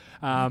 pick.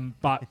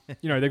 But,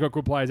 they've got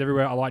good players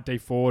everywhere. I like D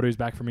Ford, who's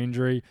back from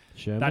injury.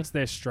 Sherman, That's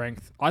their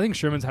strength. I think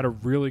Sherman's had a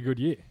really good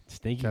year.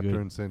 sneaky capture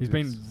good. incentives. He's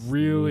been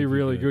really,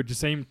 really good. good.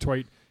 Just see him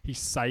tweet. He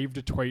saved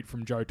a tweet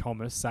from Joe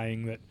Thomas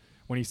saying that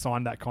when he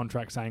signed that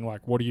contract, saying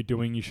like, "What are you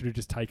doing? You should have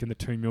just taken the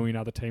 $2 million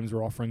other teams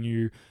were offering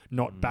you,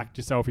 not backed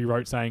yourself." He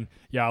wrote saying,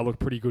 "Yeah, I look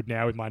pretty good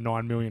now with my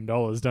 $9 million,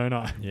 don't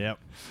I?" Yep.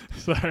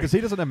 So, Because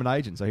he doesn't have an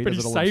agent, so he but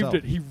does he it all saved himself.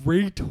 it. He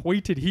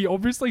retweeted. He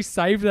obviously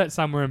saved that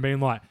somewhere and been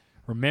like,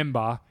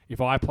 "Remember,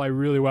 if I play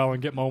really well and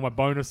get all my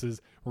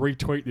bonuses,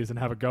 retweet this and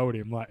have a go at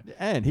him." Like,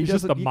 And he He's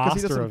just doesn't, the because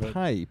he master doesn't of it.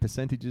 pay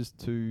percentages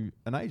to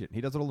an agent.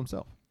 He does it all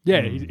himself.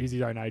 yeah, he's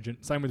his own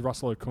agent. Same with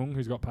Russell Okung,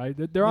 who's got paid.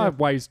 There are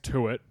ways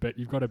to it, but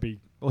you've got to be.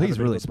 Well, have he's a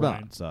bit of really a smart,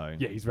 brain. so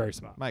Yeah, he's very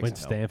smart. makes Went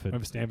to it help. Stanford.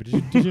 Went to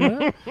Stanford. Did you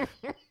know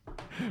that?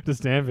 To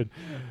Stanford.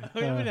 I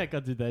remember that guy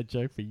did that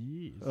joke for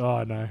years.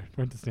 Oh no,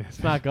 went to Stanford.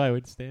 Smart guy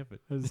went to Stanford.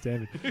 Went to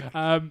Stanford. Did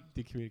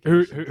Who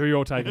communication. are you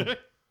all taking?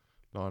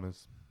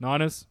 Niners.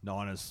 Niners.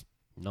 Niners.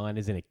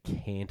 Niners in a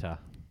canter.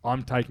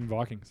 I'm taking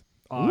Vikings.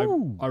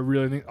 Ooh.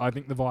 I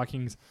think the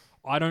Vikings.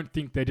 I don't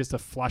think they're just a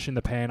flash in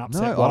the pan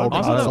upset. No, wild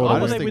I card don't- sort I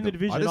of just they thing. win the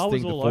division. I just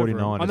think the all over 'em.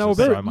 49ers I know, are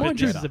very- so much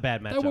mind you, This better. is a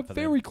bad They matchup were for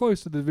very them.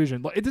 close to the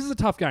division. Like, this is a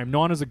tough game.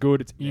 Niners are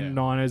good. It's in Yeah.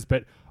 Niners,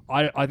 but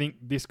I think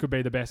this could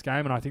be the best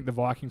game, and I think the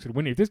Vikings could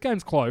win it. If this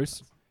game's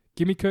close,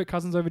 give me Kirk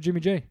Cousins over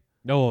Jimmy G.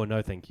 No,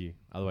 thank you.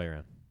 Other way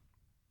around.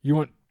 You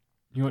want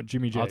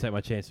Jimmy G? I'll take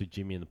my chance with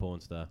Jimmy and the porn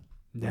star.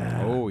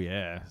 Nah. Oh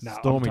yeah, No,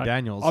 Stormy I'm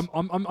Daniels.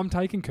 I'm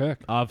taking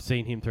Kirk. I've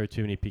seen him throw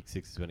too many pick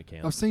sixes when it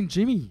counts. I've seen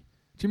Jimmy.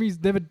 Jimmy's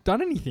never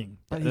done anything.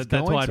 But he's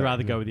That's going why I'd to.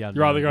 rather go with the unknown.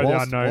 You'd rather go with the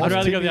Whilst- unknown. I'd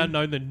rather go with the Timmy-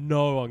 unknown than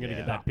no, I'm going to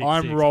get that pick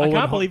I'm six. rolling I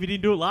can't hot- believe he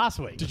didn't do it last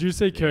week. Did you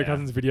see Kirk Yeah.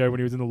 Cousins' video when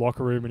he was in the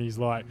locker room and he's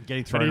like, Getting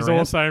and thrown he's around.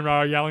 all saying,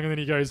 yelling, and then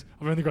he goes,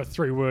 "I've only got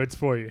 3 words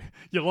for you.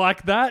 You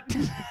like that?"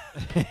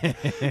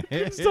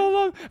 So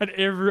long,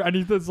 and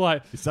he's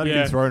like, He started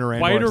getting thrown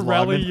around way by to his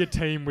rally lineman. your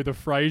team with a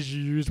phrase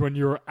you used when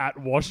you were at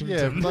Yeah,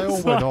 Washington. they all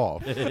It's went like-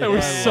 off. It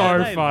was so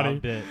They funny.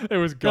 loved it. It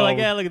was They're gold. like,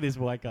 yeah, look at this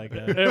white guy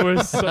go. It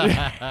was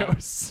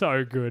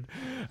so good.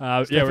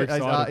 Yeah, we're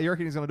excited. You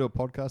reckon he's going to do a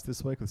podcast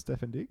this week with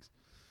Stefan Diggs?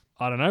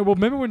 I don't know. Well,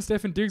 remember when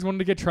Stefan Diggs wanted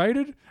to get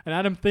traded and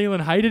Adam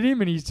Thielen hated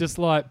him and he's just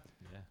like,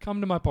 come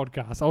to my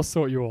podcast. I'll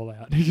sort you all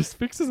out. He just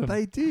fixes them.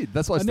 They did.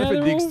 That's why And now Stefan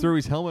they're Diggs all- threw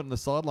his helmet on the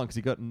sideline because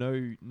he got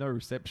no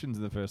receptions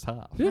in the first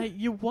half. Yeah. Mate,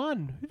 you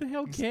won. Who the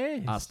hell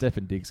cares?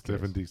 Stefan Diggs. cares.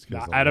 Stefan Diggs Nah,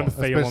 cares a Adam lot.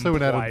 Thielen Especially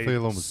when Adam played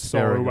Thielen was so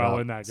tearing it well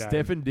up. in that game.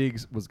 Stefan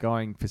Diggs was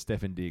going for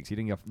Stefan Diggs. He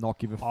didn't not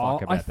give a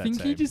fuck about I that think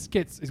team. he just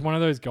is one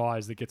of those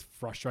guys that gets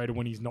frustrated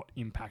when he's not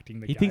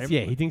impacting the He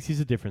game. thinks he's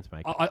a difference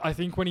maker. I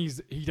think when he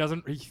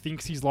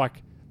thinks he's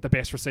like the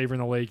best receiver in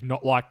the league,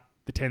 not like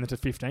the 10th to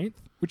 15th,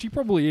 which he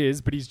probably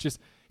is, but he thinks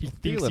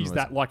Thielen he's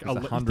that like was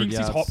he 100 thinks he's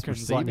yards Hopkins.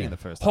 receiving Like, in the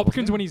first half, wasn't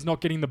Hopkins he? when he's not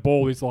getting the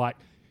ball is like,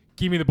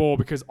 give me the ball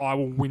because I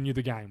will win you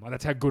the game. Like,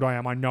 that's how good I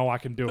am. I know I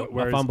can do it. I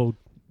Whereas, fumbled.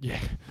 yeah,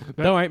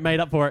 Don't worry, made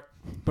up for it.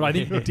 but I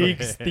think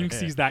Diggs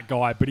thinks he's that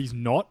guy, but he's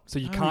not. So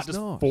you No, can't he's just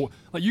not.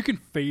 like you can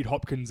feed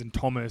Hopkins and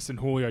Thomas and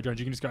Julio Jones.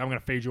 You can just go, I'm going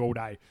to feed you all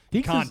day. You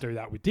Diggs can't is- do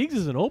that with Diggs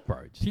is an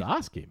all-pro. Just He-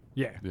 ask him.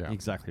 Yeah, Yeah.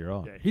 Exactly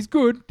right. yeah. He's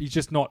good. He's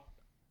just not.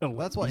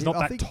 That's why he's not I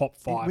that think top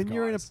 5 When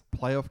you're in a guys.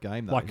 playoff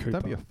game, though, Like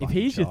don't be a Cooper. If fucking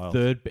he's child.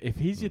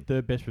 your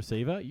third best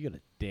receiver, you got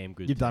a damn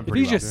good. You've done team. If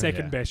pretty he's your well.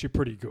 second Yeah. best, you're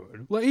pretty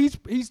good. Like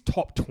he's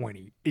top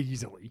 20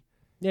 easily.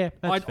 Yeah,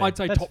 that's fair. I'd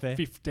say That's top fair.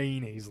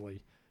 15 easily.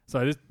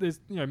 So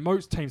there's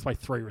most teams play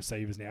 3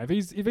 receivers now. If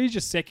he's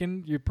your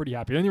second, you're pretty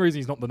happy. The only reason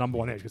he's not the number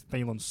 1 there is because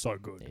Thielen's so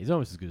good. Yeah, he's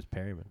almost as good as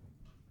Perryman.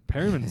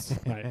 Perryman's,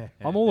 mate.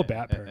 I'm all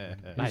about Perryman.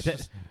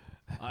 Mate,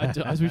 I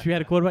just wish we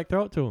had a quarterback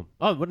throw it to him.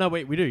 Oh, well, no,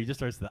 wait, we do. He just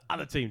throws to the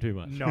other team too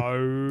much.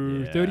 No,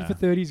 Yeah. 30 for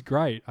 30 is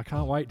great. I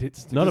can't wait.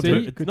 It's Not a see- mo-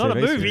 it's not a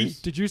TV movie. series.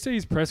 Did you see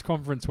his press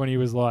conference when he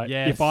was like,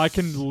 Yes. if I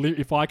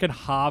can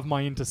halve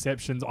my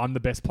interceptions, I'm the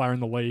best player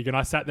in the league? And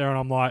I sat there and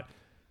I'm like,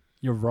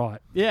 you're right.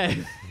 Yeah.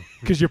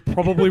 Because you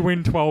probably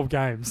win 12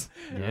 games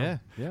Yeah.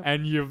 Yeah.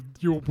 and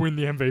you'll win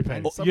the MVP.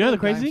 And some You know of the the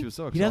crazy games thing? were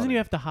so He doesn't exciting. even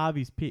have to halve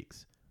his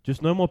picks.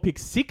 Just no more pick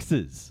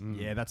sixes.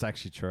 Yeah, that's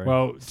actually true.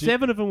 Well,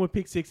 7 of them were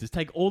pick sixes.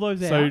 Take all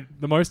those so out.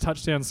 the most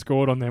touchdowns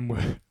scored on them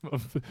were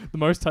the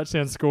most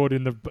touchdowns scored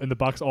in the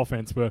Bucks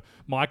offense were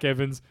Mike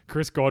Evans,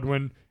 Chris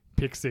Godwin,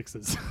 pick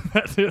sixes.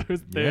 That's it. It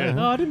was there. Yeah.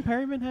 No, didn't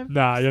Perryman have?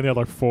 Nah, he only had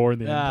like 4 in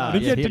the end. Ah, I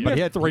think yeah, he but he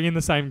had had 3 in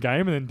the same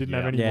game and then didn't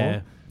have any Yeah.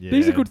 more. yeah. But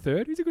he's a good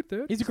third. He's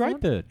He's a great fine.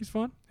 third. He's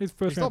fine. He's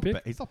first He's round not,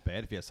 pick. he's not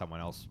bad if he has someone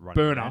else running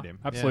Burner, around him.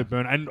 absolute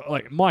burner. And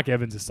like Mike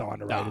Evans is so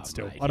underrated Oh,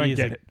 still. mate, I don't he is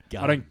get a it.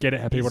 gun. I don't get it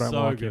how people He's don't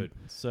so like good. him.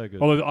 So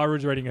good. Although I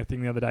was reading a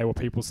thing the other day where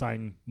people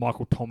saying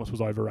Michael Thomas was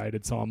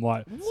overrated, so I'm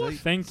like, What?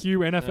 thank you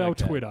NFL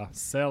Okay. Twitter,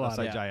 sell I'll out.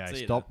 say, Yeah, JA,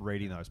 see stop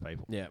reading those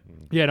people. yeah.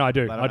 Yeah, no, I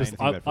do. They don't I know just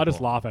anything about I just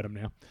football. laugh at him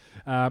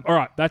now. All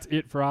right, that's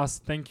it for us.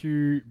 Thank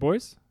you,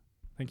 boys.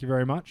 Thank you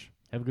very much.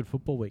 Have a good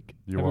football week.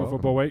 You're Have a good welcome.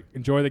 football week.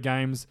 Enjoy the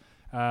games.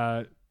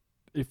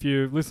 If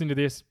you're listening to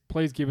this,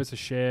 please give us a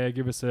share,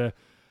 give us a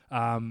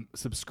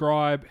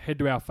subscribe, head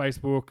to our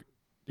Facebook,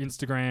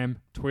 Instagram,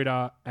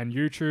 Twitter, and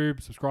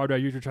YouTube. Subscribe to our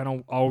YouTube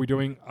channel. I'll be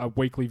doing a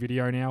weekly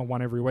video now,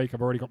 one every week.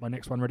 I've already got my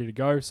next one ready to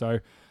go, so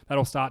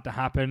that'll start to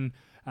happen.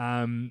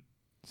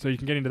 So you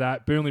can get into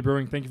that. Burnley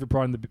Brewing, thank you for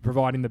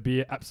providing the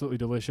beer. Absolutely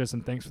delicious,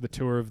 and thanks for the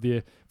tour of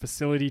the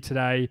facility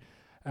today.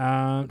 Do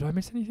I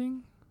miss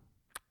anything?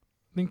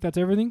 I think that's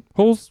everything.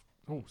 Halls.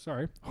 Oh,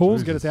 sorry.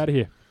 Halls, get us Jesus. out of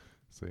here.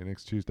 See you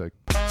next Tuesday.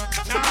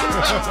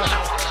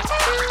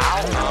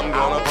 I'm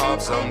gonna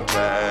pop some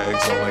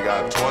tags. Only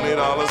got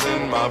 $20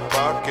 in my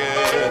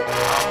pocket.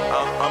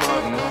 I'm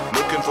hunting,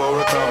 looking for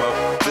a come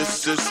up.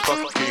 This is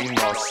fucking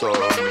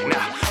awesome.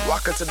 Now,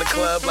 walk into the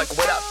club like,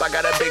 what up? I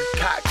got a big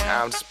cock.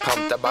 I'm just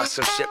pumped. I bought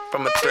some shit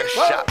from a thrift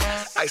shop.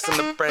 Ice on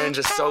the fringe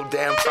is so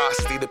damn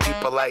frosty. The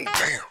people like,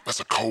 Damn, that's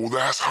a cold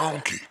ass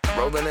honky.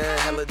 rolling in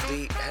hella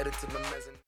deep, headed to the mezzanine.